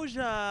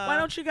 Doja? Why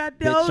don't you got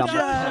Bitch, I'm a Doja?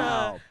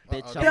 cow.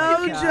 Bitch,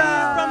 I'm a Doja.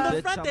 cow. From the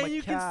Bitch, front, I'm then a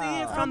you can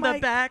see it cow. from Oh the my-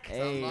 back.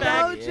 Hey,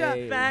 back, Doja.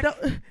 hey. back,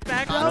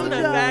 back, Doja. from the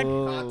back,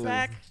 Whoa.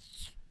 back.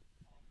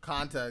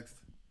 Context.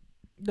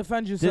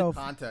 Defend yourself.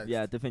 Context.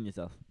 Yeah, defend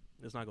yourself.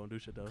 It's not gonna do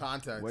shit though.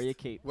 Context. Wear your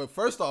cape. Well,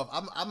 first off,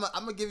 I'm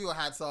gonna give you a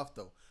hats off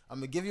though. I'm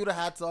gonna give you the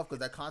hats off because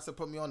that concert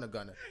put me on the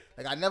Gunna.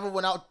 Like I never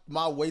went out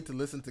my way to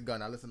listen to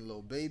Gunna. I listened to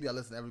Lil Baby. I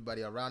listened to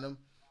everybody around him.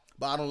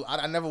 But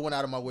I never went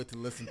out of my way to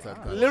listen to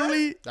Gunna.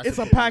 Literally, That it's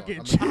shit a put me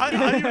on. package.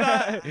 How you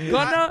got?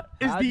 Gunna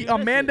is I the do that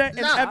Amanda shit.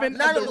 and Nah, Evan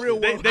nah, of the real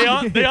They, world.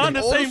 they on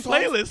the All the same songs-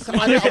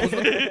 playlist. I know, I was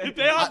looking-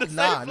 They on the same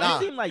Nah, It nah.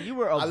 seemed like you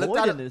were I looked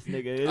avoiding at this it-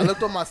 nigga. I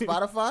looked on my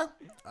Spotify.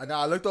 And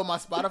I looked on my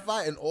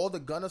Spotify, and all the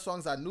Gunna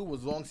songs I knew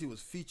was songs he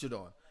was featured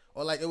on.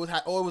 or like it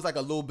was like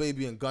a Lil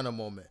Baby and Gunna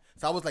moment.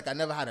 So I was like, I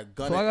never had a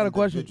Gunna. So I got a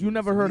question. You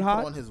never heard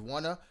Hot? On his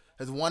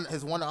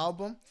one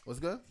album. What's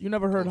good? You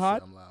never heard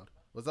Hot? Shit, I'm loud.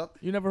 What's up?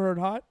 You never heard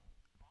Hot?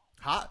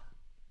 Hot?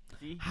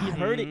 See, he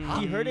heard it.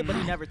 He heard it, but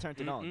he never turned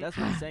it on. That's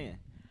what he's saying.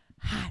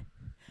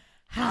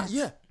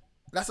 Yeah.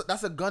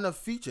 That's a Gunna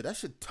feature. That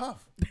shit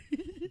tough.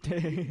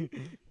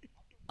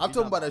 I'm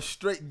talking about a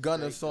straight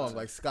Gunna song,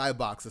 like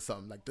Skybox or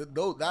something. Like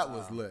that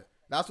was lit.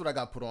 That's what I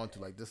got put on to.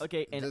 Like this.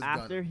 Okay, and this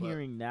after Gunna,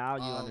 hearing now,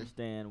 you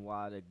understand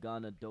why the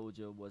Gunna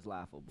Doja was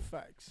laughable.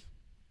 Facts.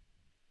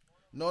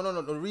 No.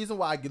 The reason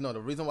why I give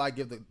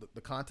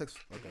the context.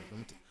 Okay,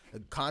 the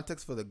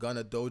context for the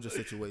Gunna Doja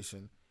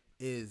situation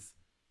is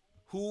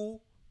who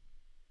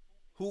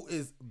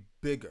is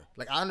bigger.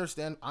 Like I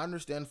understand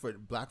for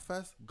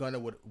Blackfest, Gunna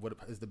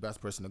is the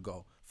best person to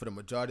go. For the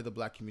majority of the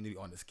black community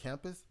on this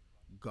campus,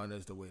 Gunna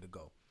is the way to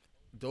go.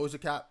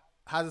 Doja Cat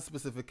has a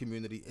specific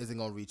community, isn't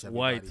gonna reach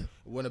everybody. White.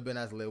 Wouldn't have been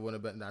as lit,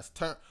 wouldn't have been as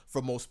turn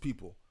for most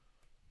people.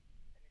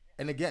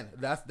 And again,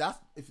 that's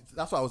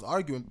why I was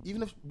arguing.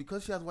 Even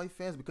because she has white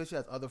fans, because she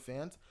has other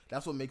fans,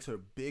 that's what makes her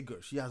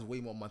bigger. She has way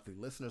more monthly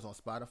listeners on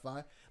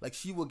Spotify. Like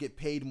she will get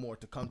paid more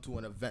to come to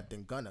an event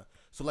than Gunna.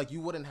 So like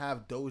you wouldn't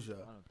have Doja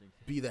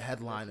be the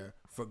headliner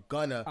for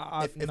Gunna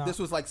if this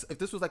was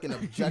like an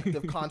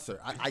objective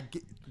concert.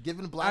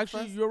 Given Blackfest,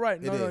 Actually, you're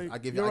right. No, I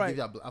give you,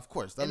 of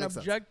course, that an makes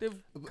objective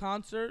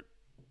concert.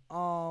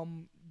 I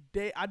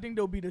think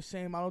they'll be the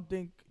same. I don't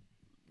think.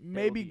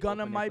 Maybe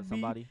Gunna might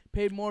be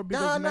paid more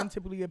because men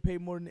typically get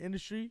paid more in the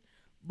industry,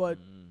 but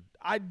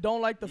I don't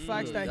like the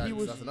facts that he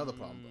was. That's another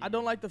problem. I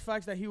don't like the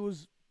facts that he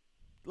was,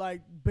 like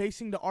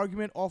basing the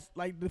argument off.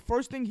 Like the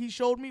first thing he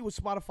showed me was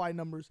Spotify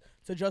numbers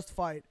to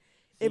justify it.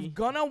 If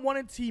Gunna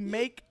wanted to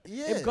make,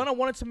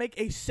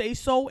 a say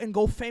so and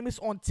go famous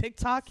on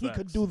TikTok, he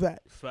could do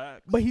that.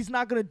 Facts. But he's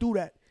not gonna do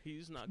that.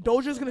 He's not.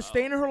 Doja's gonna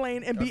stay in her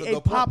lane and be a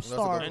pop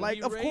star.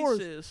 Like, of course,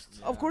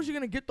 racist. of course, you're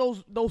gonna get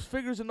those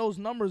figures and those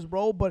numbers,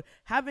 bro. But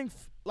having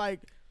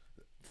like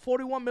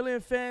 41 million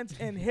fans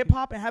in hip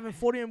hop and having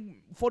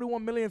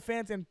 41 million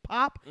fans in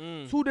pop,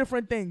 two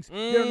different things.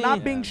 They're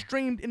not being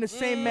streamed in the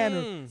same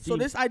manner. So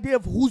this idea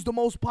of who's the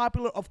most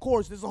popular, of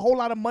course, there's a whole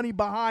lot of money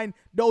behind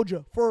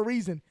Doja for a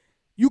reason.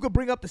 You could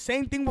bring up the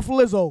same thing with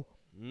Lizzo.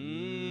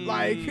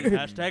 Like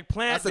hashtag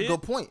plant. That's a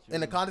good point.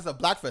 In the context of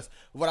Blackfest,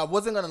 what I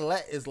wasn't gonna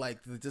let is like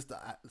just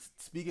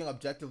speaking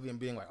objectively and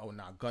being like, oh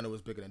nah, Gunna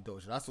was bigger than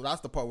Doja.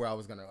 That's the part where I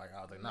was gonna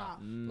I was like nah.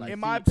 Like, in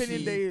my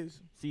opinion, they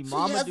is. See,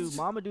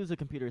 Mamadou's a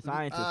computer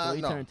scientist, so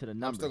he turned to the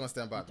numbers. I'm still gonna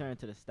stand by. He turned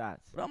to the stats.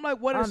 But I'm like,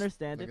 what is? I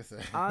understand it.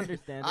 I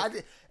understand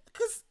it.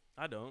 Because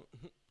I don't.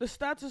 The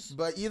stats is.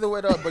 But either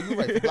way, but you're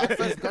right.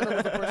 Blackfest, Gunna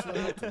was the person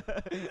to look to.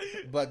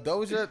 But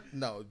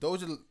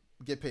Doja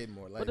get paid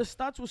more. Like, but the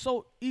stats were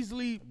so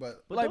easily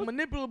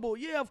manipulable.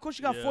 Yeah, of course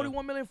you got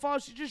 41 million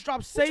followers. She just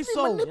dropped Say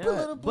So.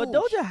 Yeah. But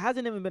Doja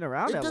hasn't even been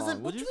around that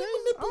long. Would you say?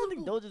 I don't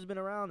think Doja's been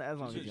around as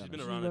long. She's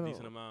been around a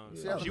decent amount.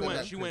 Yeah.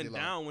 She went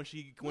down when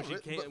she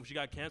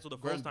got canceled the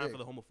first time for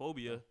the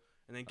homophobia.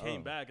 And then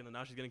came back, and then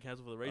now she's getting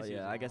canceled for the racism.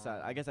 Yeah, I guess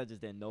I just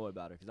didn't know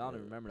about her because I don't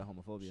even remember the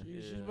homophobia.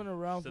 She's been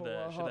around for a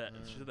while.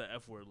 She said the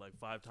F word like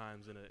 5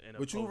 times in a.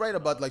 But you're right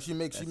about like she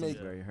make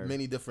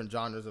many different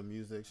genres of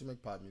music. She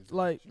make pop music.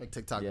 Like she make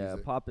TikTok music.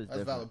 Yeah, pop is That's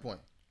different. a valid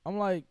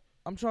point.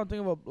 I'm trying to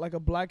think of a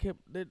black hip.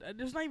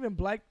 There's not even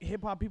black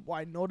hip hop people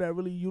I know that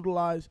really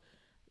utilize,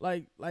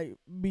 like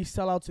be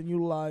sellouts and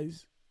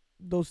utilize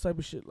those type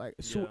of shit. Like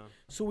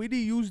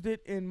Saweetie used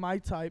it in My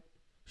Type.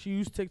 She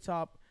used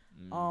TikTok.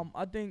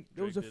 I think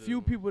there was a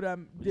few people that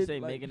did. You say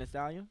Megan Thee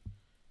Stallion?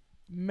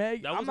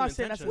 I'm not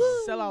saying that's a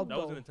sellout though. That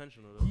wasn't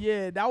intentional though.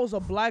 Yeah, that was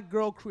a black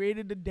girl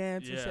created the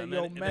dance and said,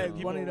 "Yo,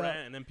 Meg, run it up,"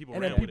 and then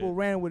people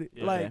ran with it.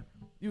 Yeah. Like,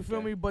 you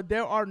feel me? But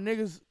there are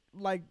niggas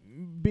like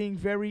being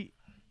very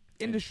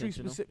industry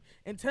specific,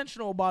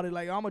 intentional about it.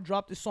 Like, I'm gonna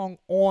drop this song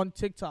on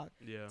TikTok,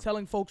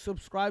 telling folks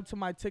subscribe to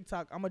my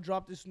TikTok. I'm gonna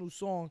drop this new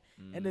song,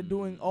 and then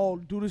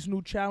do this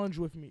new challenge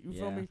with me. You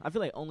feel me? I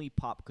feel like only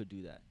pop could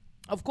do that.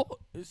 Of course,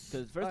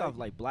 because first off,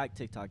 like black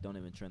TikTok don't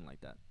even trend like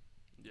that.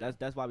 Yeah.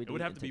 That's why we. It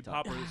would have to be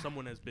pop or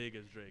someone as big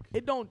as Drake.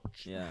 It don't.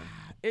 Yeah.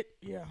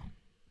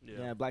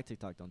 Yeah, black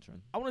TikTok don't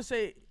trend. I wouldn't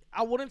say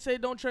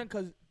it don't trend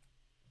because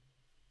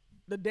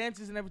the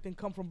dances and everything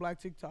come from black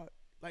TikTok.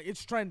 Like,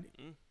 it's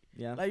trending.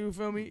 Yeah. Like, you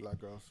feel me? Black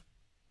girls.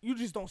 You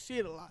just don't see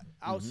it a lot.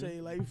 I would say,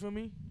 like, you feel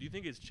me? Do you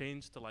think it's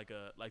changed to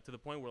to the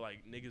point where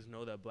like niggas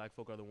know that black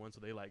folk are the ones, so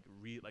they like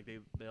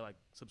they like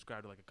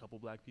subscribe to like a couple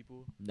black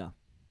people? No.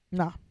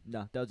 Nah.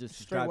 No, they'll just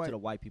subscribe to the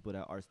white people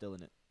that are still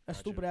in it. That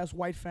stupid ass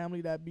white family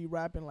that be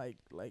rapping like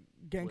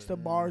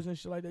gangsta bars and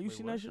shit like that. You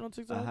seen that shit on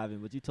TikTok? I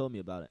haven't, but you told me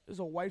about it. There's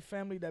a white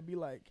family that be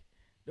like,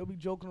 they'll be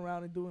joking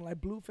around and doing like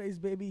Blueface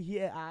baby,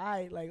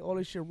 yeah, like all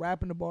this shit,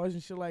 rapping the bars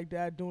and shit like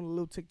that, doing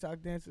little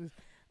TikTok dances.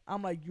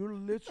 I'm like, you're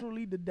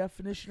literally the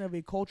definition of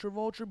a culture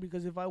vulture,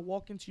 because if I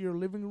walk into your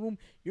living room,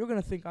 you're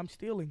gonna think I'm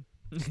stealing.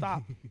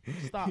 Stop.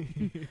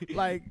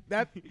 Like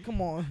that. Come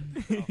on.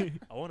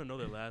 I want to know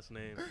their last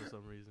name for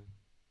some reason.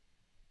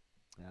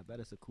 Yeah, I bet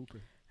it's a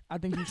Cooper. I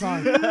think he's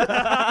trying.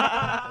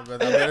 I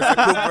bet it's a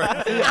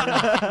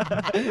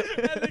Cooper.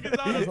 That nigga's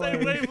on the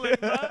same wavelength,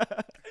 bro.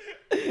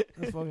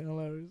 That's fucking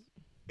hilarious.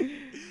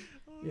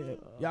 Yeah,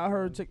 y'all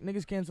heard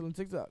niggas canceling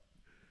TikTok.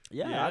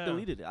 Yeah, Yeah. I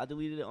deleted it. I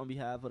deleted it on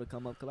behalf of the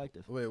Come Up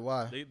Collective. Wait,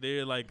 why? They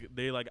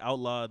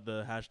outlawed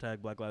the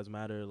hashtag Black Lives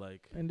Matter.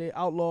 Like, And they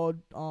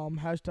outlawed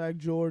hashtag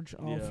George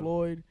Yeah.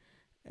 Floyd,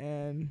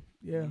 and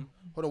yeah, Mhm.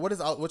 Hold on,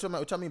 what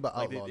y'all mean by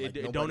Like, outlaw? it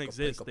nobody don't can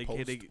exist. make a They-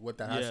 post they- with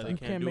the yeah, hashtag. they you can't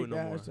can't do make it no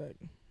that more. hashtag.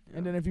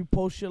 And then if you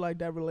post shit like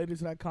that related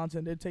to that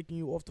content, they're taking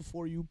you off the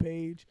For You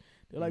page.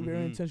 They're like very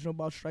Mhm. intentional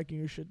about striking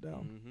your shit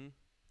down. Mm-hmm.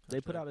 They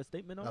put out a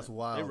statement on That's it.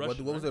 wild. What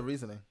Russian, was right? their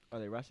reasoning? Are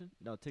they Russian?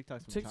 No,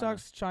 TikTok's from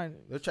TikTok's China.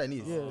 They're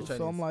Chinese. Yeah, They're Chinese.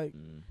 so I'm like,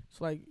 China.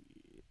 it's like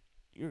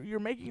you're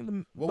making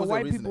the What the was their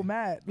white people reasoning?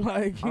 mad.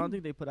 Like, I don't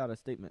think they put out a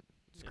statement.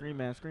 Scream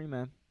man, scream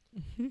man.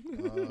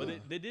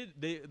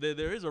 But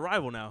there is a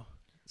rival now.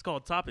 It's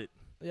called Top It.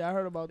 yeah, I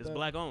heard about It's that.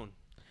 black owned.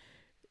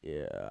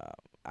 Yeah,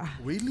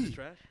 Really? It's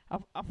trash. I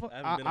haven't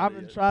been I on it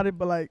haven't yet. tried it,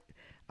 but like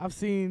I've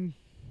seen,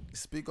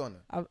 Speak on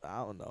it. I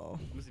don't know.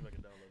 Let me see if I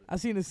can download it. I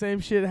seen the same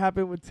shit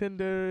happen with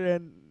Tinder,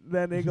 and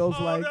then it goes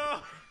like,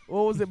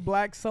 what was it,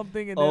 black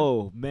something, and then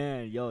Oh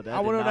man, yo, that I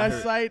went did on not that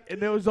hurt. site,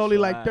 and there was only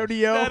like Trash. 30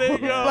 year old That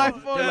ain't black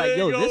yo. folks. They're like, There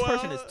yo, you this go,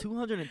 person wow. is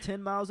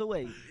 210 miles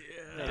away.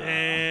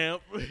 Damn.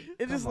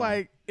 It's just Come on.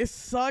 like it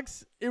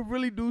sucks. It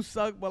really do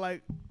suck. But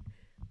like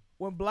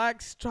when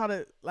blacks try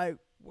to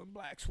when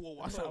blacks, whoa,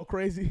 I sound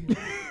crazy.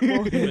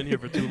 You've been here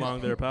for too long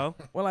there, pal.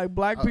 When like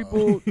black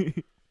people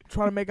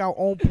try to make our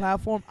own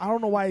platform, I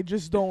don't know why it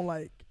just don't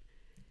like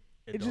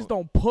it just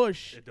don't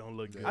push. It don't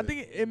look good. I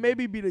think it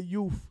maybe be the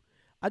youth.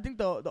 I think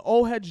the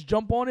old heads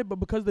jump on it, but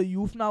because the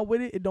youth not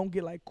with it, it don't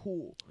get like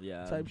cool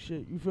Yeah. type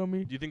shit. You feel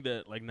me? Do you think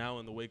that like now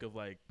in the wake of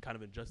like kind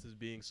of injustice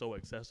being so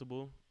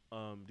accessible,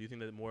 do you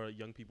think that more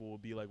young people will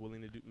be like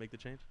willing to make the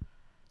change?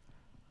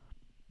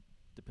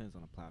 Depends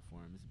on the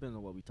platform. It depends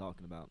on what we're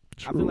talking about.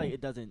 I feel like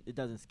it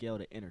doesn't scale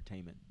to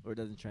entertainment, or it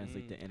doesn't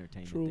translate to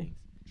entertainment True. things.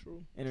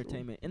 True.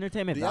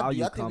 Entertainment Do value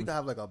y'all think we comes. could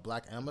have like a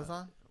black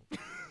Amazon?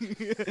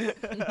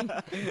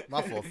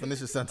 My fault. Finish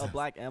your A sentence.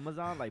 black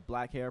Amazon, like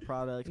black hair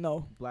products,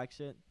 No, black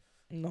shit.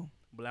 no.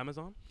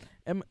 Amazon?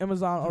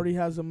 Amazon already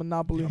has a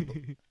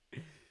monopoly.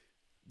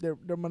 Their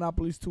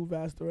monopoly's too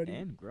vast already.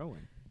 And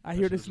growing. I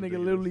hear shit this is nigga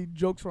ridiculous. literally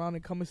jokes around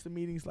and comes to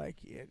meetings like,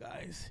 "Yeah,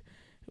 guys,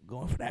 I'm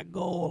going for that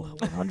goal,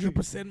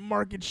 100%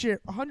 market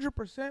share,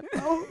 100%."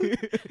 Bro,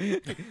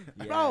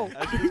 bro,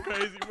 That shit is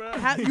crazy,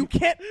 bro. you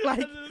can't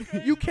like,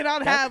 you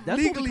cannot have That's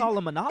what we legally. call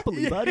a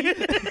monopoly, buddy. You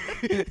can't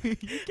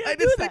Like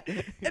do this that.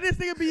 thing, and this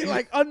nigga be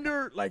like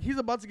under, like he's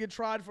about to get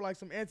tried for like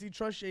some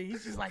antitrust shit.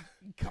 He's just like,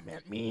 "Come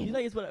at me." You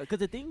think it's because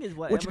the thing is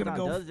what What you gonna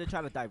Amazon go does is they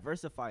try to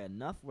diversify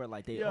enough where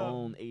like they Yeah.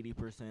 own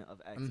 80%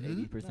 of X,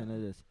 80% of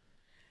this.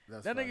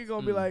 That's That nigga facts.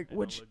 gonna be like, It don't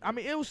which look I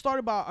mean, it was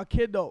started by a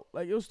kid though.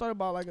 Like it was started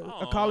by like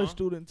a college Aw.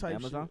 student type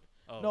Amazon? shit.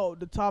 Oh. No,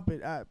 the Top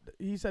It app.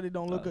 He said it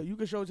don't look Oh. good. You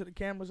can show it to the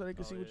camera so they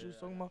can see what you was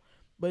yeah, talking about.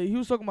 But he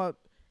was talking about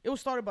it was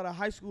started by a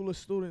high schooler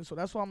student, so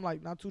that's why I'm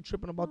like not too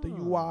tripping about the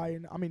UI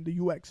and I mean the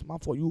UX. My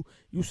fault. You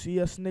see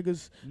us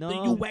niggas. No,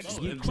 UX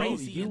be it's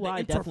crazy both. and the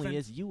UI definitely interface.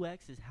 is.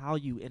 UX is how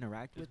you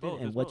interact with both, it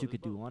and it's what both, you it's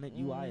could do both. on it.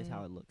 UI is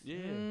how it looks.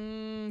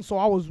 Yeah. So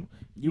I was.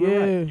 You were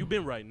yeah. right. You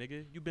been right,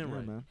 nigga. You been Yeah,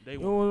 right. man. Day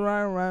You one. was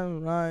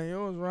right. You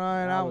was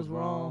right. I was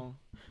wrong.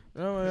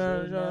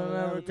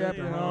 Never kept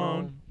it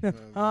home.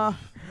 I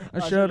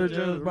should have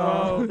just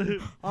bought.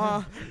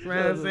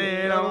 Man,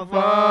 seen on the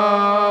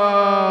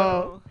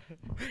phone.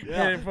 Hit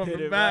it from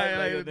the back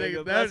like a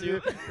nigga. That's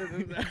you.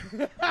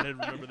 I didn't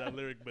remember that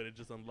lyric, but it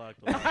just unlocked.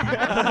 Yo,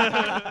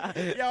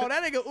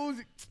 that nigga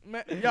Uzi.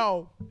 Man,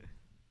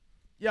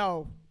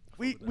 yo,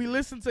 we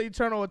listened to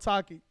Eternal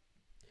Ataki.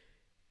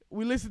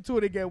 We listened to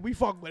it again. We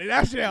fuck with it.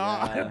 That shit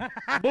hard.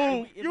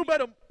 Boom. You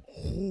better.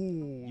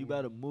 You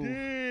better move.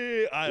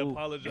 Yeah, I Ooh,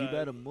 apologize. You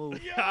better move.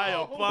 I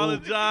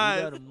apologize.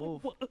 You better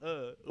move.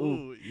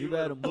 Ooh, You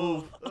better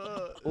move.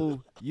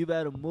 Ooh, you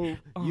better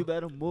move. You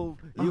better move.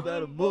 You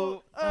better move.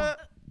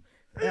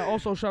 And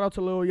also shout out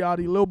to Lil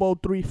Yachty. Lil Bo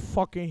 3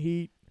 fucking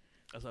heat.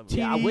 That's how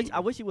Yeah, He- I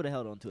wish he would have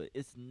held on to it.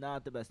 It's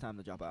not the best time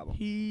to drop an album.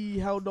 He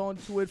held on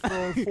to it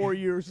for 4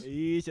 years.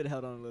 He should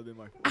have held on a little bit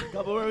more.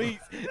 Couple more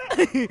weeks.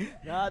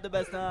 Not the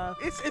best time.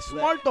 It's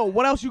smart though.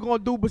 What else you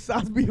gonna do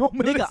besides be home?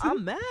 Nigga,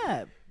 I'm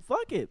mad.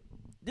 Fuck it.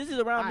 This is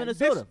around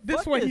Minnesota. This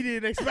Fuck one he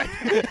didn't expect.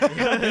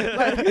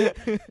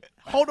 Like,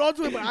 hold on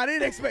to it, but I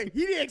didn't expect.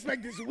 He didn't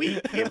expect this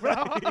week, bro.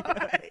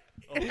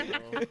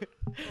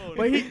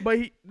 But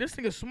he, this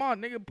nigga smart.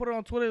 Nigga put it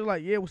on Twitter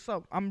like, yeah, what's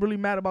up? I'm really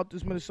mad about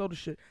this Minnesota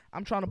shit.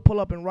 I'm trying to pull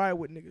up and riot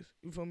with niggas.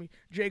 You feel me?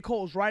 J.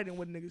 Cole's riding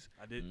with niggas.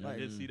 I did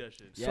see that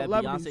shit. Yeah,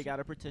 Celebrities. Beyonce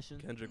got a petition.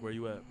 Kendrick, where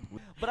you at?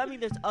 But I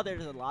mean,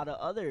 there's a lot of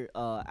other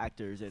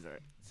actors and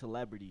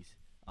celebrities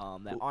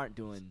that aren't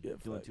doing too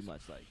facts.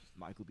 much. Like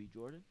Michael B.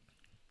 Jordan.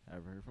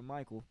 Ever heard from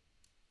Michael?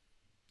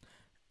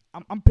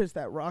 I'm pissed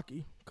at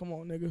Rocky. Come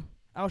on, nigga.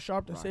 Al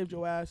Sharpton Rocky. saved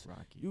your ass.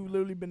 Rocky. You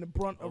literally been the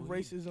brunt of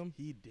racism.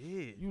 He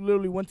did. You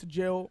literally went to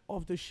jail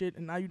off this shit,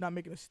 and now you're not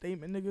making a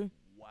statement, nigga.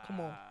 Wow. Come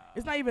on.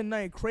 It's not even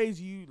nothing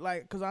crazy. You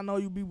like, cause I know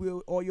you be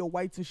with all your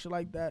whites and shit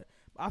like that.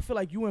 I feel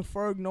like you and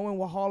Ferg knowing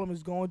what Harlem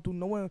is going through,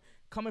 knowing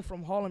coming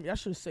from Harlem, y'all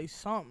should say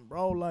something,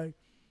 bro. Like,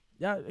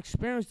 y'all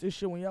experienced this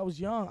shit when y'all was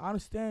young. I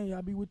understand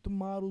y'all be with the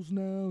models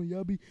now,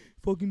 y'all be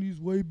fucking these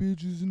white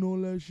bitches and all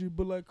that shit.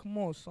 But like, come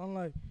on, son,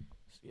 like,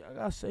 y'all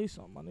gotta say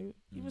something, my nigga.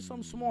 Even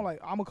something small, like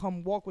I'ma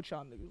come walk with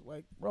y'all niggas.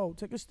 Like, bro,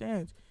 take a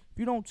stance. If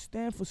you don't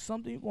stand for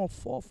something, you're gonna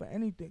fall for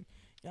anything.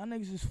 Y'all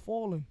niggas is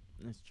falling.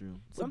 That's true.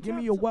 But give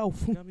me your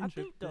wealth. I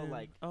think though,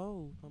 like,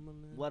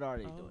 what are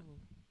they doing?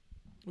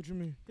 What you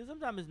mean? Because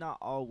sometimes it's not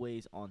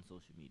always on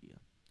social media.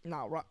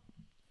 Nah, right.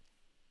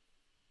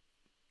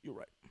 You're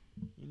right.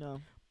 You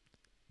know.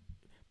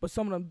 But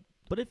some of them.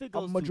 But if it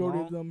goes a majority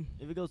too long, of them.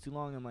 if it goes too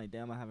long, I'm like,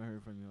 damn, I haven't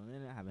heard from you in a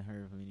minute. I haven't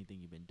heard from anything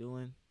you've been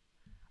doing.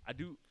 I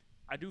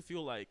do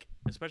feel like,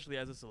 especially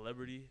as a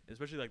celebrity,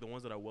 especially like the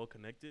ones that are well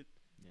connected.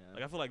 Yeah.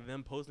 Like I feel like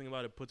them posting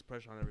about it puts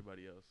pressure on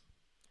everybody else.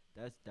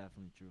 That's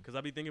definitely true. Cause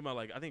I be thinking about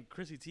like I think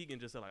Chrissy Teigen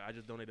just said like I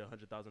just donated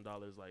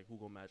 $100,000 like who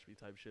gonna match me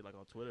type shit like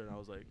on Twitter, and I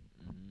was like,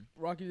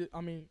 Rocky did,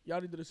 I mean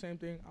Yachty did the same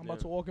thing. I'm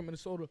about to walk in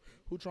Minnesota.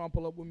 Who trying to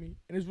pull up with me?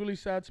 And it's really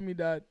sad to me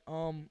that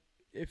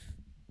if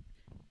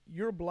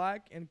you're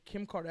black and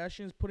Kim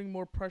Kardashian is putting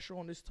more pressure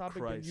on this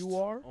topic than you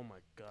are. Oh my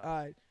god. All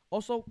right.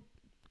 Also,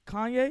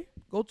 Kanye,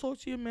 go talk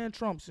to your man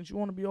Trump since you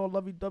want to be all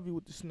lovey-dovey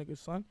with this nigga,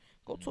 son.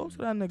 Go talk to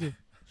that nigga.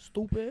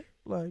 Stupid.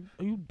 Like,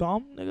 are you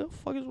dumb, nigga?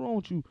 Fuck is wrong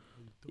with you?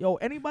 Yo,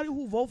 anybody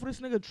who vote for this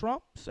nigga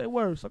Trump, say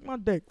word. Suck my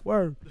dick.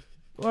 Word.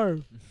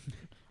 Word.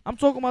 I'm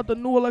talking about the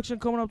new election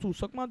coming up too.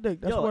 Suck my dick.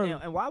 That's word.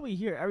 And while we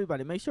here,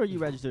 everybody, make sure you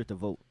register to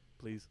vote.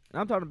 Please.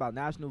 And I'm talking about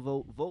national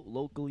vote. Vote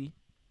locally.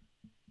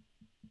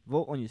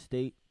 Vote on your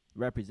state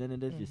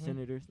representatives, your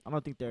senators. I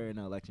don't think they're in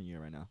an election year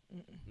right now.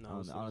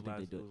 No, I don't think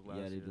they do.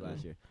 Yeah, they did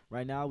last year. year.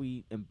 Right now,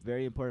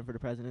 very important for the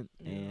president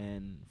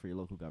and for your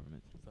local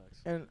government.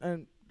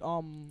 And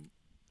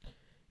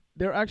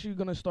they're actually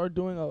gonna start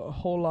doing a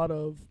whole lot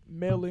of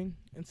mailing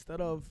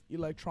instead of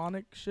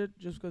electronic shit,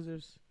 just because there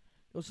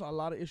was a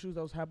lot of issues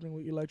that was happening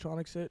with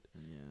electronic shit.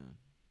 Yeah.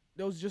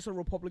 There was just a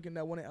Republican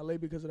that went in LA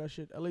because of that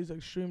shit. LA's an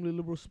extremely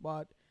liberal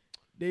spot.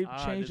 They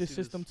changed the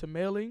system to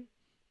mailing,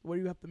 where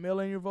you have to mail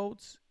in your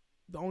votes.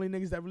 The only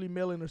niggas that really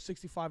mail in are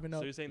 65 and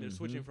up. So you're saying they're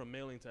switching from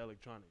mailing to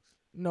electronics?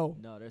 No.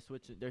 No, they're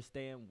switching. They're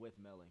staying with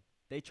mailing.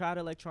 They tried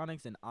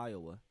electronics in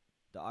Iowa.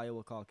 The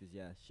Iowa caucus,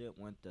 shit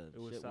went to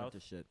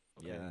shit.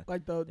 Okay. Yeah.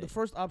 Like the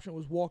first option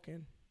was walk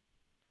in,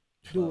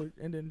 do it,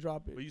 and then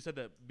drop it. But you said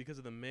that because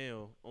of the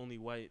mail, only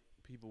white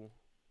people.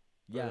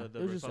 Yeah,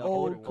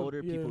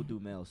 older people do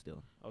mail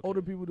still. Okay.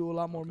 Older people do a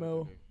lot more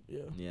mail.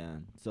 Yeah. Yeah.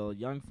 So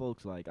young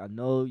folks, like, I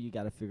know you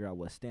got to figure out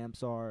what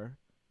stamps are,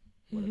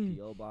 what a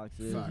PO box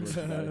is, what you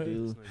gotta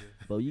do,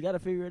 but you got to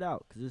figure it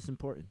out because it's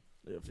important.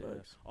 Yeah.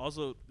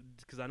 Also,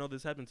 because I know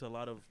this happened to a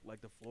lot of like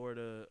the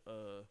Florida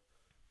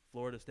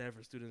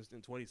Stanford students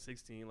in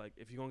 2016. Like,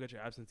 if you're gonna get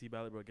your absentee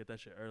ballot, bro, get that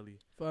shit early.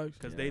 Facts.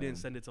 Because they didn't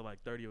send it to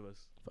like 30 of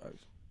us.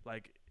 Facts.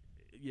 Like,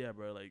 yeah,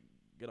 bro, like,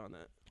 get on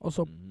that.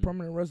 Also,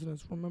 permanent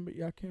residents, remember,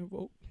 y'all can't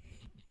vote.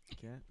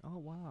 Can't? Oh,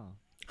 wow.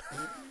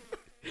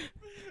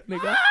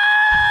 Nigga.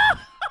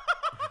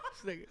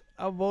 Nigga,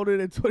 I voted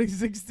in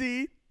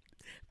 2016.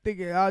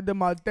 Thinking I did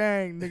my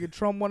thing. Nigga,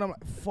 Trump won. I'm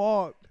like,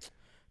 fuck.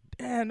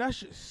 Damn, that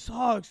shit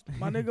sucks.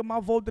 My nigga, my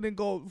vote didn't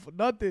go for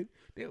nothing.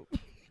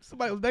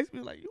 Somebody was next to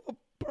me like, you a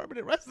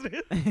permanent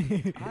resident.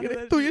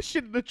 They threw your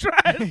shit in the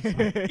trash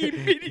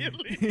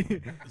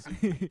immediately.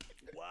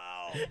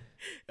 Wow. It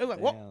was like,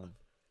 what?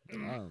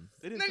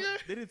 They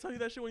didn't tell you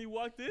that shit when you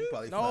walked in?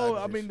 No,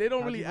 I mean, they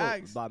don't really How'd you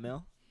vote? ask. By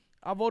mail?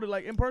 I voted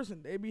like in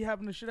person. They be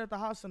having the shit at the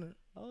Haas Center.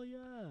 Oh,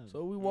 yeah.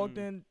 So we walked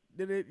in,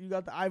 did it. You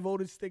got the I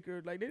voted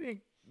sticker. Like, they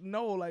didn't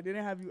know. Like, they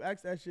didn't have you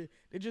ask that shit.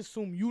 They just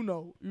assume you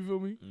know. You feel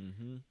me?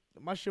 Mm-hmm.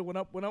 My shit went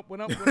up. And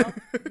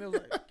they was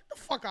like, get the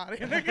fuck out of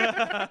here,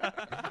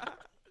 nigga.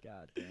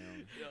 God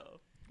damn. Yo.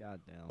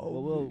 God damn. Oh,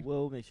 Well,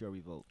 we'll make sure we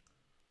vote.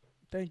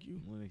 Thank you.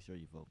 We'll make sure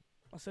you vote.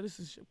 I said, this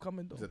is shit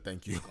coming, though. I said,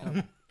 thank you.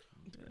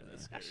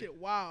 That shit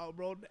wild,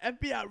 bro. The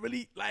FBI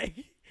really, like,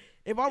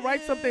 if I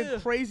write something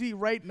crazy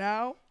right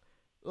now,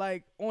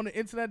 like, on the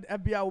internet, the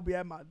FBI will be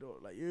at my door.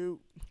 Like, you,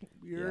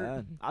 weird.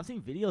 Yeah. I've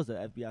seen videos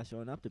of FBI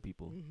showing up to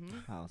people's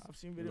house. I've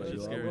seen Like, videos. It's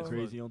yo, scary I went as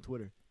crazy fuck. on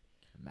Twitter.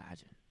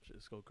 Imagine.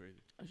 Shit's so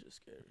crazy. That shit's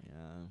scary.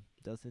 Yeah.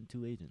 They'll send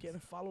 2 agents. Getting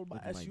followed by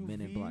Looking like SUVs.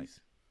 Men in Black.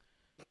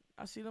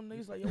 I see them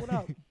niggas like, yo, what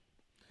up?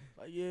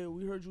 Like, yeah,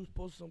 we heard you was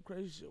posting some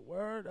crazy shit.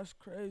 Word? That's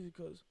crazy,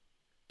 because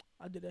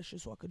I did that shit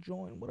so I could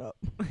join. What up?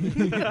 So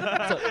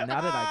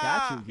now that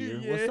I got you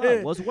here, what's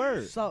up? What's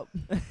word? What's up?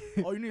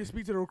 Oh, you need to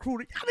speak to the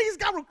recruiter. Y'all niggas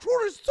got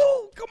recruiters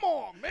too. Come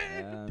on,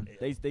 man.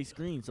 They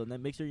screen, so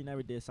then make sure you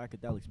never did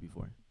psychedelics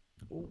before.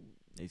 Ooh.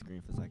 They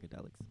screen for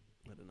psychedelics.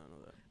 I did not know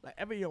that. Like,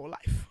 ever in your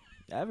life.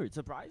 Ever,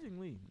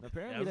 surprisingly.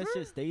 Apparently that Ever?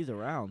 shit stays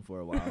around for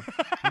a while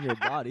in your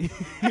body.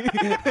 I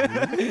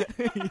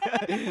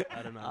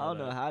don't know. I don't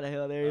know how the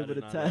hell they're I able did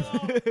to not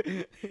know test.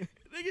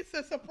 Nigga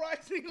said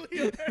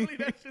surprisingly, apparently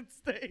that shit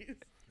stays.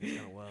 It's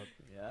kind of wild.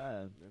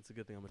 Yeah. It's a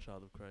good thing I'm a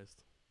child of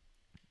Christ.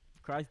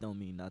 Christ don't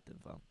mean nothing,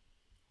 fam.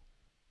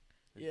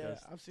 Yeah,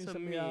 I've seen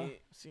some of y'all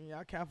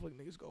Catholic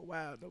niggas go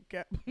wild. No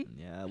cap.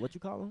 Yeah, what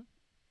you call them?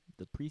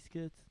 The priest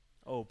kids.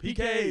 Oh,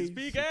 PKs.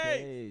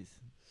 PKs.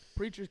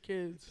 Preacher's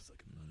kids.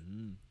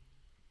 Mm.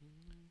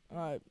 All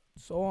right.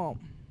 So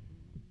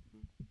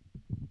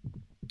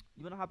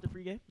You wanna hop the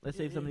free game? Let's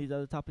save some of these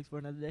other topics for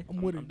another day.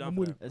 I'm with it. I'm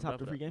with it. Let's hop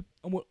the free game.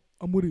 I'm with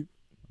it.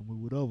 I'm with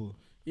whatever.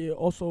 Yeah.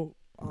 Also,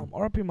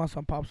 RIP my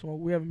son Pop Smoke.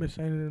 We haven't been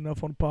saying it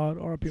enough on the pod.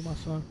 RIP my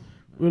son.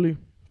 Really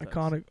Facts.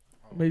 iconic,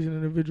 amazing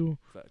individual.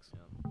 Facts.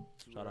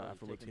 Shout out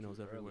Afro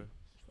Latinos everywhere.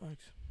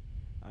 Thanks.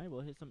 All right,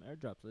 we'll hit some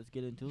airdrops. Let's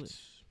get into it.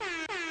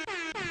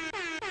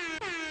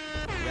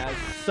 Yes,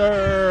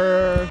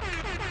 sir.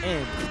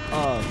 End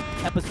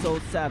of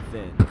episode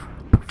 7.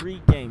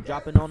 Free game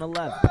dropping on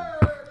 11.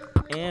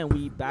 And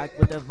we back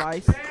with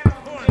advice,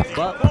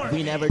 but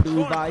we never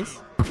do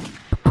advice.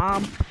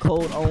 I'm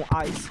cold on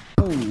ice.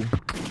 Ooh.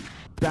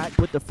 Back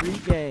with the free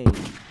game.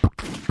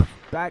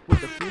 Back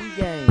with the free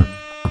game.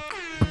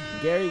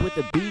 Gary with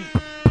the beat.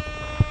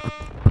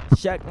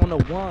 Shaq on the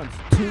 1s,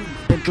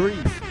 2s, and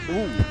 3s.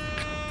 Ooh.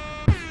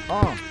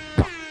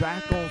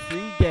 Back on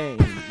free game.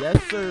 Yes,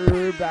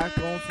 sir. Back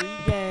on free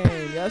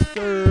game. Yes,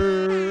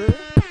 sir.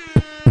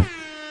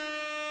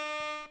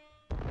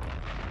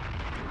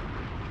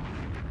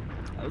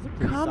 That was a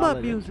pretty Come solid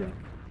up music. intro.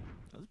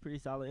 That was a pretty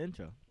solid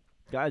intro.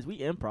 Guys, we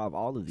improv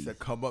all of He these. said,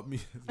 "Come up,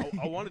 music."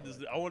 I wanted this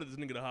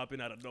nigga to hop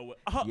in out of nowhere.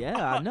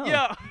 Yeah, I know.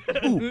 Yeah.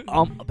 Ooh,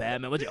 I'm a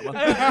bad man with hammer.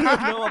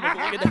 No, I'm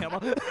gonna get the hammer.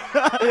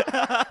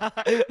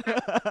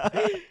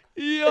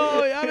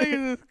 Yo, y'all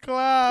niggas is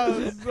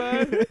clowns,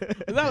 son.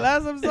 Is that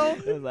last episode?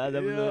 That was last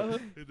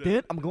episode.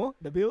 Then I'm going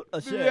to build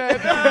a shed.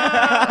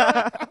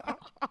 Yeah.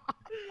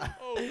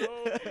 Oh no.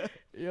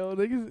 Yo,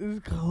 niggas is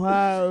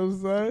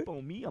clowns, son. Sleep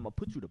on me, I'm gonna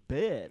put you to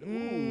bed.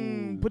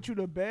 Ooh. Put you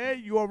to bed.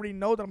 You already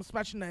know that I'm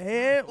smashing the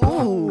head.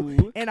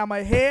 Ooh. And I'm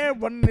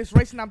ahead running this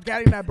race and I'm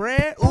getting that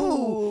bread.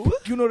 Ooh.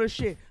 You know the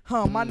shit.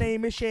 Huh, my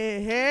name is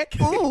Shed Heck.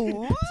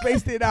 Ooh.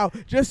 Spaced it out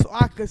just so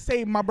I could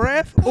save my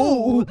breath.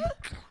 Ooh.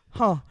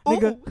 Huh,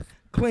 nigga.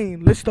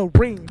 Clean,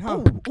 Listerine,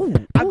 huh?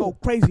 I go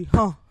crazy,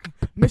 huh?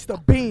 Mr.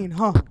 Bean,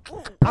 huh?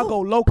 I go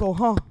loco,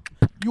 huh?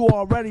 You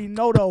already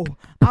know though.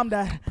 I'm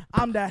that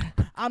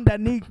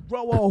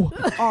Negro.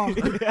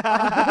 Nigga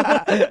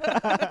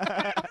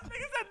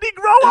said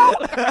Negro.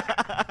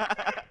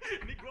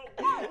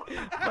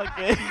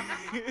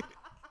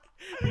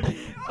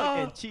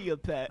 Fucking chia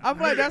pet. I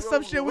feel like that's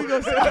some shit we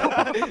gonna say.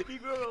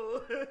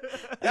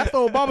 That's the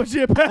Obama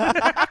shit.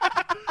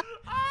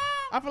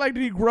 I feel like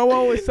the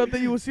Negro is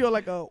something you would see on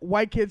like a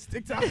white kid's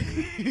TikTok.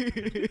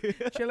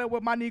 Chilling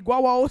with my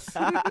Negros.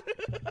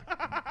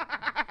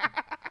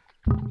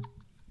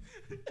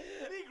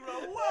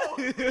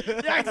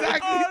 Yeah,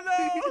 exactly. Oh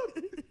no.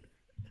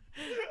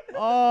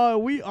 Oh,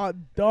 we are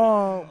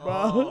dumb, bro.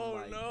 Oh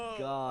my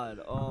god.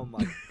 Oh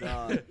my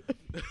god.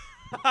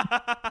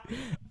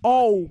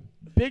 Oh,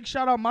 big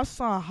shout out my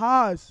son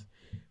Haas.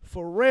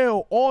 For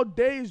real, all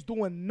day is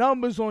doing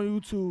numbers on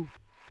YouTube.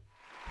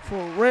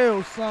 For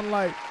real, son.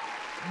 Like,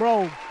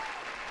 bro,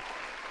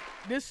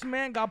 this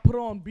man got put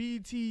on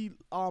BET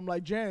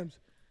like jams.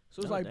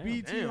 So it's like damn,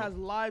 BET damn. has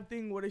live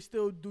thing where they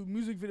still do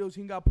music videos.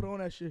 He got put on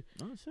that shit.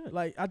 Oh shit.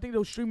 Like, I think they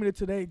were streaming it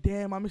today.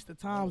 Damn, I missed the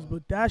times,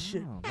 but that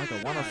shit. Oh, like a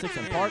 106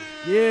 in damn. Park.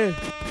 Yeah.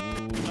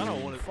 I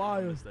don't want to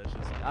Fire. miss that shit.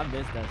 I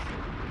missed that shit.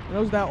 And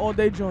that was that all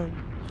day joint.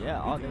 Yeah,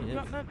 all day.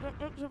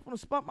 From the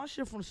spot, my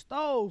shit from the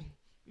stove.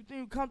 You think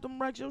you count them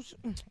racks? Yo, shit?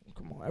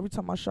 Come on, every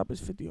time I shop,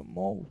 it's 50 or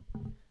more.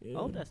 Yeah.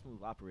 Oh, that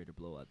smooth operator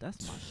blow up.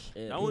 That's my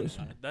shit. That one,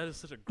 that is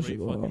such a great Shit,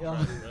 fucking yeah.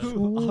 track, bro.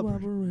 Smooth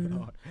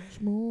operator.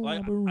 Smooth Like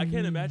I operator.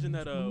 can't imagine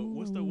that.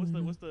 What's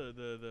the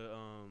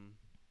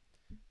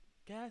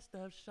gas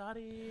stuff,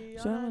 shawty?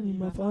 Shawty,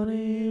 my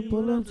funny,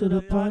 pull up to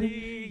the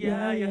party.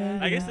 Yeah, yeah.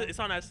 I guess it's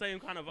on that same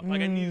kind of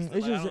like it needs. To,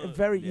 It's like, I just don't know.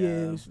 very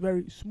Yeah. it's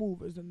very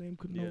smooth as the name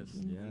could know. Yes.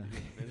 Yeah.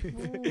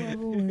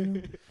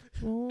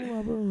 Smooth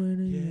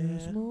operator, yeah.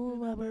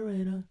 Smooth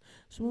operator,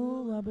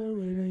 smooth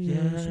operator,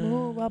 yeah.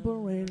 Smooth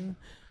operator.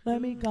 Let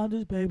me count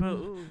this paper.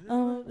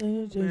 I'm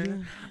a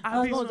chaser.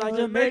 I be going so to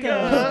Jamaica.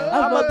 Jamaica.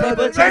 I'm a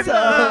paper chaser.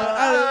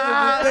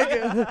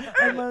 chaser.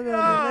 I'm a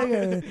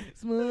nigga.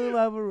 Smooth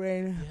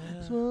operator.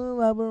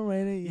 Smooth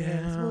operator,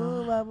 yeah.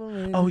 Smooth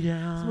operator. Oh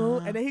yeah.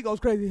 Smooth. And then he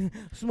goes crazy.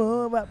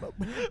 Smooth operator.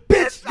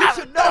 Bitch, you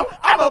should know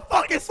I'm a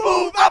fucking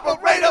smooth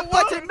operator.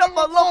 Watching up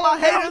along my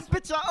haters.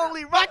 Bitch, I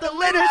only rock the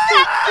litter.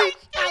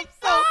 I'm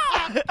so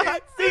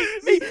can't see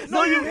me.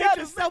 Know you hate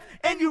yourself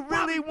and you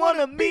really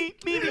wanna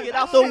meet me. Get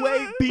out the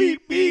way,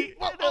 beat me.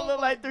 That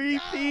look like 3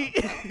 feet.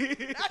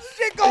 That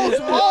shit goes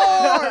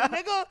hard,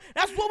 nigga.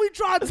 That's what we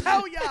try to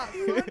tell y'all,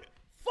 son.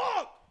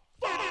 Fuck.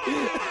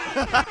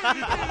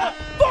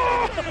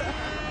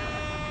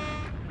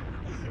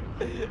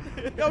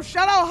 Yo,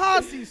 shout out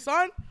Hossie,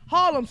 son.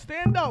 Harlem,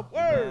 stand up.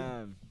 Word.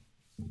 Man,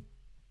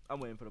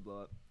 I'm waiting for the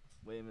blow up.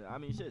 Wait a minute. I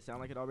mean, shit,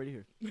 sound like it already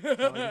here.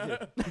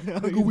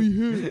 Nigga, we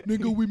here.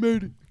 Nigga, we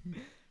made it.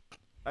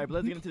 All right, but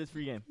let's get into this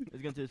free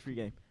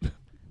game.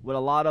 With a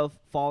lot of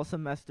fall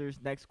semesters,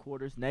 next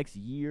quarters, next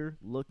year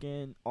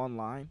looking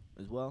online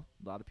as well.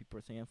 A lot of people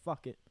are saying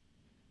fuck it.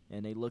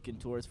 And they looking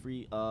towards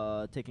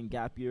taking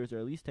gap years or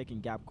at least taking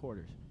gap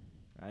quarters.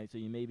 right? So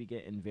you may be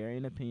getting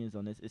varying opinions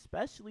on this,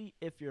 especially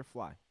if you're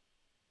fly.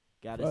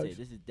 Gotta say, Facts.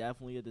 this is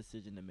definitely a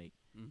decision to make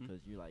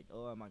because you're like,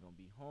 oh, am I gonna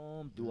be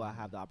home? Do I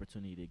have the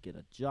opportunity to get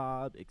a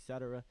job,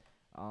 etc.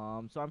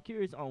 So I'm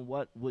curious on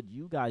what would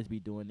you guys be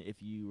doing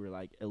if you were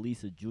like at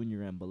least a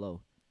junior and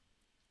below,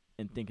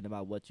 and thinking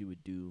about what you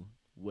would do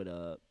with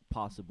a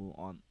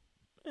possible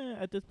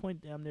at this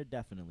point, damn near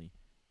definitely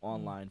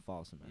online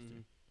fall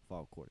semester,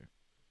 fall quarter.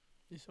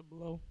 It's a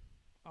below.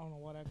 I don't know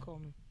why that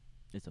called me.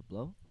 It's a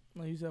blow,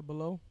 No, you said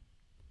below.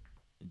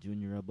 a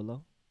junior or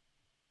below.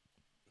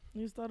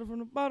 You started from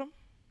the bottom.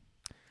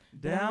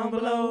 Down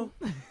below.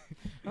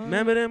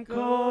 Remember them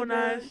cold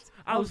nights?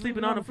 I was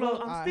sleeping on the floor.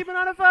 I'm Aight. sleeping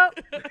on the floor.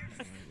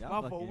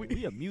 Y'all My fault, fucking-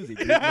 we a music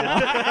group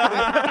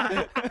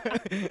now.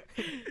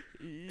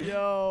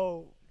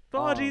 Yo.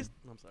 Apologies.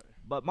 I'm sorry.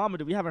 But Mama,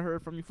 we haven't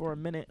heard from you for a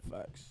minute.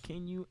 Facts.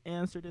 Can you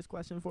answer this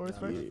question for us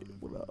first?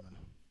 What up?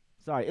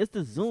 Sorry, it's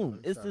the Zoom.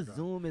 Sorry, It's the sorry.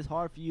 Zoom. It's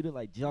hard for you to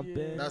like jump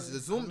in. That's the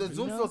Zoom. The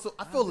Zoom know? feels so.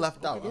 I feel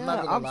left out. I'm not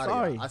Yeah, even I'm gonna lie to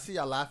sorry. y'all. I see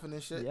y'all laughing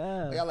and shit.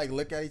 Yeah. Y'all like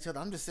look at each other.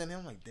 I'm just sitting there.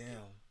 I'm like, damn,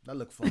 that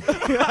look funny. Nigga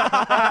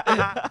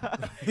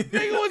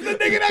was the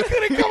nigga that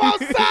couldn't come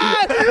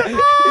outside.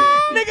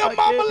 Nigga,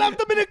 mama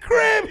left him in the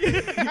crib.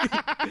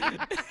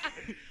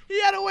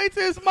 He had to wait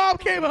till his mom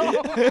came home.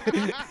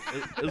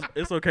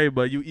 It's okay,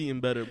 bud. You eating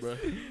better, bro.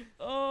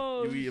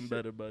 Oh, You eating shit.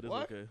 better, bud. It's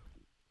What? okay.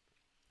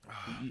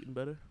 You eating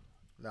better?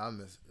 Nah, I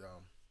miss yo.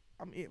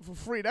 I'm eating for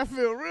free. That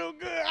feel real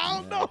good. I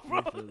don't know,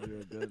 bro. That feels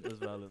real good. That's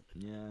valid.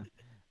 Yeah.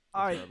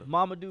 All right, valid.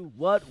 Mama,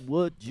 what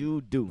would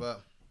you do?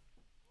 But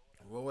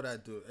what would I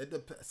do? It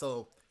depends.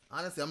 So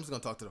honestly, I'm just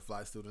gonna talk to the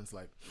fly students.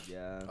 Like,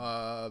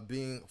 Yeah.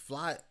 being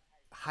fly,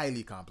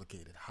 highly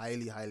complicated.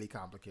 Highly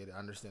complicated. I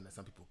understand that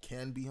some people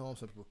can be home,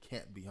 some people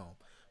can't be home.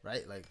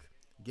 Right? Like,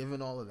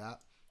 given all of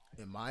that,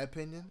 in my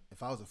opinion,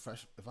 if I was a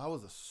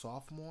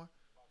sophomore,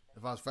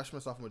 if I was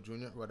freshman, sophomore,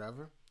 junior,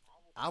 whatever,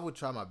 I would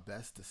try my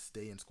best to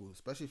stay in school,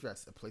 especially if you're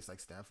at a place like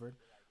Stanford,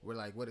 where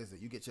like, what is it?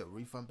 You get your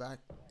refund back.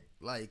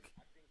 Like,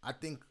 I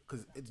think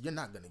because you're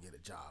not gonna get a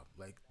job.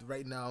 Like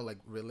right now, like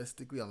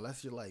realistically,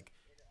 unless you're like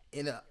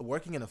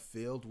working in a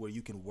field where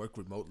you can work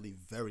remotely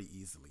very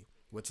easily,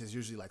 which is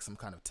usually like some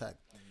kind of tech.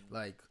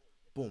 Like,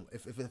 boom.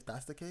 If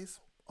that's the case,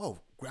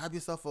 grab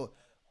yourself a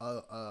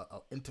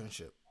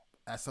internship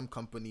at some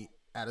company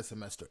at a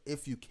semester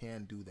if you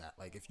can do that.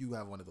 Like if you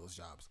have one of those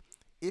jobs,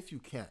 if you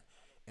can't.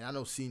 And I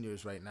know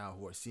seniors right now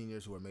who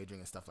are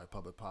majoring in stuff like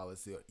public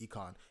policy or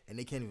econ, and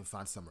they can't even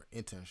find summer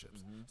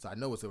internships. So I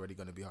know it's already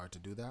going to be hard to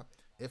do that.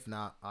 If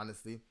not,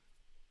 honestly,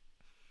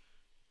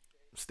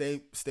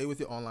 stay with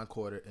your online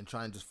quarter and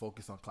try and just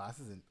focus on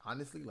classes. And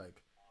honestly,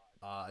 like,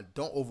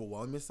 don't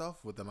overwhelm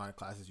yourself with the amount of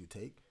classes you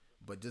take,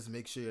 but just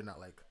make sure you're not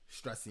like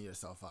stressing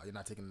yourself out. You're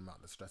not taking them out,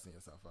 stressing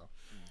yourself out.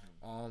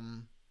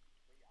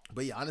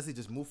 But yeah, honestly,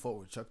 just move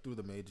forward. Chuck through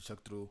the major.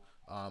 Chuck through.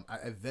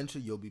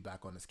 Eventually, you'll be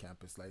back on this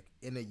campus. Like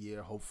in a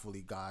year,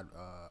 hopefully,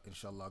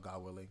 inshallah,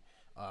 God willing,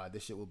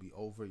 this shit will be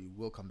over. You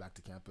will come back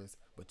to campus.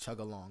 But chug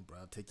along, bro.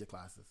 Take your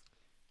classes.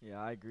 Yeah,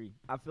 I agree.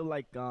 I feel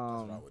like That's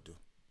what I would do.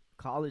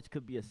 college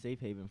could be a safe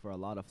haven for a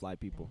lot of fly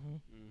people.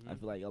 I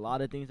feel like a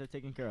lot of things are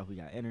taken care of. We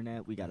got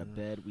internet, we got a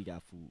bed, we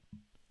got food.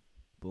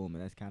 Boom,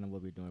 and that's kind of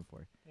what we're doing for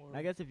it. And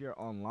I guess if you're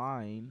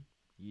online,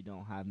 you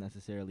don't have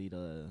necessarily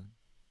the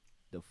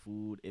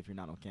food if you're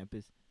not on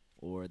campus,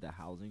 or the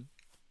housing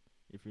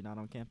if you're not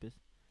on campus.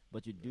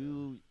 But you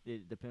do,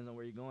 it depends on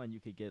where you're going, you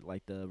could get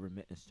like the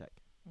remittance check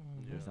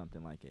or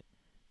something like it,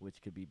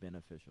 which could be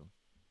beneficial.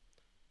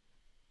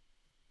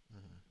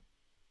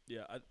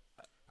 Yeah,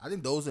 I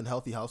think those in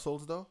healthy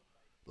households, though,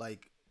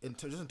 like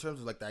just in terms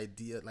of like the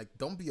idea, like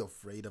don't be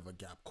afraid of a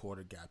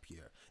quarter gap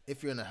year.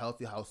 If you're in a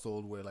healthy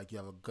household where like you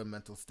have a good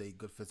mental state,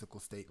 good physical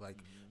state, like,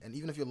 and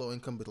even if you're low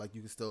income, but like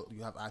you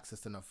have access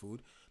to enough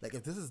food. Like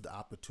if this is the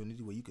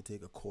opportunity where you could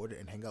take a quarter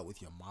and hang out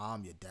with your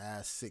mom, your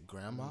dad, sick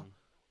grandma,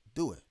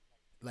 do it.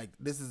 Like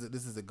this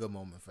is a good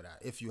moment for that.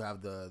 If you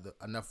have the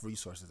enough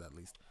resources, at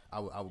least I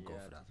would go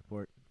for that.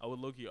 Support. I would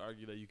low-key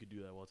argue that you could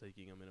do that while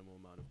taking a minimum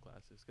amount of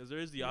classes, because there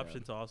is the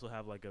option to also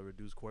have like a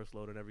reduced course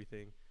load and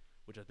everything,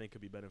 which I think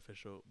could be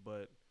beneficial.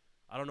 But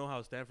I don't know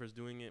how Stanford's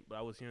doing it, but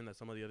I was hearing that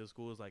some of the other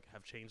schools like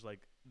have changed like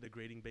the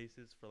grading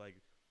basis for like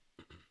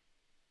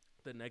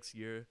the next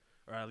year,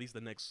 or at least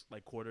the next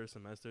like quarter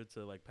semester,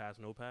 to like pass,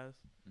 no pass.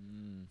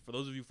 For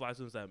those of you fly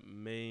students that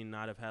may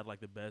not have had like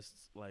the best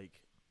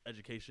like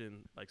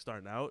education like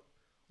starting out,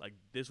 like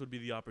this would be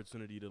the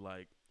opportunity to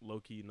like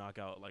low-key knock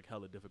out like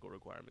hella difficult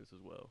requirements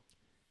as well.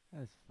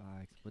 That's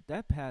facts. But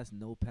that pass,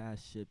 no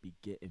pass should be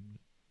getting me.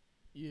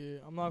 Yeah,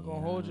 I'm not gonna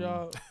hold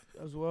y'all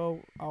as well.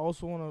 I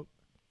also wanna,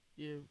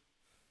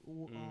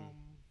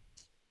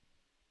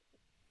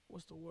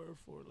 what's the word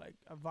for it? Like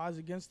advise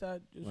against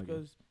that, just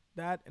because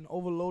that and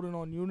overloading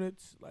on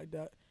units like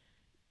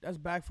that's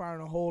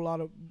backfiring a whole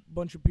lot of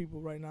bunch of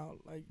people right now.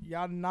 Like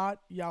y'all not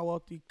y'all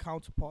wealthy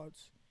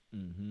counterparts.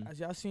 As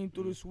y'all seen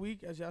through this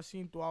week, as y'all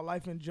seen through our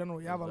life in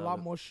general, you have a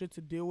lot more shit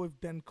to deal with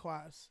than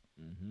class.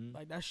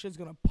 Like that shit's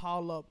gonna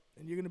pile up,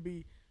 and you're gonna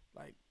be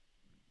like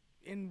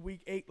in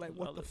week 8, like,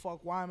 what the fuck?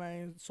 Why am I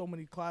in so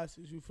many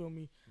classes? You feel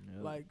me?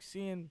 Yep. Like,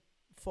 seeing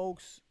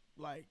folks,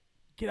 like,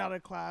 get out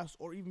of class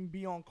or even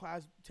be on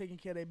class, taking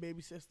care of their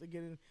baby sister,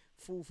 getting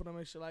food for them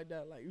and shit like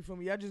that. Like, you feel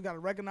me? Y'all just got to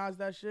recognize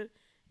that shit.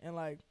 And,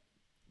 like,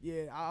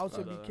 yeah, I would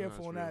say be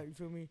careful on that. You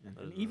feel me?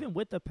 And even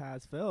with the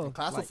pass-fail.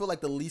 Class will feel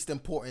like the least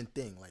important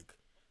thing. Like,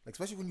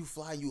 especially when you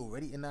fly, you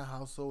already in that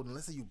household. And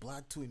let's say you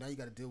black too, and now you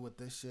got to deal with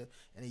this shit.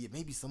 And then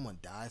maybe someone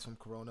dies from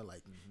corona.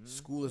 Like,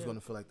 school is going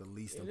to feel like the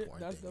least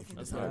important thing if you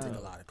decide to take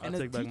a lot of classes.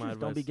 And the teachers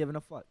don't be giving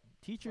a fuck.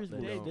 Teachers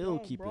will still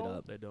keep it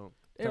up. They don't.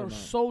 They are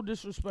so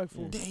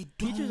disrespectful.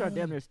 Teachers are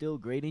damn near still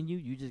grading you.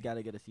 You just got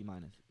to get a C-.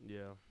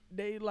 Yeah.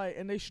 They, like,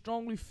 and they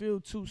strongly feel,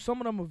 too. Some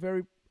of them are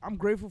very, I'm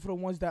grateful for the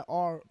ones that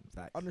are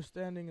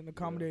understanding and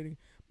accommodating.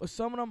 But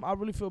some of them, I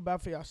really feel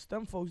bad for y'all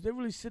STEM folks. They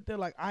really sit there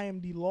like, I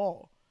am the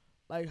law.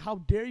 Like, how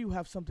dare you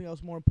have something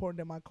else more important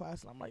than my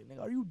class? And I'm like,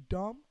 nigga, are you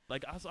dumb?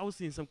 Like, I was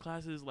seeing some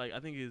classes, like, I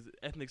think it's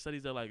ethnic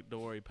studies that, like,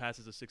 don't worry,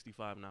 passes a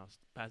 65 now.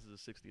 Passes a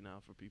 60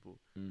 now for people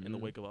in the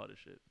wake of all this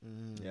shit.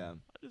 Yeah.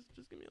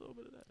 Just give me a little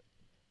bit of that.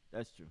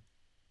 That's true.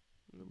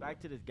 Back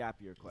to this gap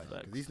year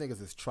question. These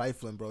niggas is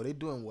trifling, bro. They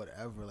doing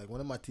whatever. Like,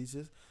 one of my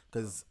teachers,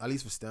 because at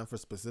least for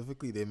Stanford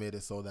specifically, they made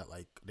it so that,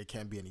 like, there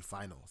can't be any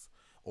finals.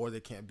 Or there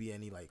can't be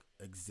any, like,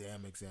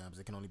 exams.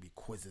 There can only be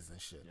quizzes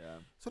and shit. Yeah.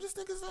 So this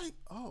nigga's like,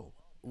 oh,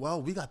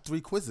 well, we got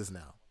 3 quizzes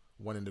now.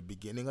 One in the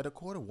beginning of the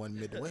quarter, one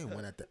midway, and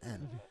one at the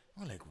end.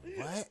 I'm like,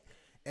 what?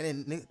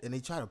 And then they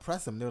try to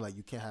press him. They're like,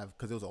 you can't have,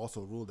 because there was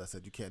also a rule that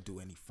said you can't do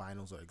any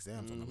finals or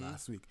exams on the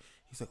last week.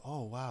 He's like,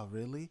 oh, wow,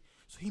 really?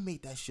 So he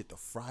made that shit the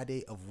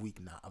Friday of week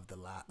the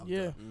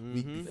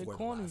week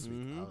before the last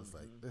week. I was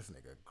like, this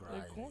nigga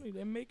grinding. They're corny.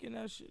 They're making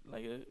that shit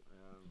like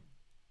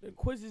the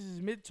quizzes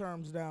is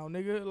midterms now,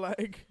 nigga.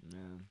 Like, yeah.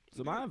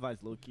 So my advice,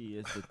 low key,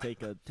 is to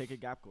take a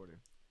gap quarter,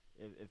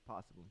 if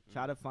possible.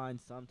 Try to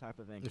find some type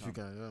of income. If you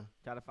can, yeah.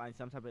 Try to find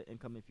some type of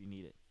income if you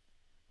need it.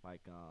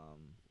 Like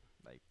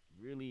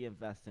really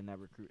invest in that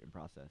recruiting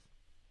process.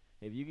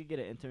 If you could get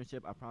an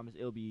internship, I promise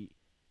it'll be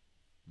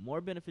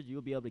more beneficial.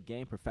 You'll be able to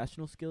gain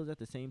professional skills at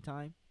the same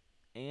time,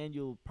 and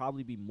you'll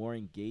probably be more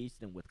engaged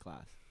than with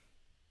class.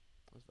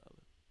 That's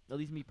valid. At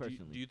least me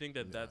personally. Do you think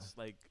that that's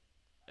like?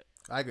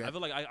 I agree. I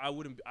feel like I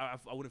wouldn't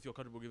feel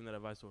comfortable giving that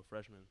advice to a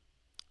freshman.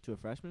 To a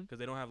freshman? Because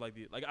they don't have like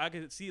I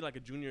could see like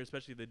a junior,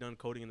 especially if they've done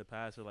coding in the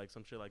past or like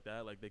some shit like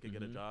that. Like they could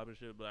get a job and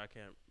shit, but I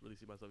can't really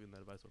see myself giving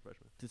that advice to a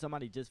freshman. To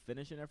somebody just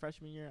finishing their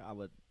freshman year, I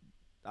would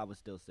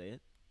still say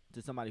it.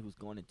 To somebody who's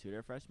going into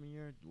their freshman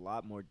year, a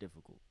lot more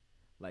difficult.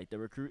 Like the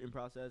recruiting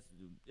process,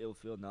 it'll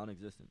feel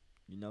non-existent.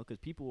 You know, because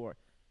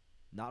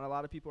not a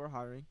lot of people are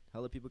hiring.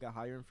 Hella people got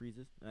hiring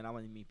freezes, and I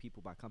want to mean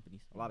people by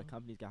companies. A lot of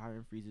companies got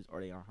hiring freezes,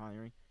 or they are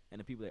hiring, and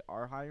the people that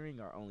are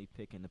hiring are only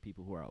picking the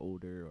people who are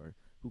older or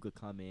who could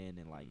come in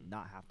and like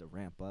not have to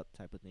ramp up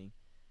type of thing.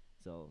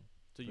 So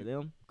for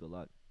them, good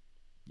luck.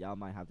 Y'all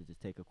might have to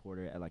just take a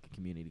quarter at like a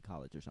community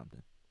college or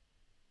something.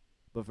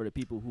 But for the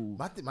people who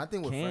my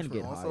thing with can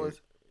get also hired,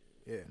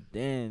 is,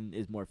 then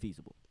it's more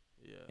feasible.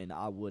 Yeah, and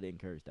I would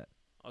encourage that.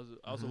 I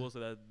also will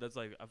say that's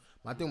like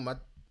my thing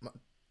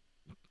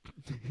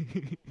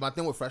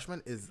with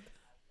freshmen is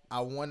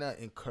I want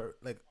to encourage,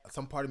 like,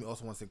 some part of me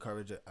also wants to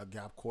encourage a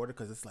gap quarter,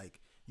 because it's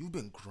like you've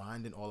been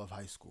grinding all of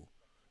high school,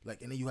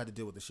 like, and then you had to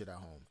deal with the shit at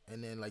home,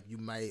 and then like you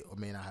might or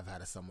may not have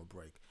had a summer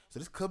break. So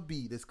this could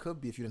be if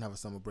you didn't have a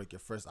summer break, your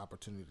first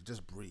opportunity to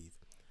just breathe.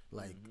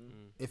 Like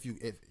if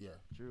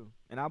True.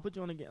 And I'll put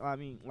you on the game. I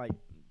mean, like,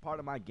 part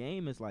of my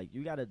game is like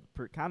you gotta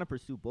kind of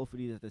pursue both of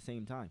these at the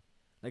same time.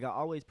 Like I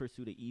always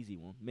pursue the easy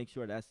one, make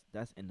sure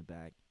that's in the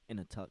bag, in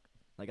the tuck.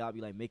 Like I'll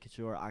be like making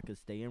sure I could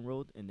stay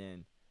enrolled, and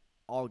then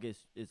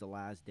August is the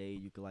last day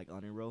you could like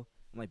unenroll.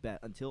 I'm like, bet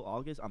until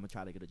August I'm gonna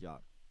try to get a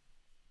job,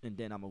 and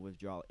then I'm gonna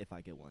withdraw if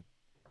I get one.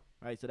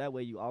 Right. So that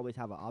way you always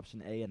have an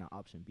option A and an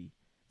option B.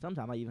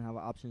 Sometimes I even have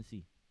an option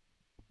C.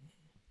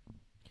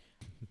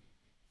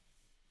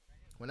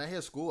 When I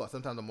hear school,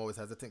 sometimes I'm always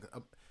hesitant.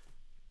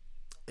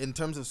 In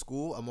terms of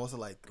school, I'm also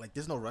like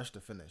there's no rush to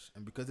finish,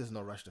 and because there's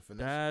no rush to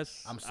finish,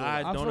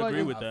 I don't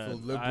agree with that. I feel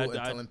liberal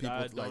in telling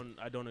people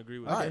I don't agree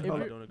with that. I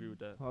don't agree with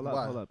that. Hold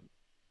up.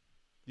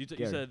 You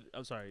said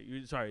I'm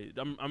sorry.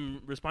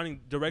 I'm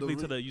responding directly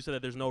to the. You said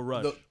that there's no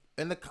rush.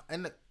 In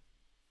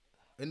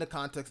the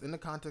context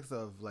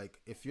of like,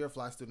 if you're a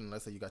fly student,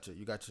 let's say you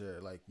got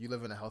your like, you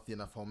live in a healthy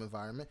enough home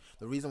environment.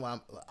 The reason why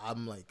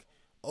I'm like,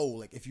 oh,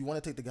 like if you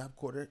want to take the gap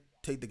quarter,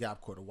 take the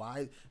gap quarter.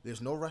 Why?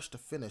 There's no rush to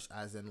finish,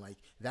 as in like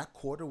that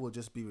quarter will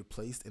just be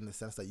replaced in the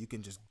sense that you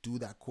can just do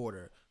that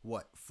quarter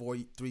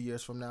 3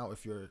 years from now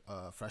if you're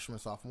a freshman,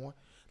 sophomore.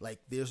 Like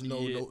there's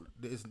no need to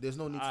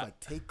like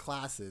take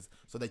classes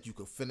so that you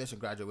could finish and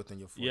graduate within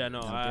your 4 years.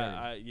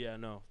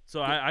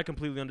 So I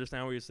completely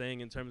understand what you're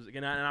saying in terms of,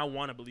 and I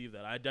want to believe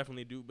that. I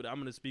definitely do, but I'm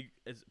going to speak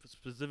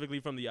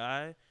specifically from the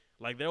eye.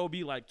 Like there will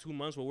be like 2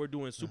 months where we're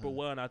doing super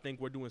well, and I think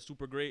we're doing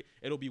super great.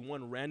 It'll be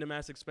one random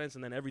ass expense,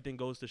 and then everything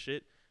goes to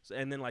shit. So,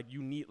 and then like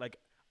you need like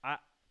I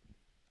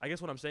guess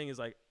what I'm saying is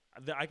like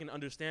I can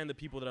understand the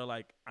people that are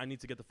like, I need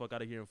to get the fuck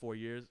out of here in 4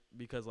 years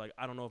because like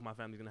I don't know if my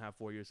family's gonna have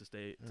 4 years to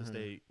stay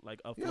like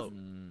afloat.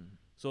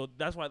 So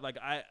that's why like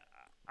I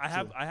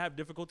have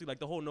difficulty, like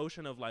the whole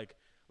notion of like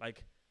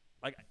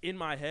in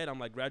my head I'm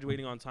like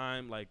graduating on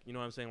time, like you know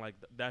what I'm saying, like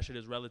that shit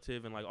is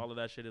relative and like all of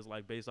that shit is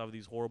like based off of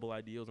these horrible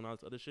ideals and all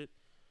this other shit.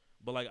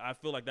 But like I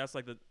feel like that's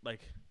like the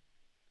like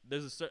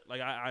there's a certain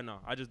like I know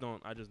I just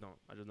don't.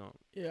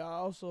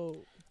 Yeah,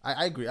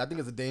 I agree. I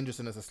think it's a dangerous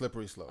and it's a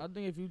slippery slope. I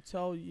think if you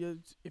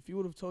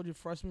would have told your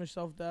freshman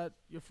self that,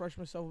 your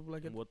freshman self would be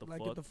like,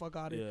 get the fuck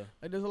out of here.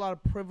 Like there's a lot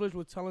of privilege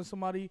with telling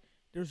somebody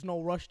there's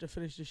no rush to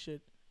finish this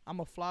shit. I'm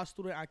a fly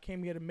student. I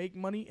came here to make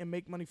money and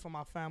make money for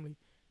my family.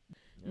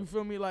 You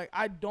feel me? Like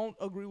I don't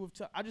agree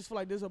with. I just feel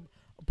like there's a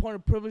point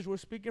of privilege we're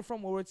speaking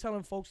from where we're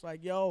telling folks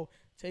like, yo,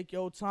 take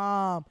your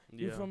time.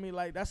 You feel me?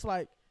 Like that's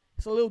like.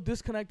 It's a little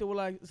disconnected with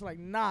like, it's like,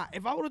 nah,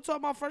 if I would have taught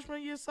my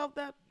freshman year self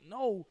that,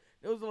 no.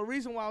 There was a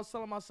reason why I was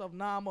telling myself,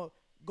 nah, I'm going to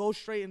go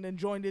straight and then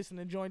join this and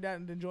then join that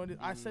and then join this.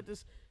 I set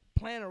this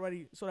plan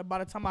already so that by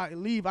the time I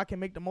leave, I can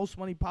make the most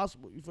money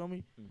possible. You feel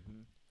me?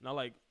 Now,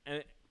 like,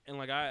 and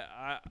like,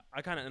 I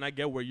kind of, and I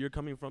get where you're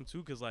coming from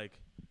too, because like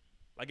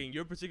in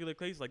your particular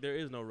case, like there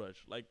is no rush.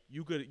 Like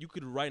you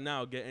could right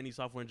now get any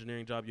software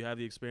engineering job. You have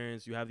the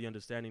experience, you have the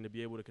understanding to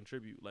be able to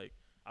contribute. Like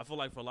I feel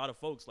like for a lot of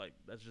folks, like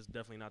that's just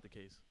definitely not the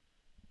case.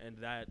 And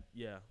that,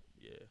 yeah.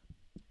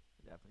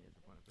 Definitely is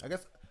a point. I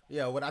guess,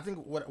 yeah. What I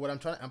think, what I'm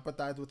trying to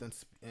empathize with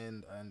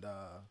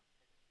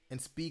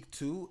and speak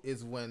to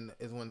is when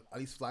at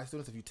least fly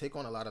students, if you take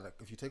on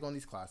if you take on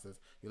these classes,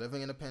 you're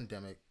living in a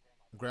pandemic,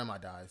 grandma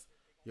dies,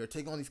 you're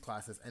taking on these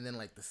classes, and then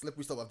like the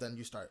slippery slope of then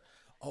you start,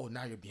 oh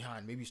now you're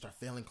behind, maybe you start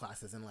failing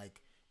classes, and like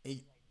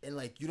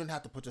you don't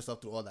have to put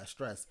yourself through all that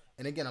stress.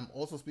 And again, I'm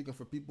also speaking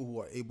for people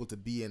who are able to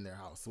be in their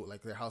house, so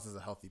like their house is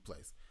a healthy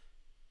place.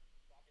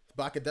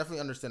 But I could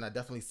definitely understand. I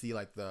definitely see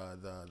like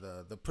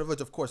the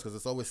privilege, of course, because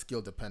it's always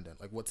skill dependent.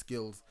 Like what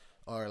skills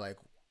are like,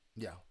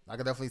 yeah. I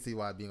could definitely see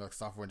why being like a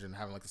software engineer and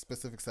having like a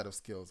specific set of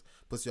skills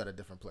puts you at a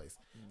different place.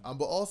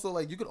 But also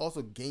like you could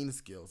also gain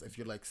skills if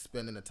you're like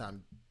spending the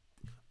time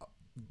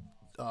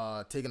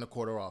taking a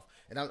quarter off.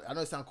 And I know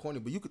it sounds corny,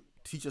 but you could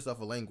teach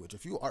yourself a language.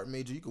 If you're an art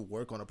major, you could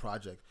work on a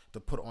project to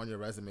put on your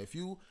resume.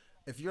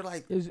 If you're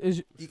like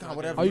econ,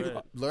 whatever,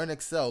 you learn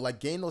Excel, like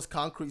gain those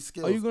concrete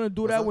skills. Are you gonna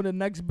do that when the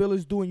next bill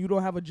is due and you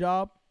don't have a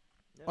job?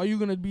 Yeah. Are you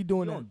gonna be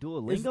doing that?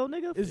 Duolingo,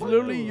 nigga? It's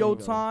literally your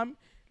time.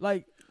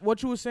 Like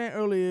what you were saying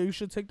earlier, you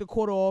should take the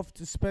quarter off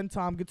to spend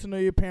time, get to know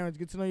your parents,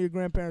 get to know your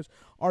grandparents.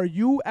 Are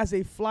you as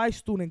a fly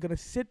student gonna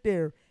sit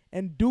there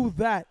and do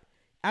that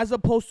as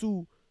opposed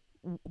to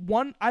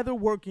one either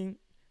working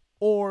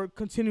or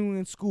continuing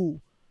in school?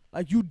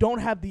 Like you don't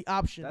have the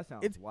option. That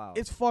sounds wild.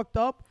 It's fucked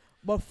up.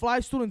 But fly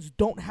students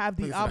don't have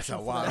the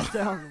option. That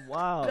sounds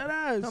wild.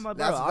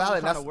 That's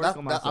valid.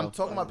 I'm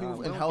talking about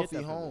people in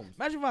healthy homes.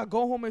 Imagine if I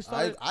go home and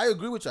start. I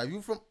agree with you. Are you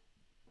from?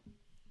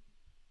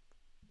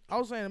 I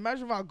was saying,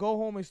 imagine if I go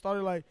home and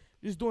started like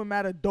just doing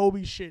mad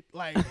Adobe shit.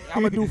 Like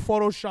I'm gonna do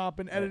Photoshop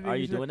and editing. Are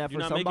you doing that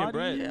for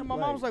somebody? Yeah, my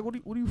mom was like, "What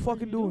are you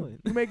fucking doing?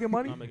 You making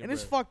money?" And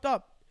it's fucked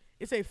up.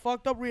 It's a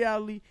fucked up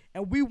reality,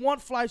 and we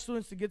want fly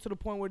students to get to the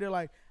point where they're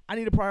like, I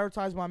need to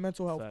prioritize my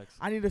mental health. Facts.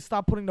 I need to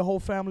stop putting the whole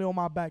family on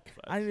my back. Facts.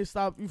 I need to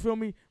stop, you feel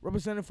me,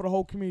 representing for the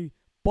whole community.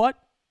 But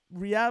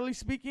reality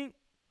speaking,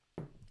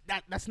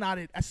 that's not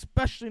it,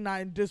 especially not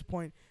in this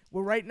point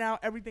where right now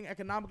everything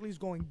economically is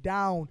going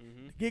down.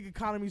 The gig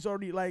economy is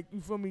already, like,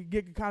 you feel me,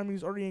 gig economy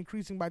is already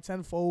increasing by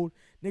tenfold.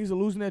 Niggas are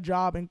losing their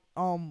job, and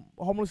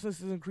homelessness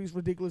has increased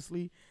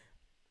ridiculously.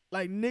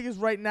 Like, niggas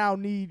right now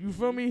need, you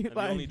feel me? And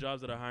like, the only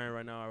jobs that are hiring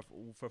right now are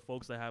for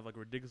folks that have like a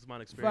ridiculous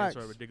amount of experience or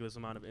a ridiculous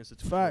amount of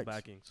institutional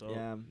backing. So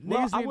yeah,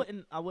 well,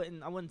 I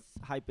wouldn't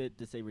hype it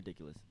to say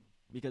ridiculous,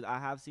 because I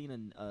have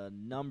seen a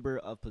number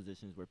of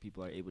positions where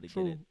people are able to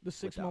get it. The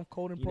 6-month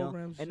coding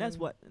programs, and that's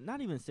what,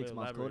 not even 6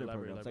 months coding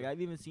programs. Like I've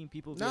even seen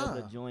people be able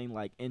to join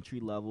like entry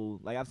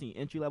level. Like I've seen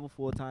entry level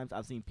full times.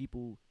 I've seen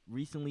people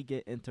recently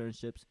get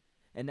internships,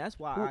 and that's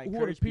why I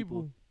encourage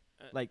people.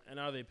 Like, and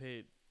are they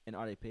paid? And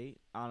are they paid?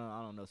 I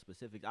don't know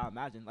specifics. I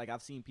imagine, like,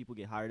 I've seen people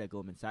get hired at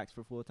Goldman Sachs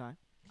for full time.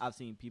 I've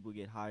seen people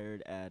get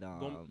hired at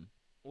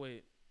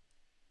wait.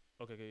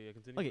 Okay, yeah,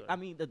 continue. Okay, I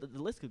mean the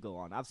list could go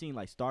on. I've seen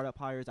like startup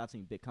hires. I've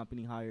seen big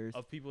company hires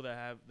of people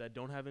that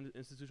don't have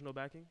institutional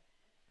backing.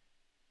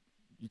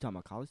 You talking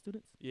about college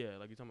students? Yeah,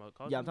 like you talking about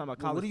college. Yeah, I'm talking about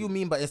college. What do you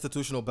mean by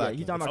institutional backing? Yeah,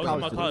 you talking about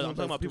college students. I'm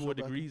talking about people with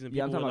degrees and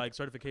people with like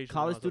certifications.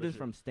 College students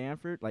from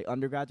Stanford, like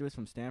undergraduates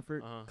from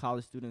Stanford.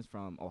 College students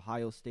from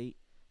Ohio State.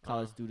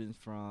 College students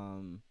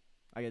from,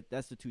 I guess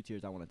that's the two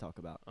tiers I want to talk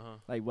about.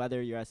 Like whether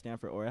you're at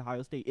Stanford or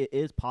Ohio State, it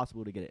is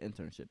possible to get an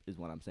internship, is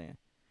what I'm saying.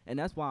 And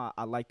that's why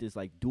I like this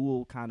like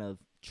dual kind of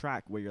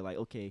track where you're like,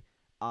 okay,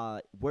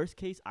 worst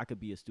case, I could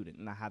be a student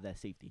and I have that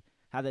safety.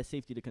 Have that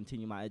safety to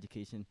continue my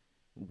education,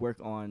 work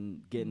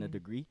on getting a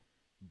degree,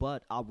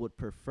 but I would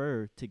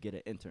prefer to get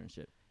an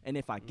internship. And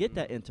if I get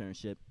that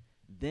internship,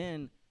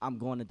 then I'm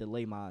going to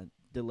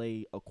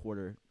delay a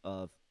quarter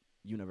of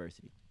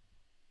university.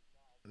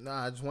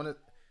 Nah, I just wanted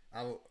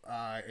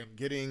I am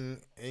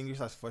getting angry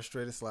 /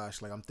 frustrated /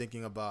 like I'm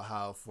thinking about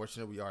how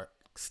fortunate we are.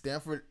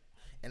 Stanford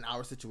and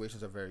our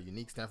situations are very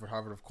unique. Stanford,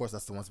 Harvard, of course,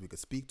 that's the ones we could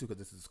speak to because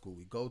this is the school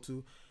we go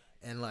to.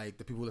 And like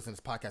the people who listen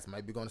to this podcast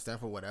might be going to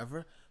Stanford,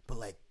 whatever. But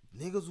like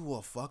niggas who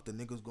are fucked, the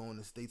niggas going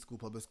to state school,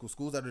 public school,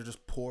 schools that are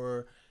just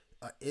poor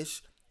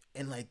ish.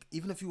 And like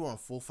even if you were on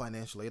full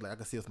financial aid, like I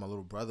can see with my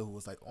little brother who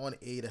was like on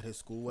aid at his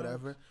school,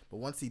 whatever.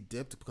 But once he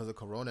dipped because of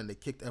Corona and they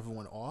kicked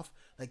everyone off,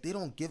 like they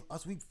don't give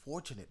us. We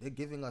fortunate. They're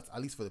giving us,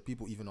 at least for the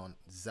people even on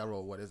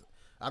zero. What is?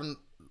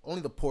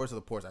 Only the poorest of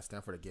the poorest at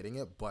Stanford are getting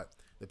it, but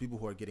the people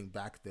who are getting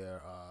back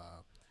their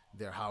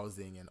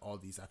housing and all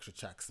these extra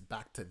checks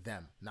back to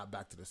them, not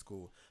back to the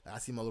school. Like I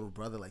see my little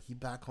brother, like he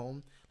back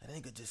home, that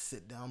nigga just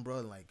sit down, bro.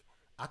 And like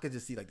I could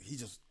just see like he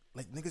just.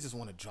 Like niggas just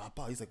want to drop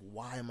out. He's like,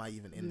 why am I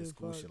even in this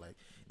school shit? Like,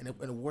 and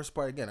the worst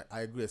part again,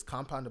 I agree, it's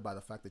compounded by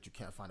the fact that you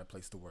can't find a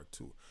place to work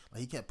too.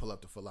 Like he can't pull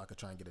up to Foot Locker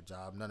try and get a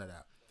job. None of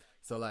that.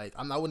 So like,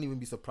 I wouldn't even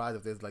be surprised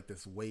if there's like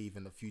this wave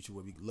in the future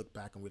where we look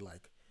back and we're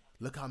like,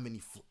 look how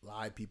many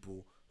fly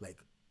people like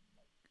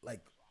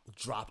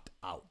dropped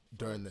out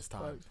during this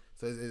time.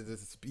 So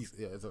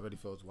it already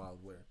feels wild.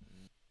 Where.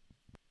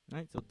 All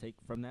right, so take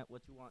from that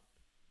what you want.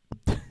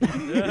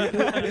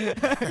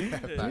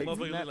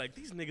 Motherfuckers like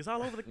these niggas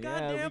all over the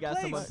goddamn we got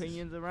place. some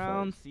opinions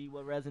around. See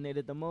what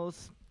resonated the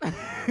most.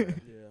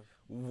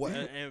 What?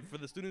 And for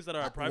the students that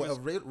are at private,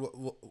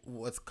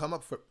 what's come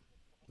up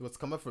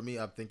for me,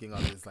 I'm thinking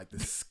of is like the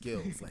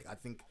skills. Like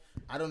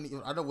I don't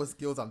know what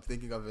skills I'm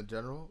thinking of in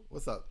general.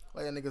 What's up?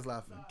 Why y'all niggas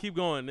laughing? Keep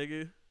going,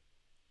 nigga.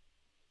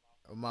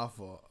 My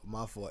fault.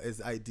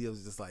 It's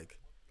ideas just like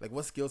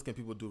what skills can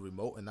people do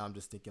remote? And now I'm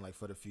just thinking like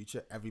for the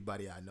future,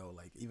 everybody I know,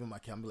 like even my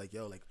kid, I'm like,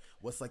 yo, like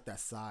what's like that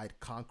side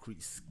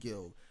concrete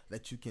skill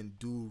that you can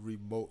do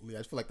remotely? I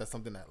just feel like that's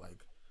something that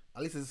like,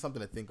 at least it's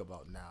something to think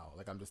about now.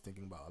 Like I'm just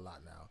thinking about a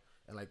lot now.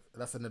 And like,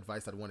 that's an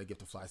advice I'd want to give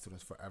to fly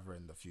students forever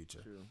in the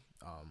future. True.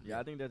 Yeah,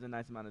 I think there's a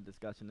nice amount of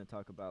discussion to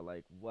talk about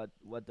like what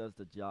does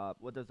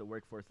the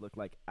workforce look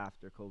like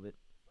after COVID,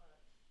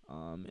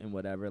 and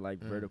whatever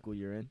vertical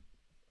you're in.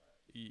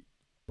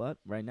 But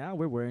right now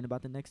we're worrying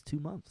about the next 2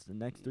 months, the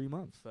next 3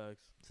 months.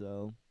 Facts.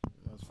 So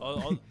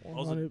also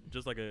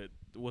just like a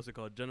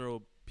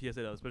general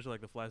PSA, especially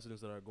like the fly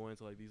students that are going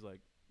to like these like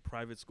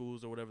private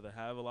schools or whatever that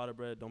have a lot of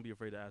bread. Don't be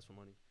afraid to ask for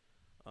money.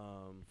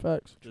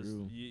 Facts. Just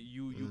True.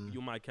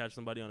 You might catch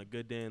somebody on a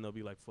good day and they'll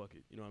be like, fuck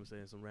it, you know what I'm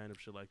saying, some random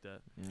shit like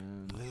that.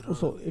 Yeah.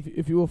 Also,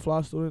 if you a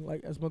fly student,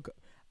 like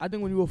I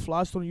think when you a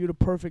fly student, you're the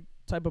perfect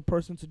type of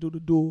person to do the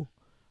dual.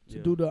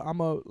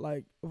 I'm a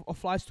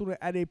fly student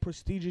at a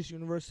prestigious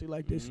university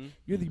like this.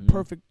 You're the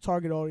perfect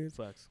target audience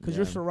because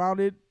you're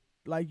surrounded.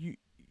 Like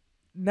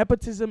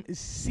nepotism is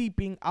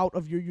seeping out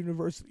of your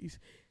universities.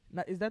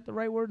 Now, is that the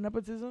right word?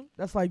 Nepotism?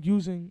 That's like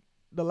using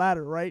the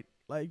ladder, right?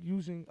 Like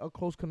using a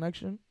close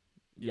connection.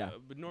 Yeah,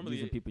 but normally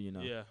using people you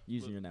know. Yeah,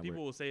 using your network.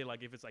 People will say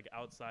like if it's like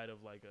outside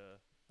of like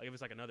if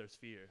it's like another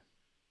sphere.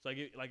 So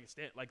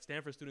like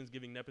Stanford students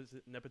giving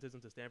nepotism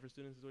to Stanford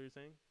students is what you're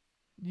saying?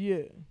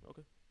 Yeah.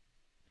 Okay.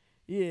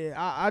 Yeah,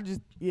 I just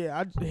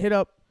hit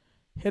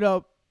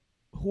up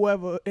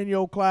whoever in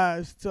your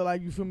class to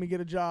like, you feel me,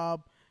 get a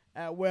job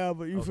at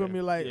wherever, you feel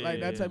me, like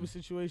that type of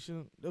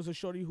situation. There was a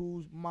shorty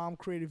whose mom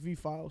created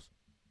V-Files.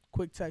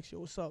 Quick text, yo,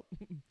 what's up?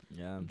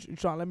 Yeah. You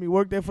trying to let me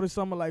work there for the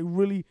summer? Like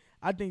really,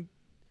 I think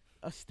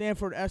a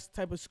Stanford-esque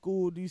type of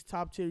school, these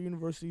top tier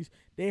universities,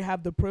 they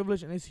have the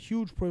privilege, and it's a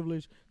huge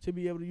privilege to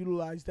be able to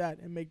utilize that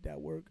and make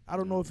that work. I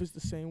don't know if it's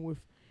the same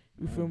with,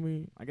 you feel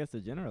me? I guess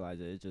to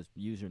generalize it, it's just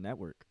use your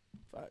network.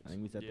 Facts. I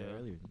think we said that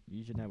earlier.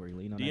 Use your network.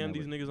 Lean on DM that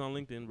these network. niggas on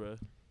LinkedIn, bro.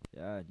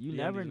 Yeah, you DM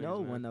never these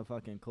know niggas, when man. a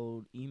fucking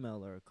cold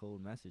email or a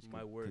cold message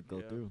could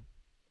go through.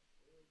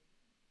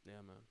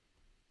 Yeah, man.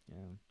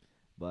 Yeah,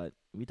 but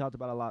we talked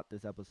about a lot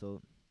this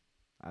episode.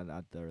 I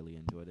thoroughly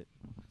enjoyed it.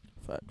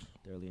 Facts.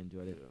 Thoroughly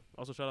enjoyed it. Yeah.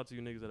 Also, shout out to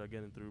you niggas that are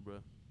getting through, bro.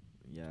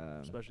 Yeah.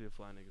 Especially the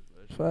fly niggas,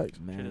 bro. Facts.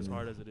 Man, shit as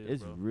hard as it is,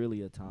 it's bro.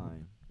 really a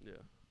time. Yeah.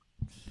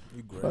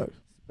 You great. Facts.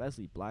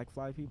 Especially black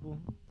fly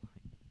people.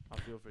 I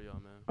feel for y'all,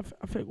 man. I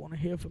feel like want to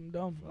hear from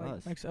them, For like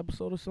us. next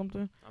episode or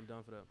something. I'm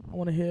down for that. I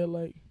want to hear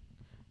like,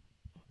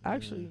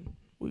 actually,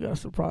 we got a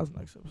surprise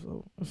next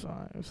episode. It's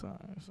alright.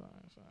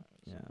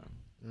 Yeah.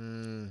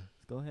 Mm. Let's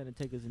go ahead and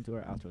take us into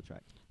our outro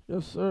track.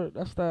 Yes, sir.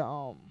 That's that.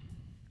 Hold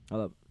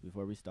up,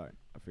 before we start,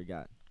 I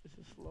forgot. Is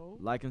it slow?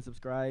 Like and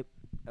subscribe.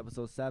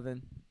 Episode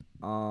 7.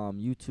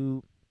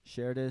 YouTube.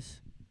 Share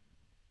this.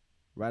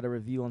 Write a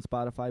review on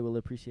Spotify. We'll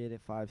appreciate it.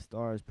 5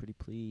 stars, pretty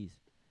please.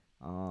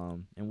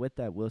 And with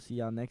that, we'll see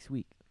y'all next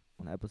week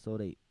on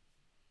episode 8.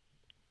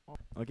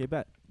 Okay,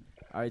 bet.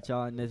 All right,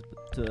 y'all. And this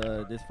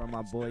from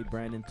my boy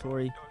Brandon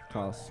Torrey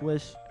called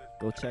Swish.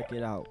 Go check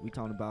it out. We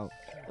talking about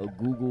a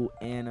Google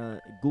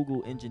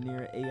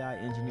engineer, AI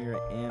engineer,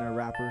 and a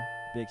rapper.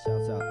 Big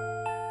shouts out.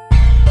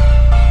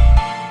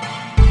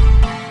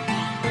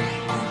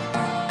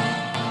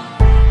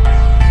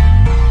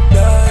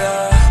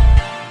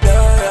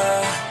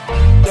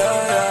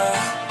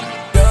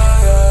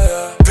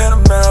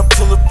 Panamera,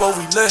 pull up,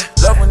 we lit.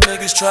 Love when niggas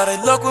niggas try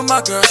their luck with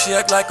my girl, she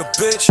act like a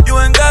bitch. You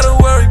ain't gotta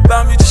worry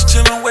about me, just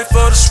chillin', wait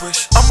for the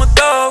switch. I'm a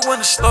dog when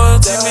it's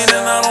loyalty,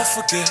 meaning I don't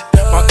forget.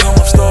 My come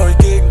up story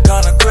getting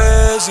kinda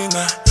crazy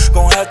now.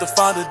 Gon' have to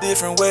find a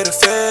different way to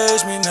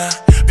face me now.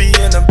 Be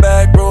in the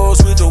back rows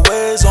with the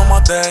waves on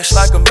my dash.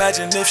 Like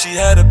imagine if she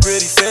had a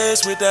pretty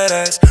face with that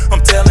ass.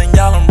 I'm telling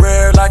y'all I'm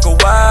rare like a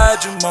wide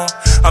Jamal.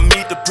 I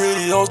meet the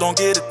pretty hoes, don't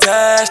get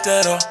attached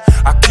at all.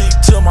 I keep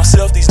to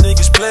myself, these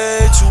niggas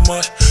play too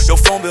much. Your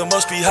phone bill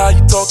must be high,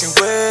 you talking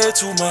way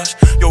too much.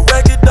 Your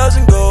record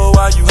doesn't go,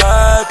 why you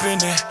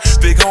hyping it?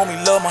 Big homie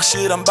love my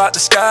shit, I'm about to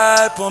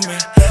Skype him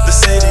in. The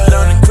city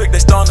learning quick, they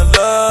starting to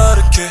love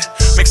the kid.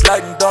 Mix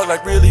light and dark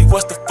like really,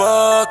 what's the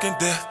fucking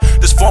death?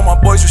 This for my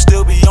boys who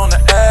still be on the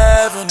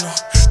avenue.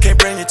 Can't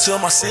bring you to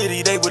my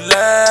city, they would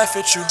laugh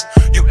at you.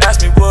 You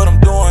ask me what I'm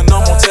doing,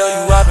 I'm gon' tell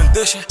you I've been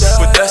dishing.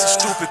 But that's a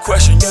stupid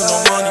question, you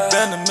know money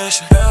been the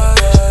mission.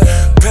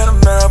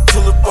 Panamera,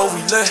 pull up, oh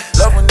we lit.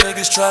 Love when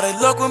niggas try they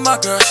luck with my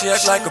girl, she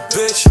act like a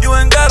bitch. You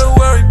ain't gotta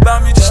worry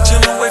about me, just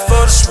chillin', wait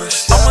for the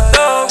switch. I'm a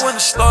dog when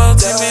it's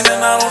loyalty,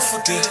 meaning I don't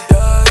forget.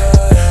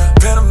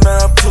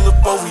 Panamera, pull up,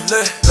 oh we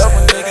lit. Love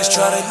when niggas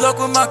try they luck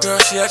with my girl,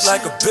 she act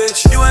like a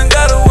bitch. You ain't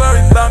gotta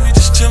worry about me,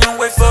 just chillin',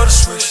 wait for the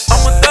switch.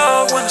 I'm a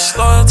dog when it's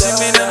loyalty,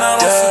 meaning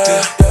I don't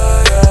forget.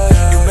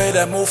 You made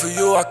that move for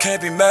you, I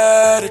can't be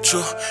mad at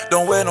you.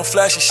 Don't wear no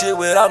flashy shit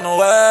without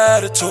no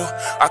attitude.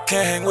 I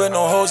can't hang with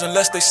no hoes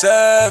unless they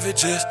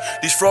savages.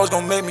 These frogs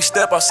gon' make me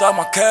step outside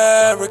my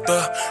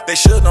character. They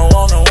should know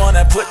I'm the one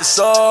that put this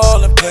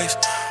all in place.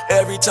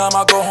 Every time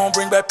I go home,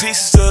 bring back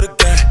pieces to the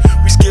game.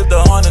 We skip the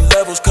 100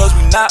 levels cause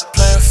we not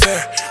playing fair.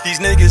 These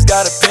niggas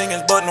got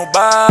opinions but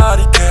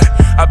nobody care.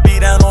 I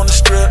be down on the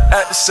strip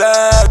at the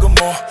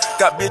Sagamore.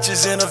 Got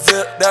bitches in a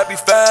VIP that be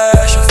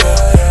fashion for.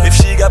 If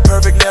she got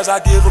perfect nails, I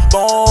give her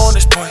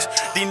bonus points.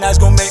 These nights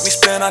gon' make me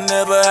spend, I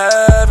never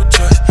have a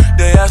choice.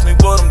 They ask me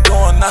what I'm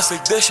doing, I say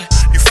dishing.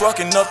 You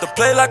fucking up the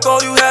play like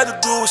all you had to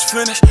do was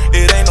finish.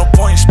 It ain't no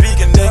point in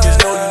speaking,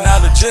 niggas know you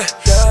not legit.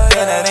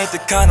 And that ain't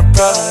the kind of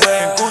problem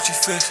wearing Gucci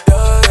fits.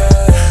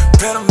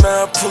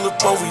 Panamera, pull up,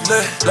 oh we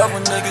lit. Love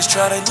when niggas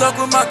try they luck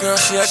with my girl,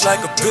 she act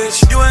like a bitch.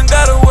 You ain't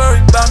gotta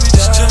worry about me,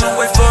 just chillin',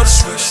 wait for the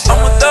switch.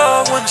 I'm a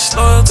dog when it's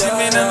loyalty,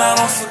 meaning I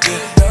don't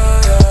forget.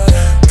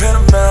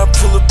 Panamera,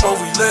 pull up, oh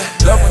we lit.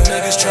 Love when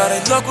niggas try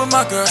they luck with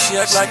my girl, she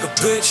act like a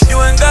bitch.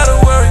 You ain't gotta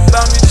worry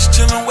about me, just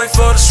chillin', wait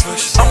for the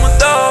switch. I'm a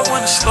dog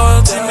when it's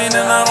loyalty,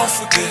 meaning I don't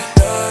forget.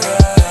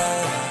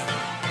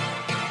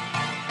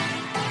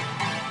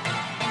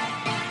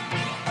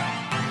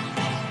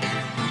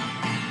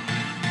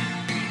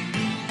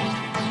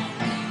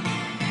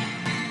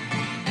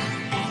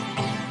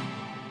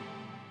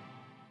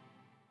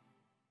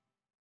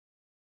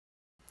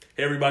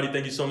 Hey everybody,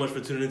 thank you so much for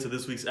tuning into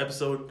this week's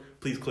episode.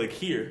 Please click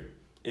here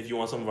if you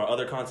want some of our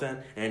other content,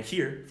 and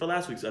here for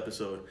last week's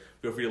episode.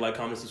 Feel free to like,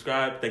 comment,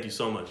 subscribe. Thank you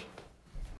so much.